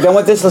 4. When we're done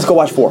with this, let's go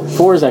watch 4.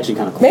 4 is actually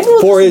kind of cool. Maybe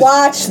we'll 4 just is-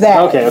 watch that.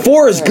 Okay.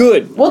 4 is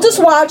good. We'll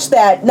just watch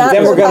that, not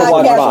Then for we're the gonna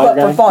watch podcast, 5,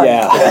 but for fun.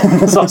 Yeah.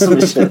 That's awesome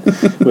as shit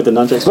with the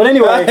nunchucks. But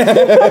anyway,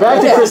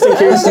 back to Kristen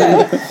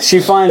Kirsten. She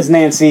finds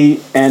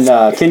Nancy,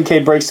 and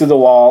Kincaid breaks through the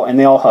wall, and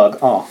they all hug.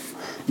 Oh.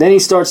 Then he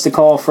starts to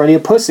call Freddy a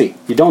pussy.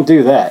 You don't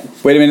do that.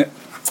 Wait a minute.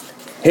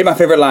 Hey, my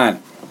favorite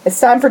line. It's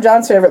time for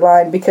John's favorite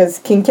line because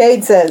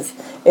Kincaid says,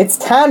 "It's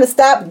time to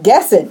stop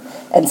guessing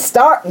and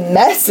start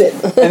messing."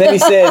 And then he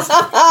says,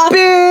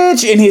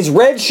 "Bitch," in his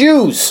red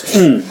shoes.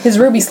 His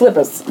ruby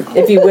slippers,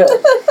 if you will.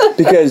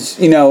 Because,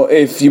 you know,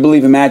 if you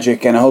believe in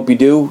magic, and I hope you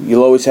do,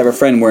 you'll always have a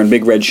friend wearing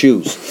big red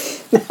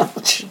shoes.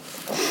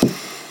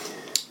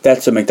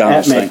 That's a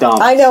McDonald's At thing.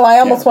 McDonald's. I know, I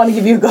almost want to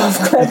give you a golf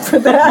clap for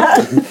that.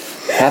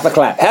 Half a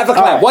clap. Half a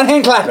clap. right. One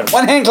hand clapping.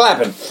 One hand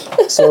clapping.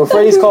 So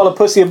Freddy's called a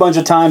pussy a bunch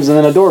of times, and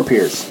then a door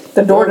appears.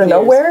 The door to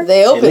nowhere?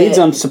 They It open leads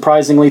it.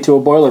 unsurprisingly to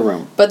a boiler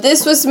room. But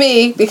this was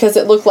me because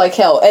it looked like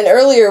hell. And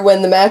earlier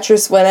when the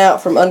mattress went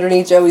out from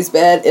underneath Joey's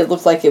bed, it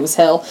looked like it was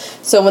hell.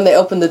 So when they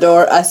opened the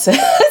door, I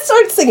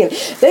started singing,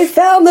 "They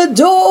found the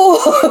door."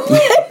 Hell.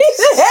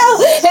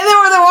 And then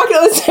when they're walking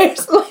up the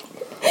stairs, I'm like,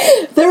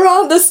 they're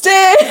on the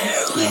stairs.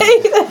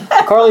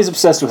 Carly's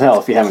obsessed with hell,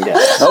 if you haven't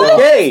guessed.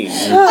 Okay.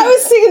 I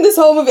was singing this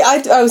whole movie.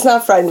 I was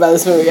not frightened by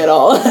this movie at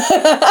all.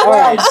 All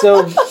right,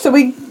 so So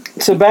we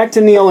So back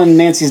to Neil and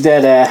Nancy's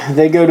dad.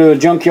 They go to a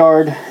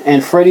junkyard,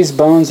 and Freddy's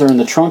bones are in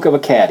the trunk of a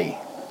caddy.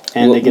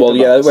 And they get the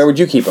bones. where would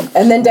you keep them?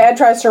 And then Dad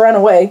tries to run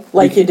away,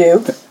 like you do.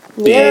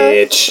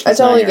 Bitch. I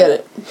totally get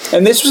it.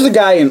 And this was the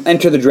guy in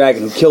Enter the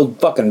Dragon who killed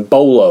fucking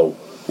Bolo.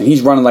 And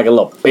he's running like a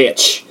little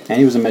bitch. And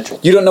he was a Mitchell.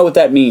 You don't know what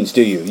that means,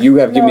 do you? You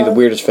have given me the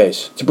weirdest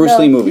face. It's a Bruce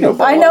Lee movie.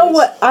 I know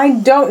what... I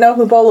don't know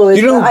who Bolo is.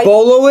 You know who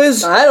Bolo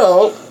is? I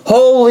don't.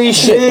 Holy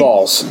shit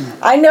balls.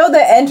 I know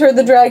that Enter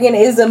the Dragon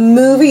is a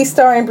movie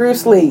starring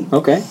Bruce Lee.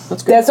 Okay,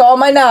 that's good. That's all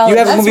my knowledge.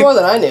 That's more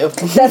than I knew.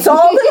 That's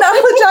all the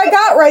knowledge I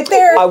got right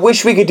there. I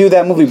wish we could do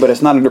that movie, but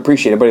it's not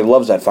underappreciated. Everybody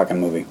loves that fucking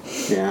movie.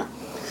 Yeah.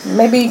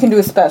 Maybe you can do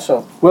a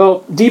special.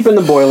 Well, deep in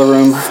the boiler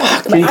room,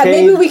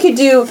 Maybe we could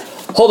do...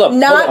 Hold up.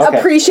 Not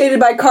appreciated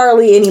by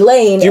Carly and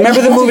Elaine. Do you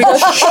remember the movie?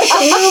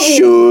 Shush.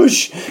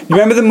 You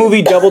remember the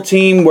movie Double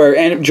Team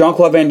where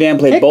Jean-Claude Van Damme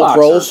played both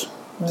roles?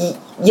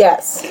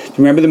 Yes. Do you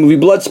remember the movie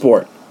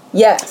Bloodsport?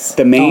 Yes.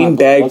 The main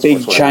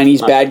big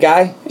Chinese bad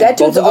guy? That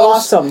dude's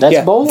awesome.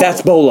 That's Bolo?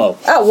 That's Bolo.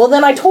 Oh, well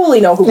then I totally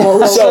know who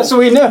Bolo is. That's what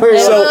we know.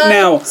 So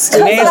now,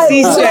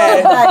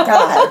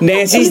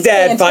 Nancy's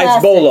dad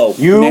fights Bolo.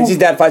 Nancy's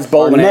dad fights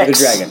Bolo in Enter the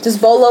Dragon. Does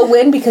Bolo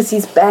win because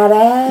he's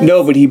badass?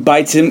 No, but he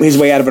bites his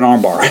way out of an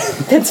armbar.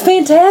 That's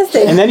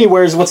fantastic. And then he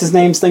wears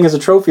what's-his-name's thing as a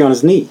trophy on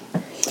his knee.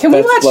 Can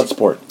we watch...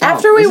 Bloodsport.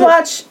 After we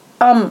watch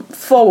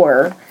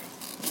 4,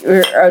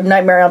 or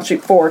Nightmare on Elm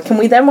Street 4, can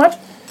we then watch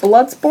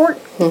Bloodsport?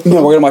 No,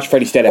 we're going to watch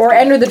Freddy's Dead. Or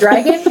Enter the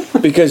Dragon?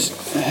 Because...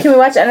 Can we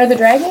watch Enter the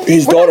Dragon?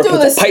 His daughter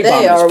puts a pipe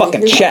on his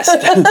fucking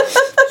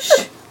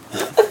chest.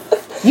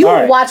 You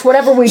will watch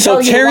whatever we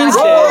tell you to watch.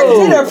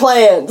 Oh, dinner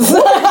plans.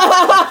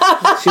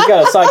 She's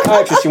got a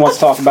psychiatrist she wants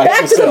to talk about.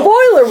 Back to the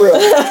boiler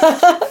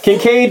room.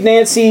 Kincaid,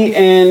 Nancy,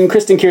 and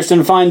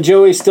Kirsten find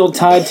Joey still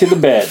tied to the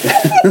bed.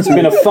 It's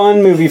been a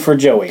fun movie for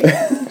Joey.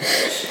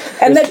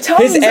 And the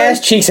tongues his ass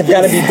cheeks have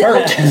got to be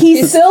burnt.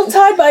 He's still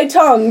tied by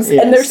tongues,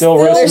 and they're still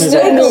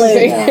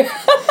wiggling. Yeah.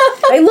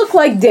 They look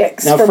like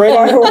dicks Now, from Freddy,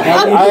 far away.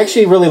 I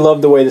actually really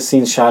love the way the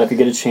scene's shot. If you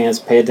get a chance,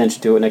 pay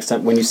attention to it next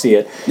time when you see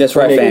it. That's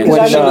right, fans.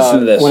 When, You should listen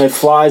to this. when it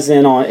flies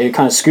in on, it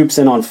kind of scoops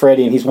in on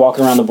Freddy, and he's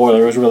walking around the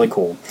boiler. It was really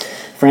cool.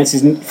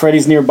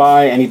 Freddy's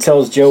nearby, and he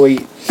tells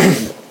Joey.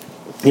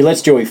 He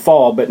lets Joey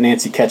fall, but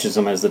Nancy catches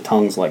him as the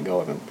tongues let go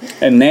of him.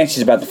 And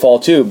Nancy's about to fall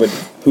too, but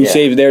who's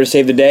there to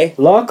save the day?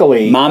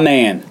 Luckily, my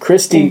man.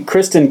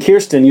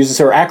 Kirsten uses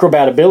her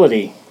acrobat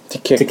ability to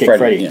kick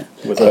Freddy. Yeah.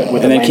 With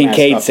and then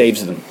Kincaid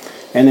saves them.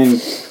 And then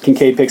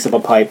Kincaid picks up a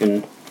pipe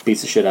and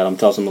beats the shit out of him,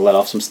 tells him to let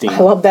off some steam. I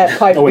love that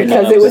pipe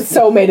because it was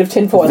so made of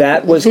tinfoil.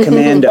 That was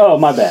Commando. Oh,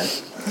 my bad.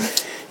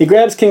 He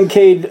grabs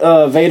Kincaid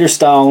Vader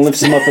style and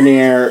lifts him up in the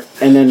air,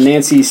 and then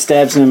Nancy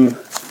stabs him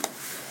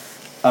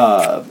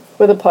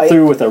with a pipe.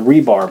 Through with a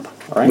rebarb.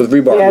 Right? With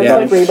rebarb, yeah.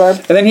 It's like rebarb.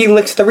 And then he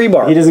licks the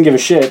rebarb. He doesn't give a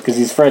shit because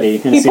he's Freddy.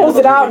 He pulls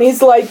it out and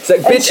he's like,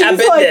 bitch, I've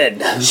been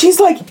dead. She's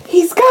like,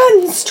 he's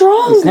gotten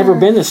strong. He's never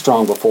been this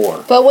strong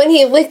before. But when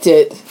he licked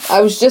it,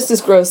 I was just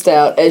as grossed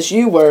out as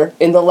you were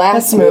in the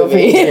last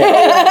movie.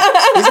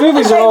 These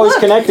movies are always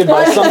connected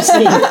by some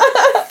scene.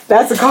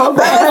 That's a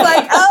callback. I was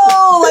like,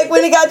 oh, like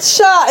when he got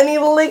shot and he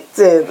licked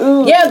it.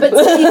 Ooh. Yeah, but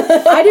see,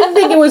 I didn't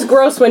think it was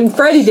gross when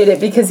Freddy did it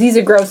because he's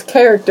a gross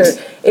character.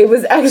 It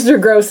was extra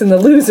gross in The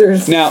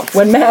Losers. Now,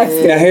 when Max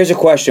did. Now here's a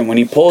question: when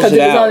he pulls it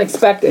out, it was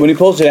unexpected. When he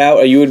pulls it out,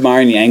 are you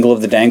admiring the angle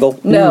of the dangle?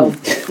 No,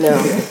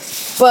 no.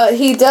 But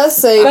he does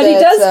say but that... he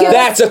does give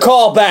that's a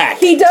callback.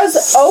 He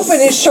does open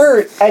his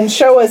shirt and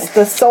show us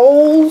the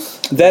souls.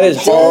 That is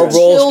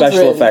horrible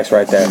special effects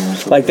right there.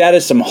 Like, that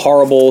is some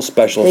horrible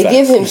special effects.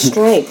 They give him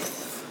strength.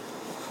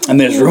 And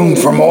there's room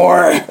for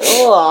more.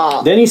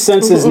 Then he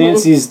senses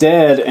Nancy's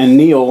dad and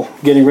Neil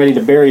getting ready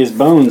to bury his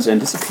bones and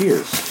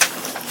disappears.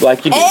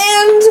 Like you do.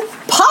 And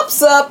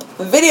pops up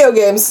video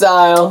game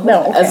style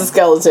as a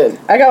skeleton.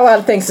 I got a lot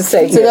of things to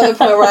say. It's another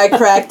point where I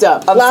cracked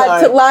up. I'm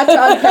sorry. Lot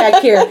to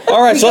unpack here.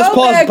 All right, so let's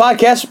pause the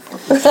podcast.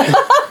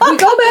 We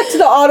go back to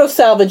the auto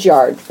salvage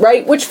yard,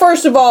 right? Which,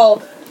 first of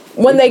all,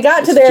 when they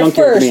got to there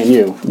Junkyard first, me and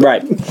you.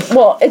 Right.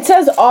 Well, it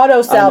says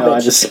auto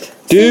salvage.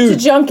 Dude.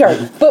 It's a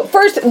junkyard. But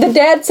first, the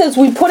dad says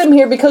we put him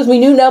here because we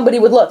knew nobody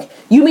would look.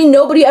 You mean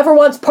nobody ever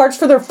wants parts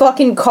for their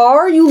fucking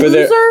car, you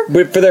loser?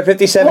 For their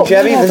 57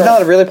 Chevy? Whatever. It's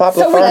not a really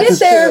popular car. So we get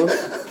there,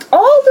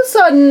 all of a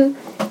sudden,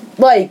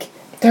 like,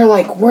 they're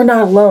like, we're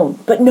not alone,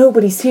 but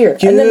nobody's here.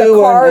 And then the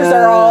cars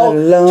are all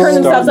turn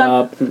themselves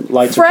on.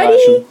 Lights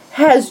Freddy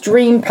has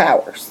dream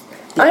powers.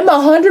 I'm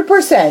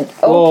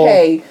 100%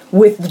 okay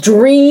with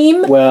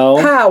dream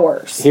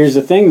powers. Here's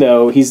the thing,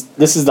 though.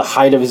 This is the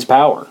height of his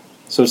power.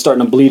 So it's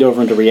starting to bleed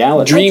over into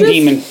reality. Dream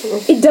demon.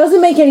 It doesn't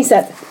make any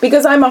sense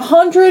because I'm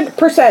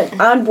 100%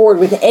 on board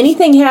with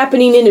anything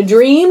happening in a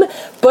dream,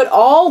 but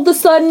all of a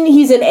sudden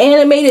he's an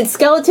animated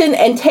skeleton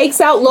and takes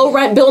out low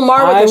rent Bill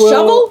Maher with a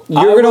shovel?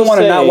 You're going to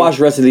want to not watch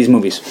the rest of these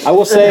movies. I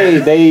will say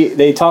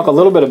they talk a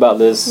little bit about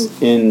this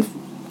in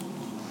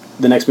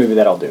the next movie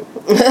that I'll do.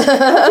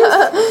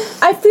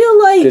 I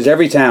feel like... Because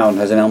every town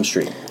has an Elm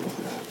Street.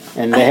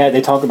 And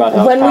they talk about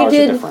how his powers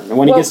are different. And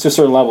when he gets to a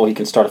certain level, he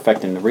can start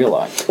affecting the real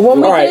life. All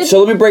right, so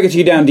let me break it to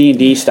you down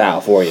D&D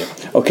style for you.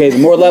 Okay, the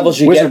more levels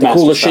you get, the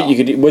cooler shit you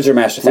could do. Wizard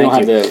Master, thank you.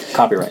 We don't have the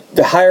copyright.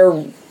 The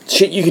higher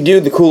shit you could do,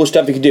 the cooler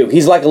stuff you could do.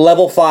 He's like a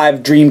level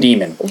 5 Dream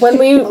Demon.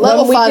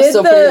 Level 5 is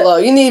still pretty low.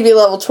 You need to be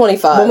level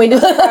 25. When we did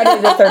the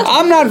Friday the 13th.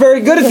 I'm not very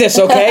good at this,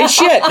 okay?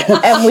 Shit.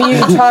 And we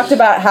talked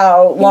about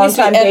how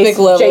longtime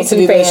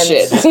Jason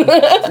fans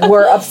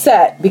were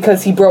upset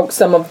because he broke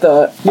some of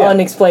the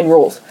unexplained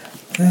rules.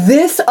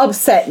 This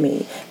upset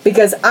me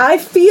because I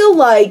feel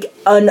like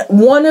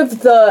one of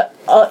the,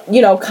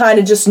 kind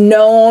of just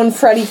known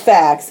Freddy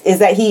facts is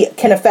that he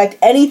can affect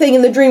anything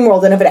in the dream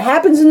world, and if it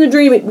happens in the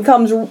dream, it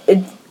becomes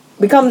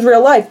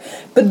real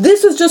life. But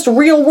this is just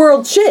real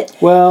world shit.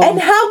 Well, and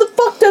how the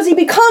fuck does he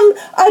become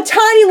a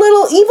tiny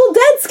little Evil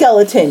Dead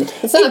skeleton?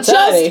 It's not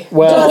tiny.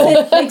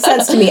 Doesn't make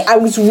sense to me. I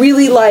was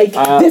really like,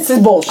 this is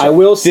bullshit. I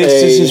will say,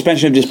 this is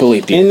suspension of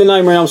disbelief. In the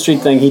Nightmare on Elm Street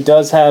thing, he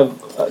does have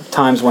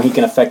times when he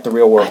can affect the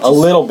real world a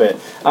little bit.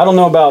 I don't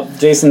know about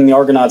Jason the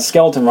Argonaut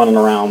skeleton running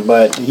around,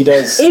 but he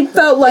does. It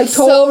felt like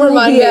so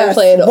reminded me of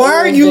playing. Why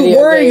are you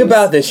worrying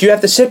about this? You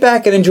have to sit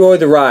back and enjoy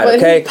the ride. When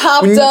okay. He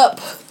popped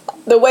up.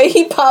 The way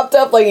he popped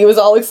up, like he was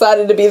all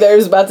excited to be there, he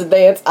was about to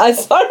dance. I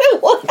started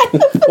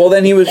laughing. Well,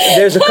 then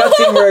there's a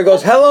cutscene where he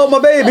goes, "Hello, my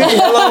baby.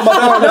 Hello, my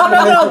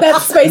darling." No,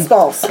 that's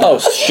Spaceballs. Oh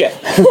shit.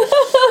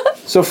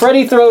 So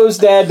Freddy throws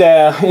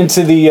Dada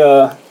into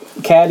the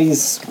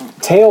caddy's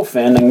tail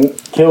fin and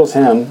kills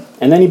him,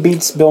 and then he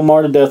beats Bill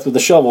Maher to death with a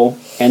shovel,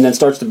 and then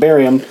starts to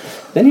bury him.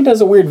 Then he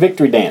does a weird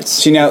victory dance.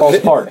 See now,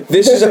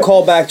 this is a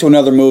callback to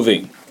another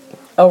movie.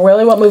 Oh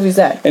really? What movie is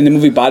that? In the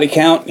movie Body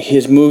Count,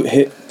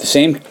 the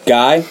same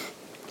guy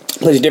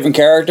plays a different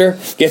character,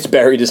 gets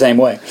buried the same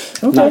way.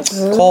 Okay. Nice.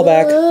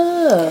 Callback.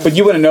 But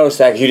you wouldn't notice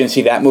that because you didn't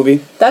see that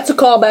movie. That's a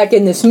callback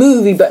in this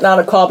movie, but not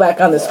a callback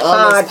on this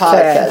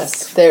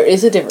podcast. There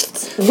is a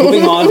difference.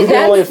 Moving on, you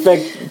can only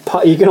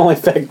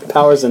affect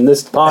powers in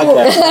this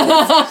podcast.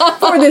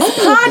 For this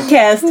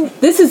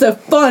podcast, this is a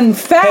fun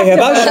fact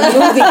about a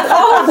movie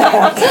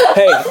callback.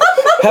 Hey,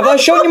 have I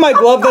shown you my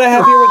glove that I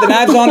have here with the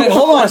knives on it?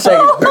 Hold on a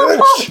second,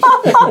 bitch.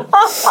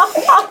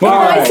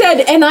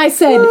 And I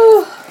said.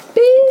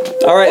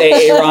 All right,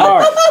 Aaron. All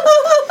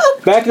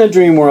right. Back in the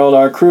dream world,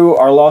 our crew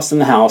are lost in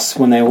the house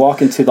when they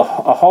walk into a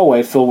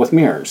hallway filled with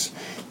mirrors.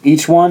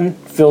 Each one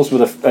fills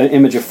with an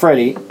image of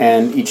Freddy,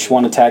 and each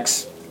one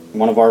attacks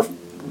one of our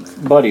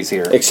buddies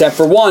here. Except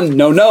for one.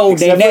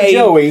 Except for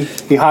Joey.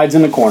 He hides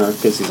in the corner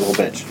because he's a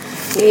little bitch.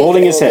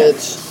 Holding his head.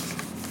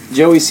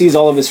 Joey sees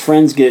all of his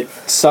friends get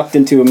sucked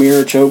into a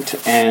mirror, choked,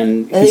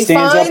 and he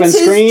stands up and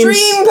screams.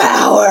 Dream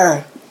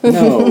power.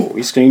 No,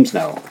 he screams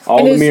no.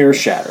 All the mirrors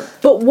shatter.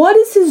 But what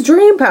is his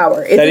dream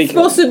power? Is it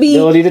supposed to be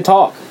ability to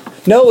talk?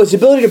 No, his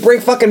ability to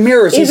break fucking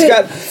mirrors. He's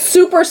got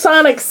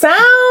supersonic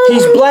sound.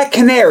 He's Black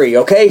Canary,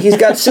 okay? He's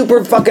got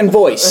super fucking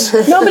voice.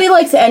 Nobody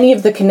likes any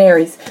of the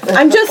canaries.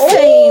 I'm just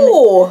saying.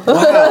 Wow.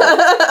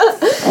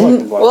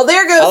 Well,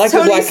 there goes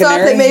Tony's thought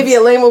that maybe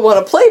Elaine would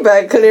want to play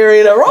Black Canary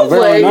in a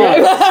role-playing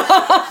game.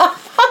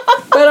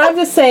 But I'm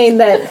just saying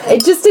that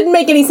it just didn't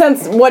make any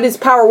sense what his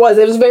power was.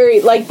 It was very,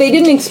 they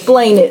didn't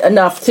explain it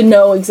enough to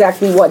know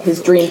exactly what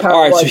his dream power was.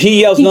 All right, so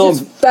he yells no. He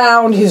just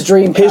found his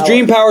dream power. His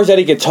dream power is that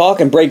he could talk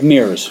and break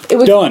mirrors.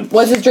 Done.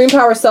 Was his dream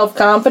power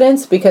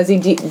self-confidence because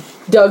he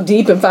dug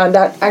deep and found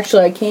out,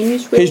 actually, I can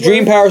use his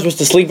dream powers was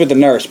to sleep with the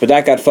nurse, but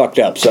that got fucked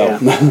up, so.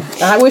 Yeah.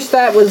 I wish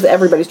that was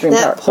every's dream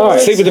power.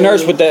 Right, sleep with the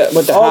nurse with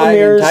the all high the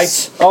mirrors,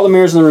 tights. All the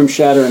mirrors in the room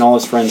shatter, and all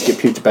his friends get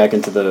puked back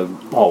into the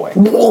hallway.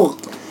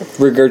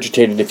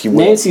 Regurgitated, if you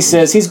will. Nancy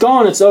says, he's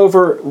gone, it's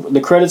over,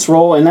 the credits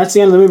roll, and that's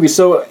the end of the movie.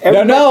 So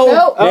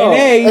No.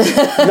 Nay.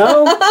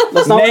 No,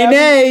 that's not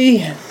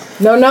Nay.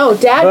 No,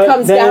 Dad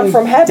comes down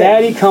from heaven.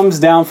 Daddy comes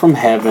down from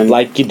heaven.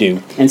 Like you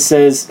do. And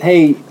says,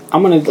 hey,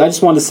 I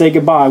just wanted to say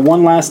goodbye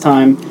one last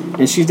time,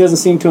 and she doesn't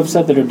seem too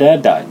upset that her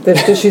dad died.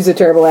 That's because she's a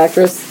terrible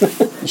actress.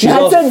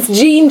 Not since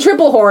Jean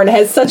Triplehorn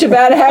has such a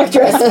bad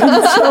actress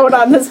shown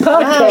on this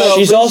podcast.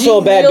 She's also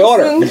a bad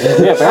daughter.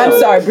 I'm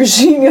sorry,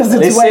 Brigitte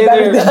Nielsen's way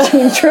better than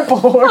Jean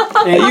Triplehorn.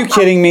 Are you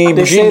kidding me?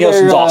 Brigitte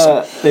Nielsen's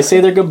awesome. They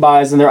say their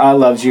goodbyes and their I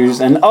loves yous,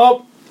 and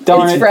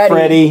darn it,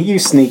 Freddy, you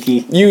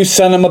sneaky. You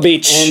son of a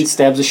bitch. And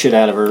stabs the shit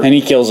out of her. And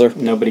he kills her.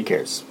 Nobody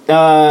cares.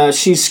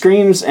 She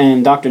screams,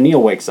 and Dr.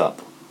 Neil wakes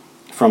up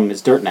from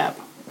his dirt nap.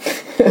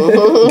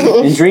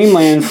 In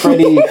Dreamland,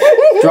 Freddy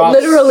drops...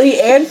 Literally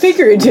and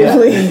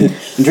figuratively. Yeah.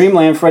 In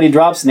Dreamland, Freddy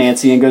drops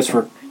Nancy and goes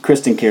for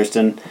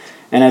Kirsten.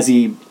 And as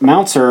he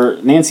mounts her,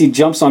 Nancy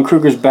jumps on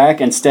Kruger's back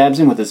and stabs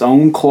him with his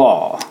own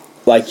claw.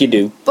 Like you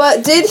do.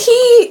 But did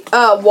he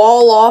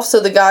wall off so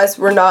the guys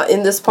were not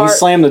in this part? He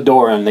slammed the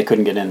door and they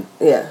couldn't get in.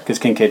 Yeah. Because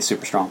Kincaid's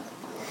super strong.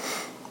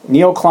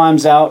 Neil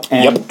climbs out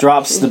and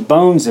drops the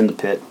bones in the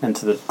pit,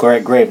 into the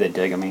grave they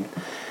dig, And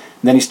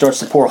then he starts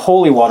to pour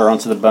holy water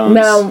onto the bones.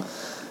 Now...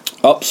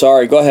 Oh,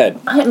 sorry. Go ahead.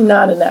 I'm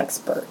not an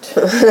expert.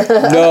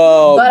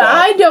 No. But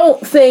I don't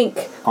think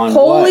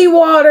holy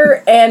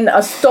water and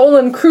a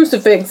stolen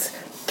crucifix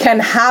can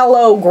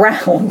hallow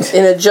ground.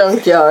 In a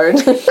junkyard.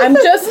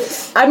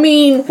 I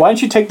mean... Why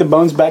don't you take the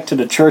bones back to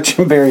the church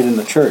and bury it in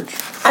the church?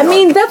 I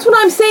mean, that's what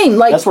I'm saying.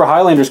 Like, that's where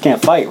Highlanders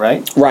can't fight,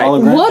 right? Right.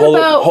 What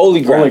about...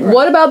 Holy ground.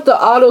 What about the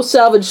auto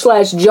salvage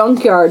 /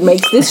 junkyard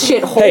makes this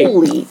shit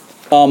holy?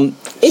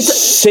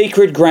 It's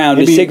sacred ground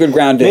is sacred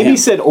ground to him. Maybe he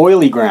said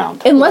oily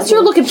ground. Unless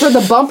you're looking for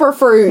the bumper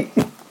for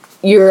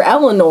your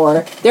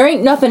Eleanor, there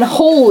ain't nothing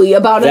holy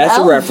about it. That's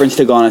a reference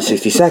to Gone in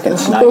 60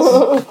 Seconds.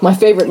 Nice. My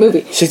favorite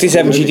movie.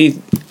 67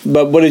 GT.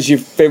 But what is your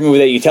favorite movie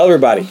that you tell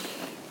everybody?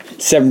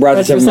 Seven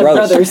Brothers, Seven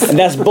Brothers. And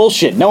that's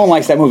bullshit. No one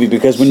likes that movie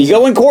because when you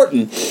go in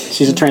courting...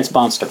 She's a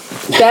transponster.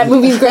 That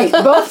movie's great.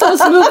 Both those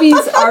movies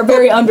are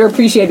very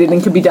underappreciated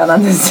and could be done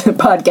on this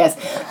podcast.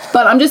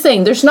 But I'm just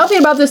saying, there's nothing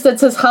about this that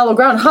says hollow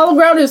ground. Hollow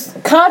ground is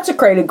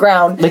consecrated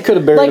ground. They could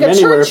have buried him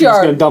anywhere if he was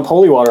going to dump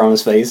holy water on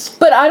his face.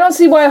 But I don't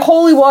see why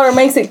holy water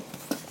makes it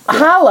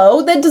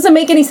hollow. That doesn't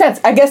make any sense.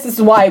 I guess this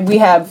is why we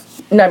have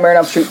Nightmare on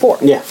Elm Street 4.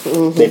 Yeah,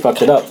 they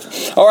fucked it up.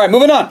 All right,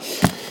 moving on.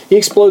 He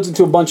explodes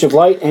into a bunch of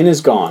light and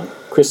is gone.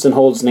 Kristen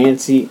holds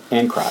Nancy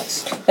and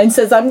cries. And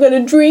says, I'm going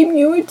to dream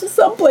you into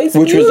someplace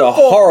Which beautiful. was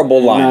a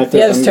horrible line.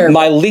 Yeah, it's terrible.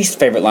 My least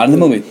favorite line in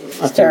the movie.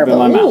 It's terrible.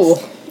 My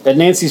mouth. At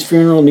Nancy's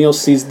funeral, Neil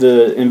sees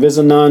the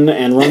Invisinun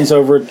and runs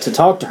over to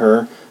talk to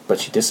her,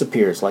 but she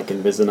disappears like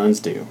Invisinuns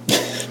do.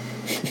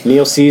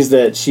 Neil sees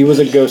that she was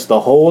a ghost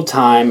the whole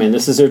time, and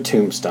this is her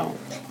tombstone.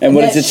 And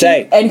what does it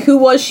say? And who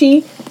was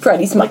she?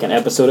 Freddy's mom. Like an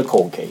episode of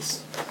Cold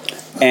Case.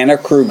 Anna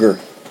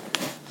Kruger.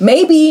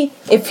 Maybe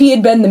if he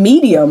had been the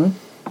medium,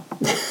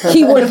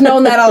 he would have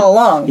known that all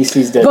along. He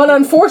sees dead. But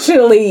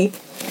unfortunately,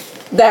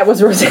 that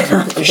was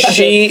Rosanna.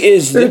 She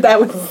is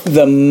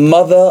the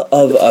mother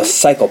of a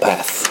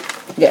psychopath.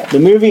 Yeah. The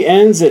movie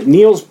ends at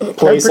Neil's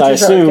place, I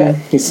Patricia assume.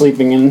 Arquette. He's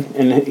sleeping in,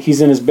 and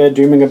he's in his bed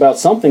dreaming about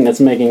something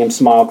that's making him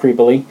smile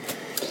creepily.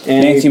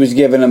 And Nancy was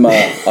giving him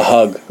a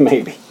hug.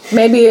 Maybe.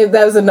 Maybe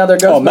that was another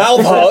Ghostbusters. Oh,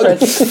 mouth hug.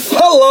 reference.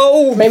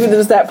 Hello. Maybe there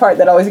was that part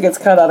that always gets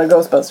cut out of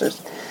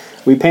Ghostbusters.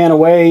 We pan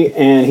away,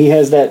 and he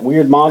has that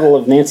weird model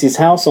of Nancy's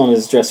house on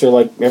his dresser,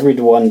 like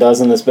everyone does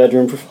in this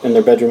bedroom, in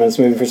their bedroom in this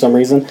movie for some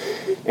reason.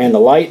 And the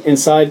light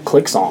inside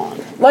clicks on.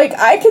 Like,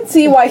 I could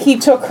see why he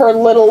took her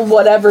little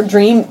whatever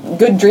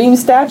good dream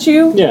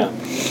statue. Yeah.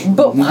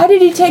 But why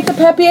did he take the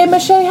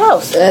papier-mâché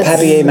house?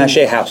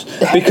 Papier-mâché house.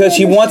 Because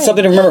he wants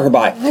something to remember her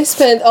by. I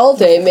spent all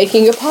day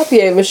making a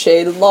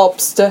papier-mâché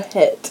lobster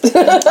head.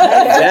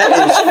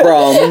 That is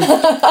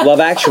from Love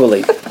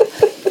Actually.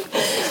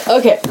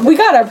 Okay. We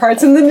got our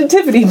parts in the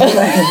nativity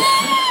plan.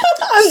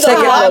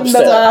 I'm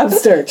the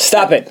lobster.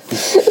 Stop it.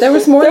 There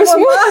was more than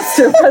one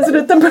lobster present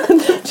at the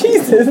birth of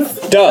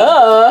Jesus.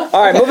 Duh.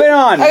 All right, moving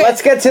on. Okay.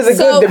 Let's get to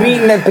the meat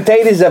and the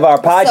potatoes of our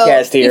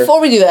podcast here. Before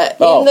we do that,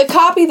 in the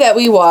copy that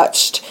we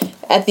watched,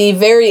 at the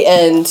very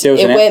end,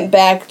 it went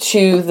back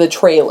to the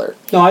trailer.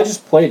 No, I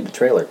just played the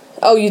trailer.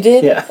 Oh, you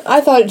did? Yeah. I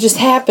thought it just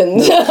happened.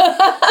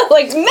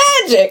 Like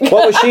magic.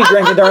 What was she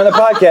drinking during the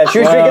podcast? She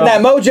was drinking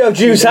that mojo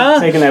juice, huh?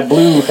 Taking that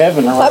blue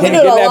heaven. I've been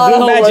doing a lot of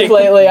homework magic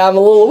lately. I'm a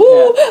little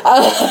woo.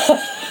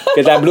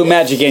 Get that blue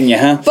magic in you,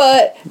 huh?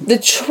 But the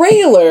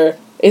trailer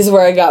is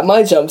where I got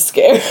my jump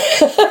scare.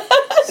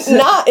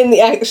 Not in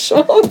the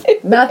actual movie.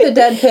 Not the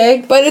dead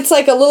pig. But it's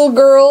like a little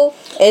girl,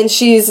 and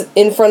she's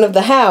in front of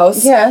the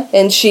house. Yeah.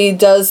 And she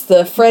does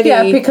the Freddy.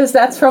 Yeah, because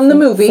that's from the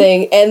movie.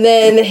 Thing, and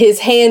then his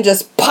hand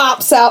just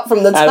pops out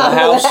from the top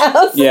of the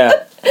house.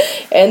 Yeah.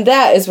 And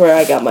that is where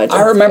I got my jump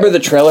I remember the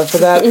trailer for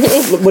that.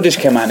 What just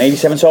came out in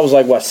 87? So I was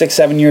like, what, 6,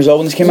 7 years old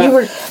when this came out?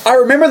 I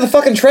remember the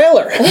fucking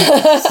trailer.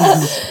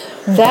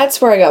 That's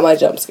where I got my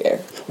jump scare.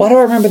 Why do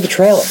I remember the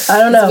trailer? I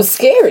don't know. It was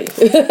scary.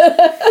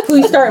 Who are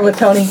you starting with,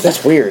 Tony?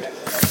 That's weird.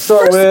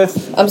 Start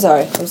with... I'm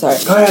sorry. Go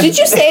ahead. Did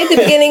you say at the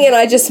beginning and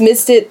I just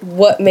missed it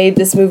what made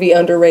this movie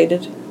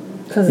underrated?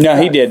 No,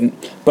 he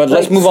didn't. But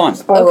let's move on.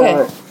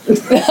 Okay.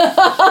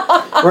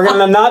 We're going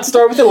to not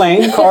start with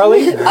Elaine. Carly.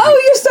 Oh,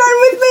 you're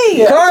starting with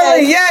me.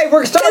 Carly, yay!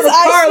 We're starting with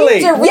I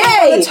Carly. seem to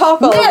really Yay!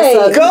 talk all of a Yay!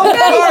 sudden. Go,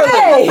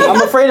 Carly.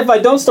 I'm afraid if I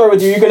don't start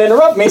with you, you're going to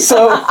interrupt me,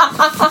 so...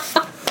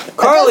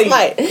 Carly,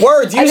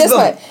 words, use them.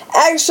 Might.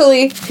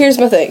 Actually, here's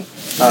my thing.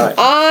 All right.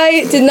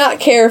 I did not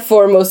care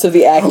for most of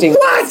the acting in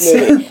this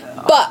movie.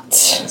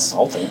 But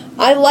Insulting.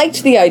 I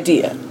liked the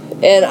idea.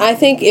 And I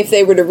think if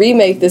they were to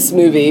remake this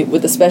movie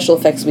with the special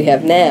effects we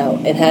have now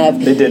and have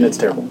They did, it's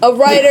terrible. a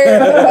writer,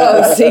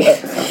 oh, see,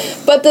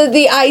 but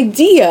the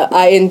idea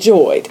I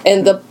enjoyed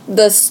and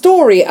the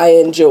story I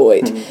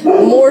enjoyed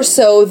more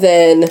so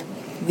than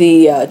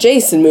the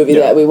Jason movie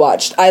that we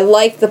watched. I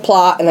liked the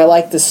plot and I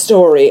liked the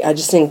story. I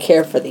just didn't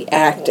care for the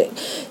acting.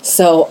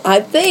 So I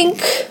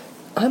think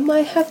I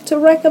might have to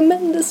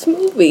recommend this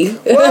movie.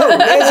 Whoa,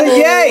 it's a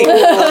yay!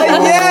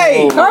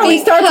 A yay! Carly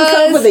starts us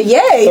off with a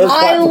yay.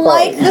 I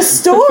like the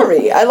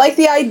story. I like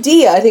the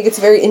idea. I think it's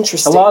very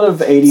interesting. A lot of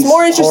 80s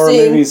more horror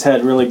interesting. movies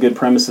had really good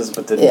premises,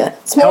 but the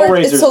It's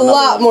Hellraiser's a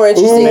lot more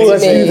interesting to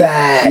Let's me. do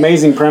that.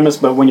 amazing premise,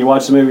 but when you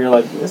watch the movie, you're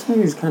like, this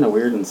movie's kind of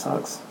weird and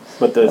sucks.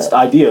 but the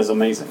idea is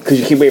amazing. Because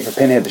you keep waiting for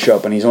Pinhead to show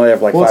up, and he's only there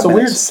for like 5 minutes. Well, it's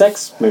a weird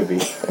sex movie.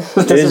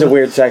 It is a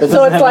weird sex movie.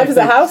 So it's Life as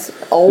a House?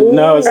 Oh.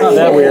 No, it's not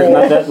that weird.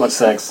 Not that much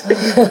sex.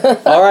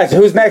 All right, so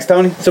who's next,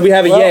 Tony? So we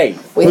have a yay.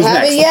 We Who's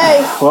have next? a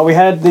yay. Well, we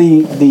had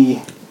the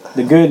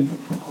good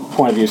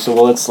point of view, so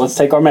let's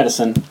take our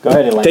medicine. Go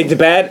ahead, Elaine. Take the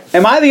bad.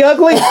 Am I the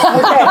ugly? Okay.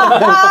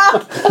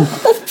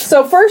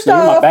 So first You're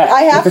my off, back.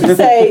 I have to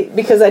say,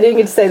 because I didn't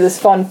get to say this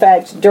fun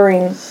fact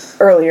during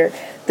earlier,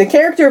 the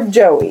character of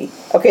Joey,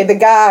 okay, the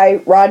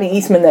guy, Rodney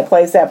Eastman, that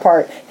plays that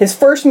part, his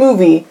first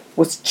movie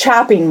was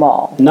Chopping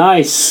Mall,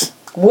 Nice.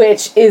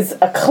 which is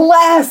a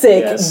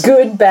classic Yes.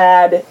 good,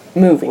 bad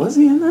movie. Was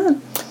he in that?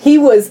 He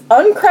was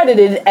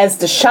uncredited as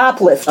the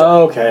shoplifter.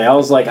 Okay, I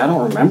was like, I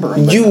don't remember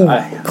him. but You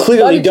I-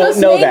 clearly But it don't just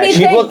know made that. me She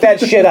think- looked that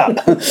shit up.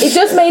 It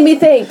just made me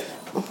think,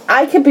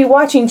 I could be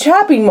watching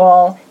Chopping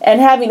Mall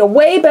and having a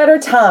way better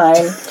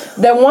time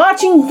than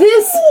watching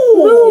this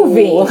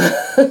movie.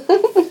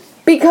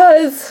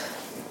 Because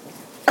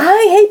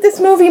I hate this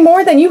movie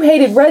more than you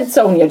hated Red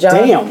Sonja, John.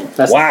 Damn.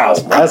 That's Wow.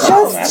 not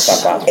possible. That's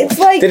That's not possible. It's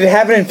like, Did it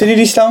have an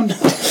Infinity Stone?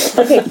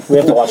 okay, we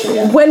have to watch it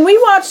again. when we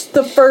watched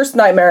the first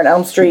Nightmare on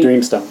Elm Street,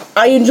 Dreamstone.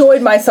 I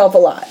enjoyed myself a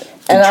lot.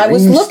 And I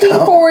was looking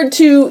Dreamstone. forward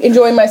to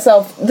enjoying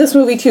myself this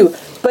movie too.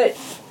 But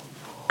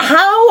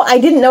how I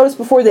didn't notice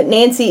before that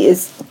Nancy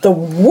is the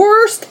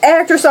worst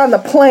actress on the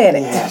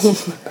planet.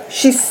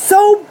 She's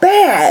so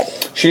bad.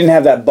 She didn't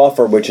have that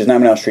buffer, which is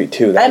Nightmare on Elm Street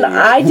 2. And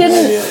I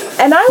didn't,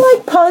 and I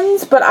like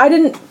puns, but I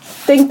didn't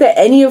think that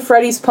any of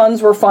Freddy's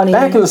puns were funny.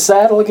 Back in the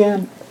saddle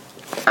again.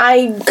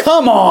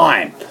 Come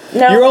on!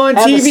 No. You're on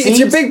Have a TV. It's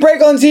your seat. big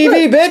break on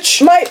TV,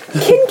 bitch! My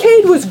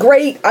Kincaid was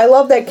great. I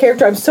love that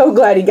character. I'm so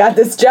glad he got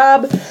this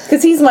job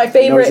because he's my You know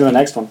favorite. who's in the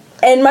next one.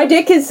 And my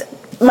dick is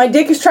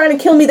trying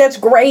to kill me. That's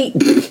great.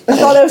 I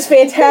thought that was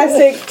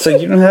fantastic. So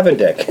you don't have a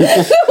dick.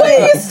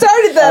 When you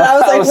started that, I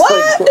was like,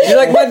 what? You're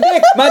like, my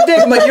dick.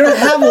 I'm like, you don't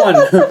have one.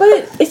 But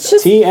it's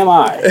just,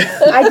 TMI.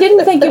 I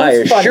didn't think it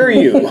was I funny. assure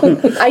you.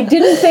 I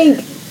didn't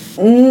think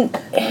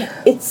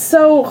it's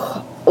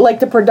so, like,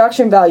 the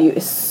production value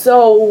is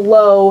so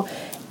low,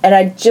 and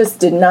I just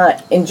did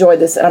not enjoy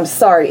this. And I'm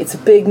sorry, it's a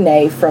big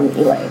nay from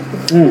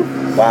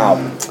Elaine.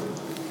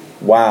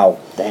 Wow.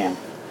 Damn.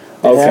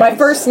 Okay. My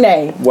first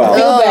nay. Well.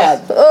 Feel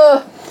bad.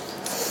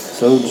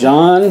 So,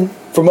 John.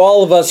 From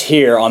all of us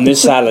here on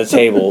this side of the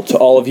table to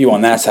all of you on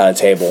that side of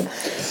the table,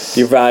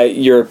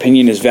 your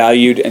opinion is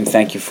valued, and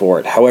thank you for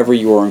it. However,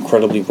 you are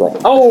incredibly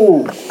wrong.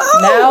 Oh!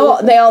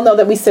 Now they all know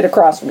that we sit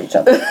across from each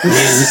other.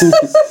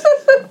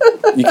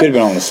 You could have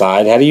been on the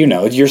side. How do you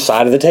know? It's your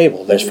side of the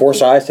table. There's 4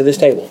 sides to this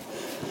table.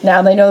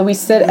 Now they know that we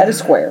sit at a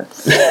square.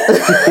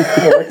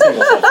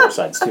 Rectangles have 4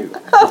 sides, too.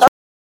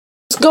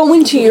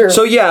 Going to your...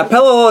 So yeah,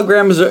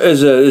 parallelogram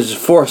is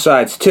 4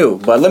 sides too.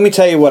 But let me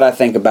tell you what I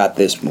think about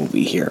this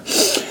movie here.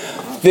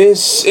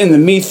 This, in the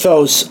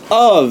mythos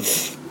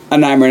of A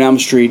Nightmare on Elm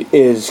Street,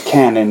 is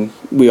canon.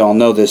 We all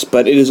know this,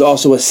 but it is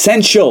also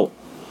essential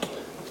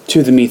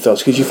to the mythos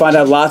because you find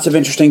out lots of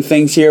interesting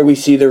things here. We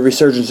see the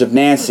resurgence of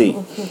Nancy.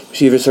 We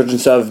see the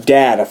resurgence of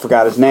Dad. I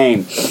forgot his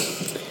name.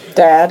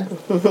 Dad.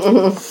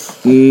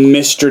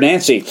 Mr.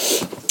 Nancy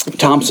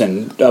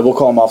Thompson. We'll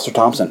call him Officer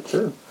Thompson.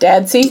 Sure.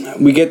 Dadsy.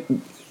 We get,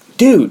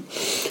 dude.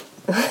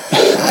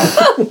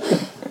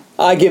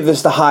 I give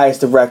this the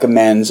highest of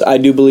recommends. I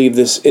do believe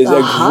this is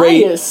a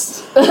great.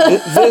 Highest.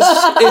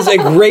 This is a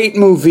great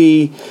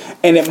movie,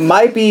 and it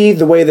might be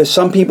the way that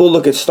some people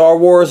look at Star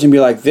Wars and be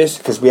like this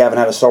because we haven't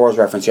had a Star Wars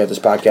reference yet this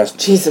podcast.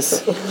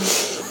 Jesus.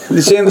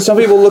 The same. Some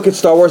people look at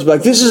Star Wars and be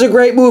like, "This is a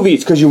great movie."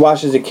 It's because you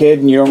watched as a kid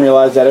and you don't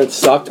realize that it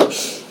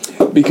sucked.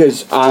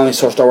 Because I only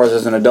saw Star Wars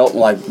as an adult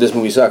and like, this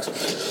movie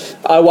sucks.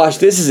 I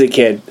watched this as a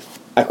kid.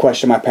 I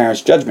questioned my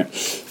parents' judgment.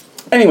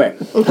 Anyway,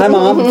 hi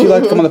Mom. If you'd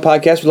like to come on the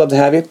podcast, we'd love to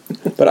have you.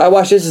 But I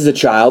watched this as a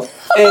child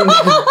and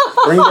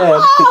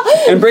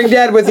bring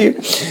Dad with you.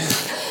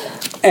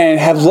 And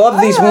have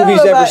loved these movies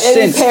ever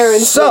since.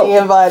 So,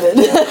 invited.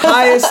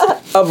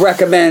 highest of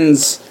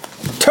recommends.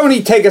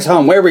 Tony, take us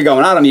home. Where are we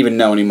going? I don't even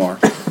know anymore.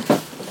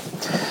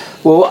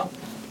 Well,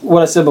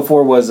 what I said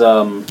before was,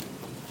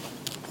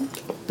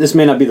 this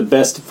may not be the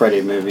best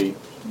Freddy movie.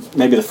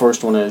 Maybe the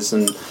first one is,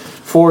 and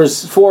 4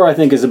 I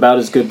think is about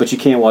as good, but you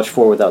can't watch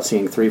 4 without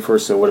seeing 3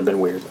 first, so it would have been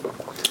weird.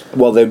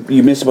 Well,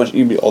 you missed a bunch.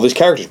 All these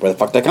characters. Where the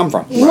fuck they come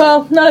from?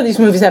 Well, none of these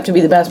movies have to be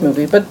the best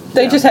movie, but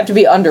they just have to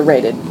be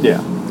underrated Yeah.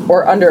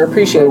 or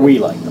underappreciated. Or we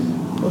like them.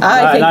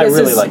 I think I this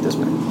really is like this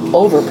movie.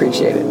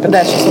 overappreciated, but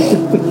that's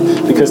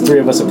just Because 3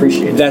 of us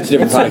appreciate it. That's a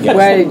different podcast.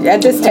 well,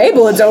 at this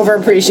table. It's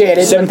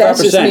overappreciated, but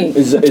that's just 75% me.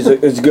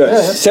 is good.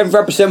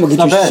 75% will get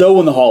Not you bad. so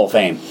in the Hall of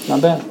Fame.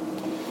 Not bad.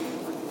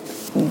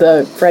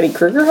 The Freddy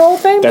Krueger Hall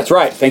of Fame. That's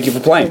right. Thank you for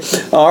playing.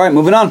 All right,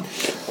 moving on.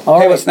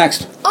 Hey, what's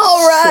next?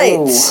 All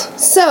right.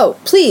 So,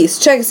 please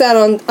check us out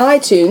on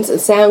iTunes and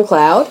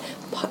SoundCloud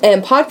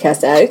and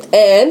Podcast Addict.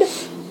 And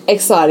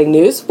exciting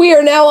news, we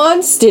are now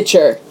on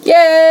Stitcher. Yay!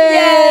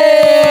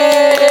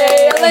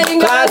 Elaine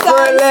got Clap us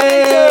for on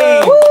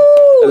Elaine! Stitcher.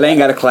 Woo! Elaine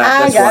got a clap. I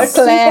That's got right. a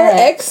clap.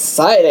 Super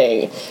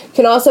exciting. You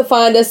can also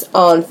find us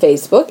on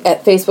Facebook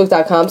at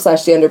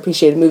facebook.com/The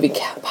Underappreciated Movie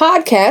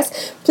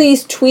Podcast.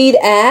 Please tweet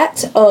at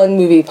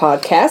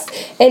UnMoviePodcast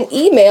and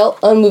email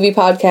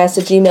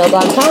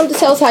unmoviepodcast@gmail.com to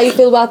tell us how you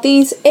feel about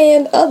these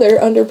and other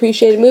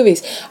underappreciated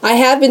movies. I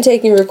have been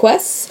taking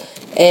requests,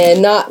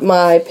 and not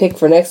my pick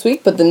for next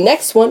week, but the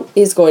next one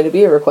is going to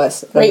be a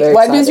request. Wait,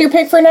 what is your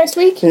pick for next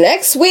week?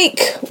 Next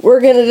week, we're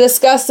going to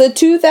discuss the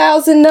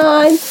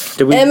 2009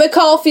 Emma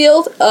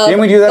Caulfield of Didn't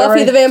we do that Buffy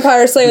already? the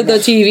Vampire Slayer, the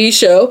TV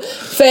show,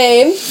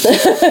 fame.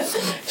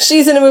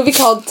 She's in a movie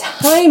called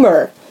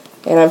Timer,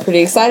 and I'm pretty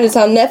excited. It's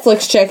on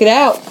Netflix. Check it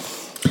out.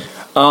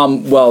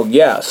 Well,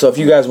 yeah. So if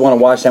you guys want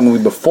to watch that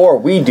movie before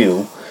we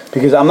do,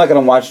 because I'm not going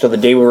to watch till the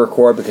day we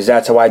record, because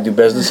that's how I do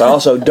business. I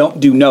also don't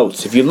do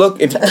notes. If you look,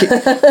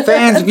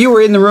 fans, if you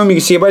were in the room, you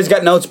can see everybody's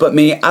got notes, but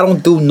me, I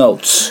don't do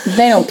notes.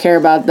 They don't care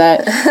about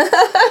that.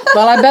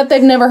 Well, I bet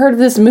they've never heard of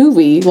this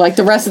movie, like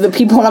the rest of the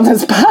people on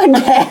this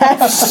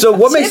podcast. So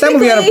what makes that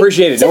movie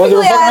unappreciated? No one's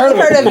ever Typically, I fucking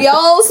haven't heard of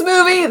y'all's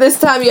movie. This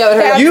time you haven't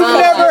heard of You've mine.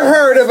 never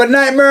heard of A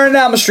Nightmare on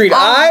Elm Street.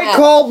 I have.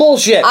 call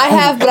bullshit. I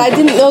have, but I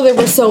didn't know there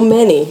were so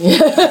many.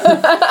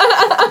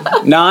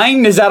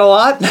 9? Is that a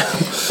lot?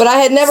 But I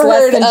had never It's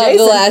less heard than of Jason.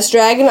 The Last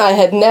Dragon. I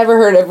had never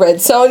heard of Red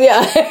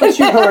Sonja. But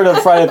you heard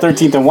of Friday the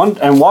 13th and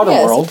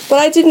Waterworld. Yes, but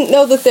I didn't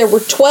know that there were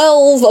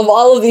 12 of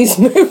all of these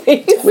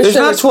movies. There's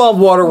not 12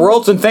 water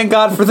worlds, and thank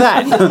God for that.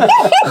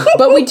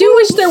 But we do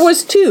wish there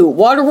was 2,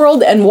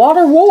 Waterworld and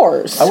Water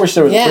Wars. I wish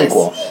there was Yes. a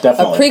prequel.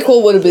 Definitely. A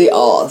prequel would be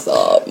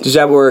awesome. Is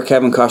that where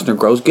Kevin Costner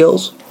grows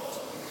gills?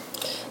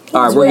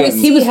 All right, we're Where getting.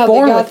 he was born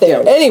born got with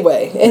there. gills.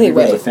 Anyway.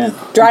 Really thin.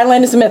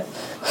 Dryland is a myth.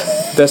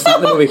 That's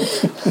not the movie.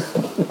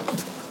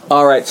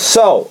 All right.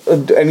 So,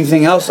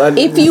 anything else?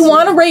 If you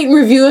want to rate and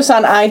review us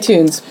on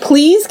iTunes,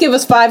 please give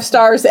us 5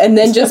 stars and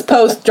then just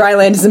post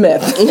Dryland is a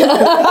myth.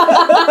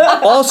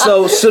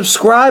 Also,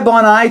 subscribe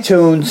on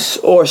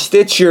iTunes or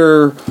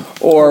Stitcher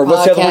or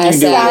what's the other one you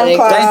do?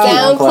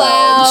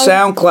 SoundCloud.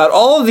 SoundCloud.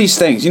 All of these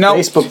things. You know,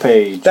 Facebook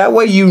page. that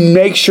way you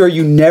make sure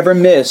you never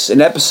miss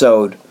an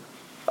episode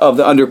of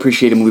the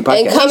Underappreciated Movie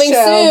Podcast. And coming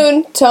Show.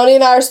 soon, Tony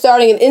and I are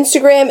starting an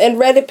Instagram and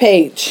Reddit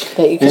page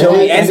that you can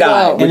Tony like and as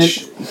well. I.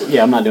 And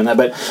yeah, I'm not doing that,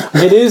 but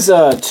it is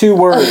 2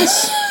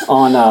 words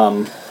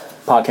on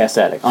Podcast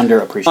Addict.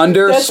 Underappreciated.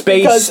 Under That's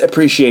space because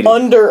appreciated.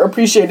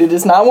 Underappreciated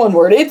is not one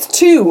word, it's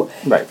 2.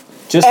 Right.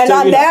 Just And to,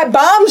 on that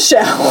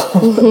bombshell,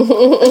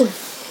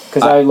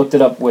 because I looked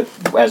it up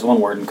as one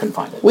word and couldn't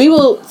find it. we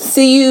will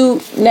see you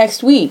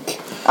next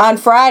week on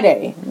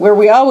Friday, where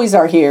we always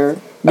are here,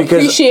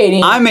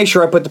 appreciating I make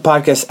sure I put the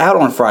podcast out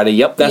on Friday.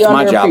 Yep, the that's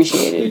my job. He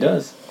underappreciated.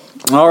 does.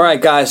 All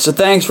right, guys. So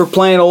thanks for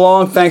playing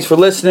along. Thanks for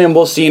listening.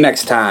 We'll see you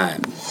next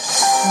time.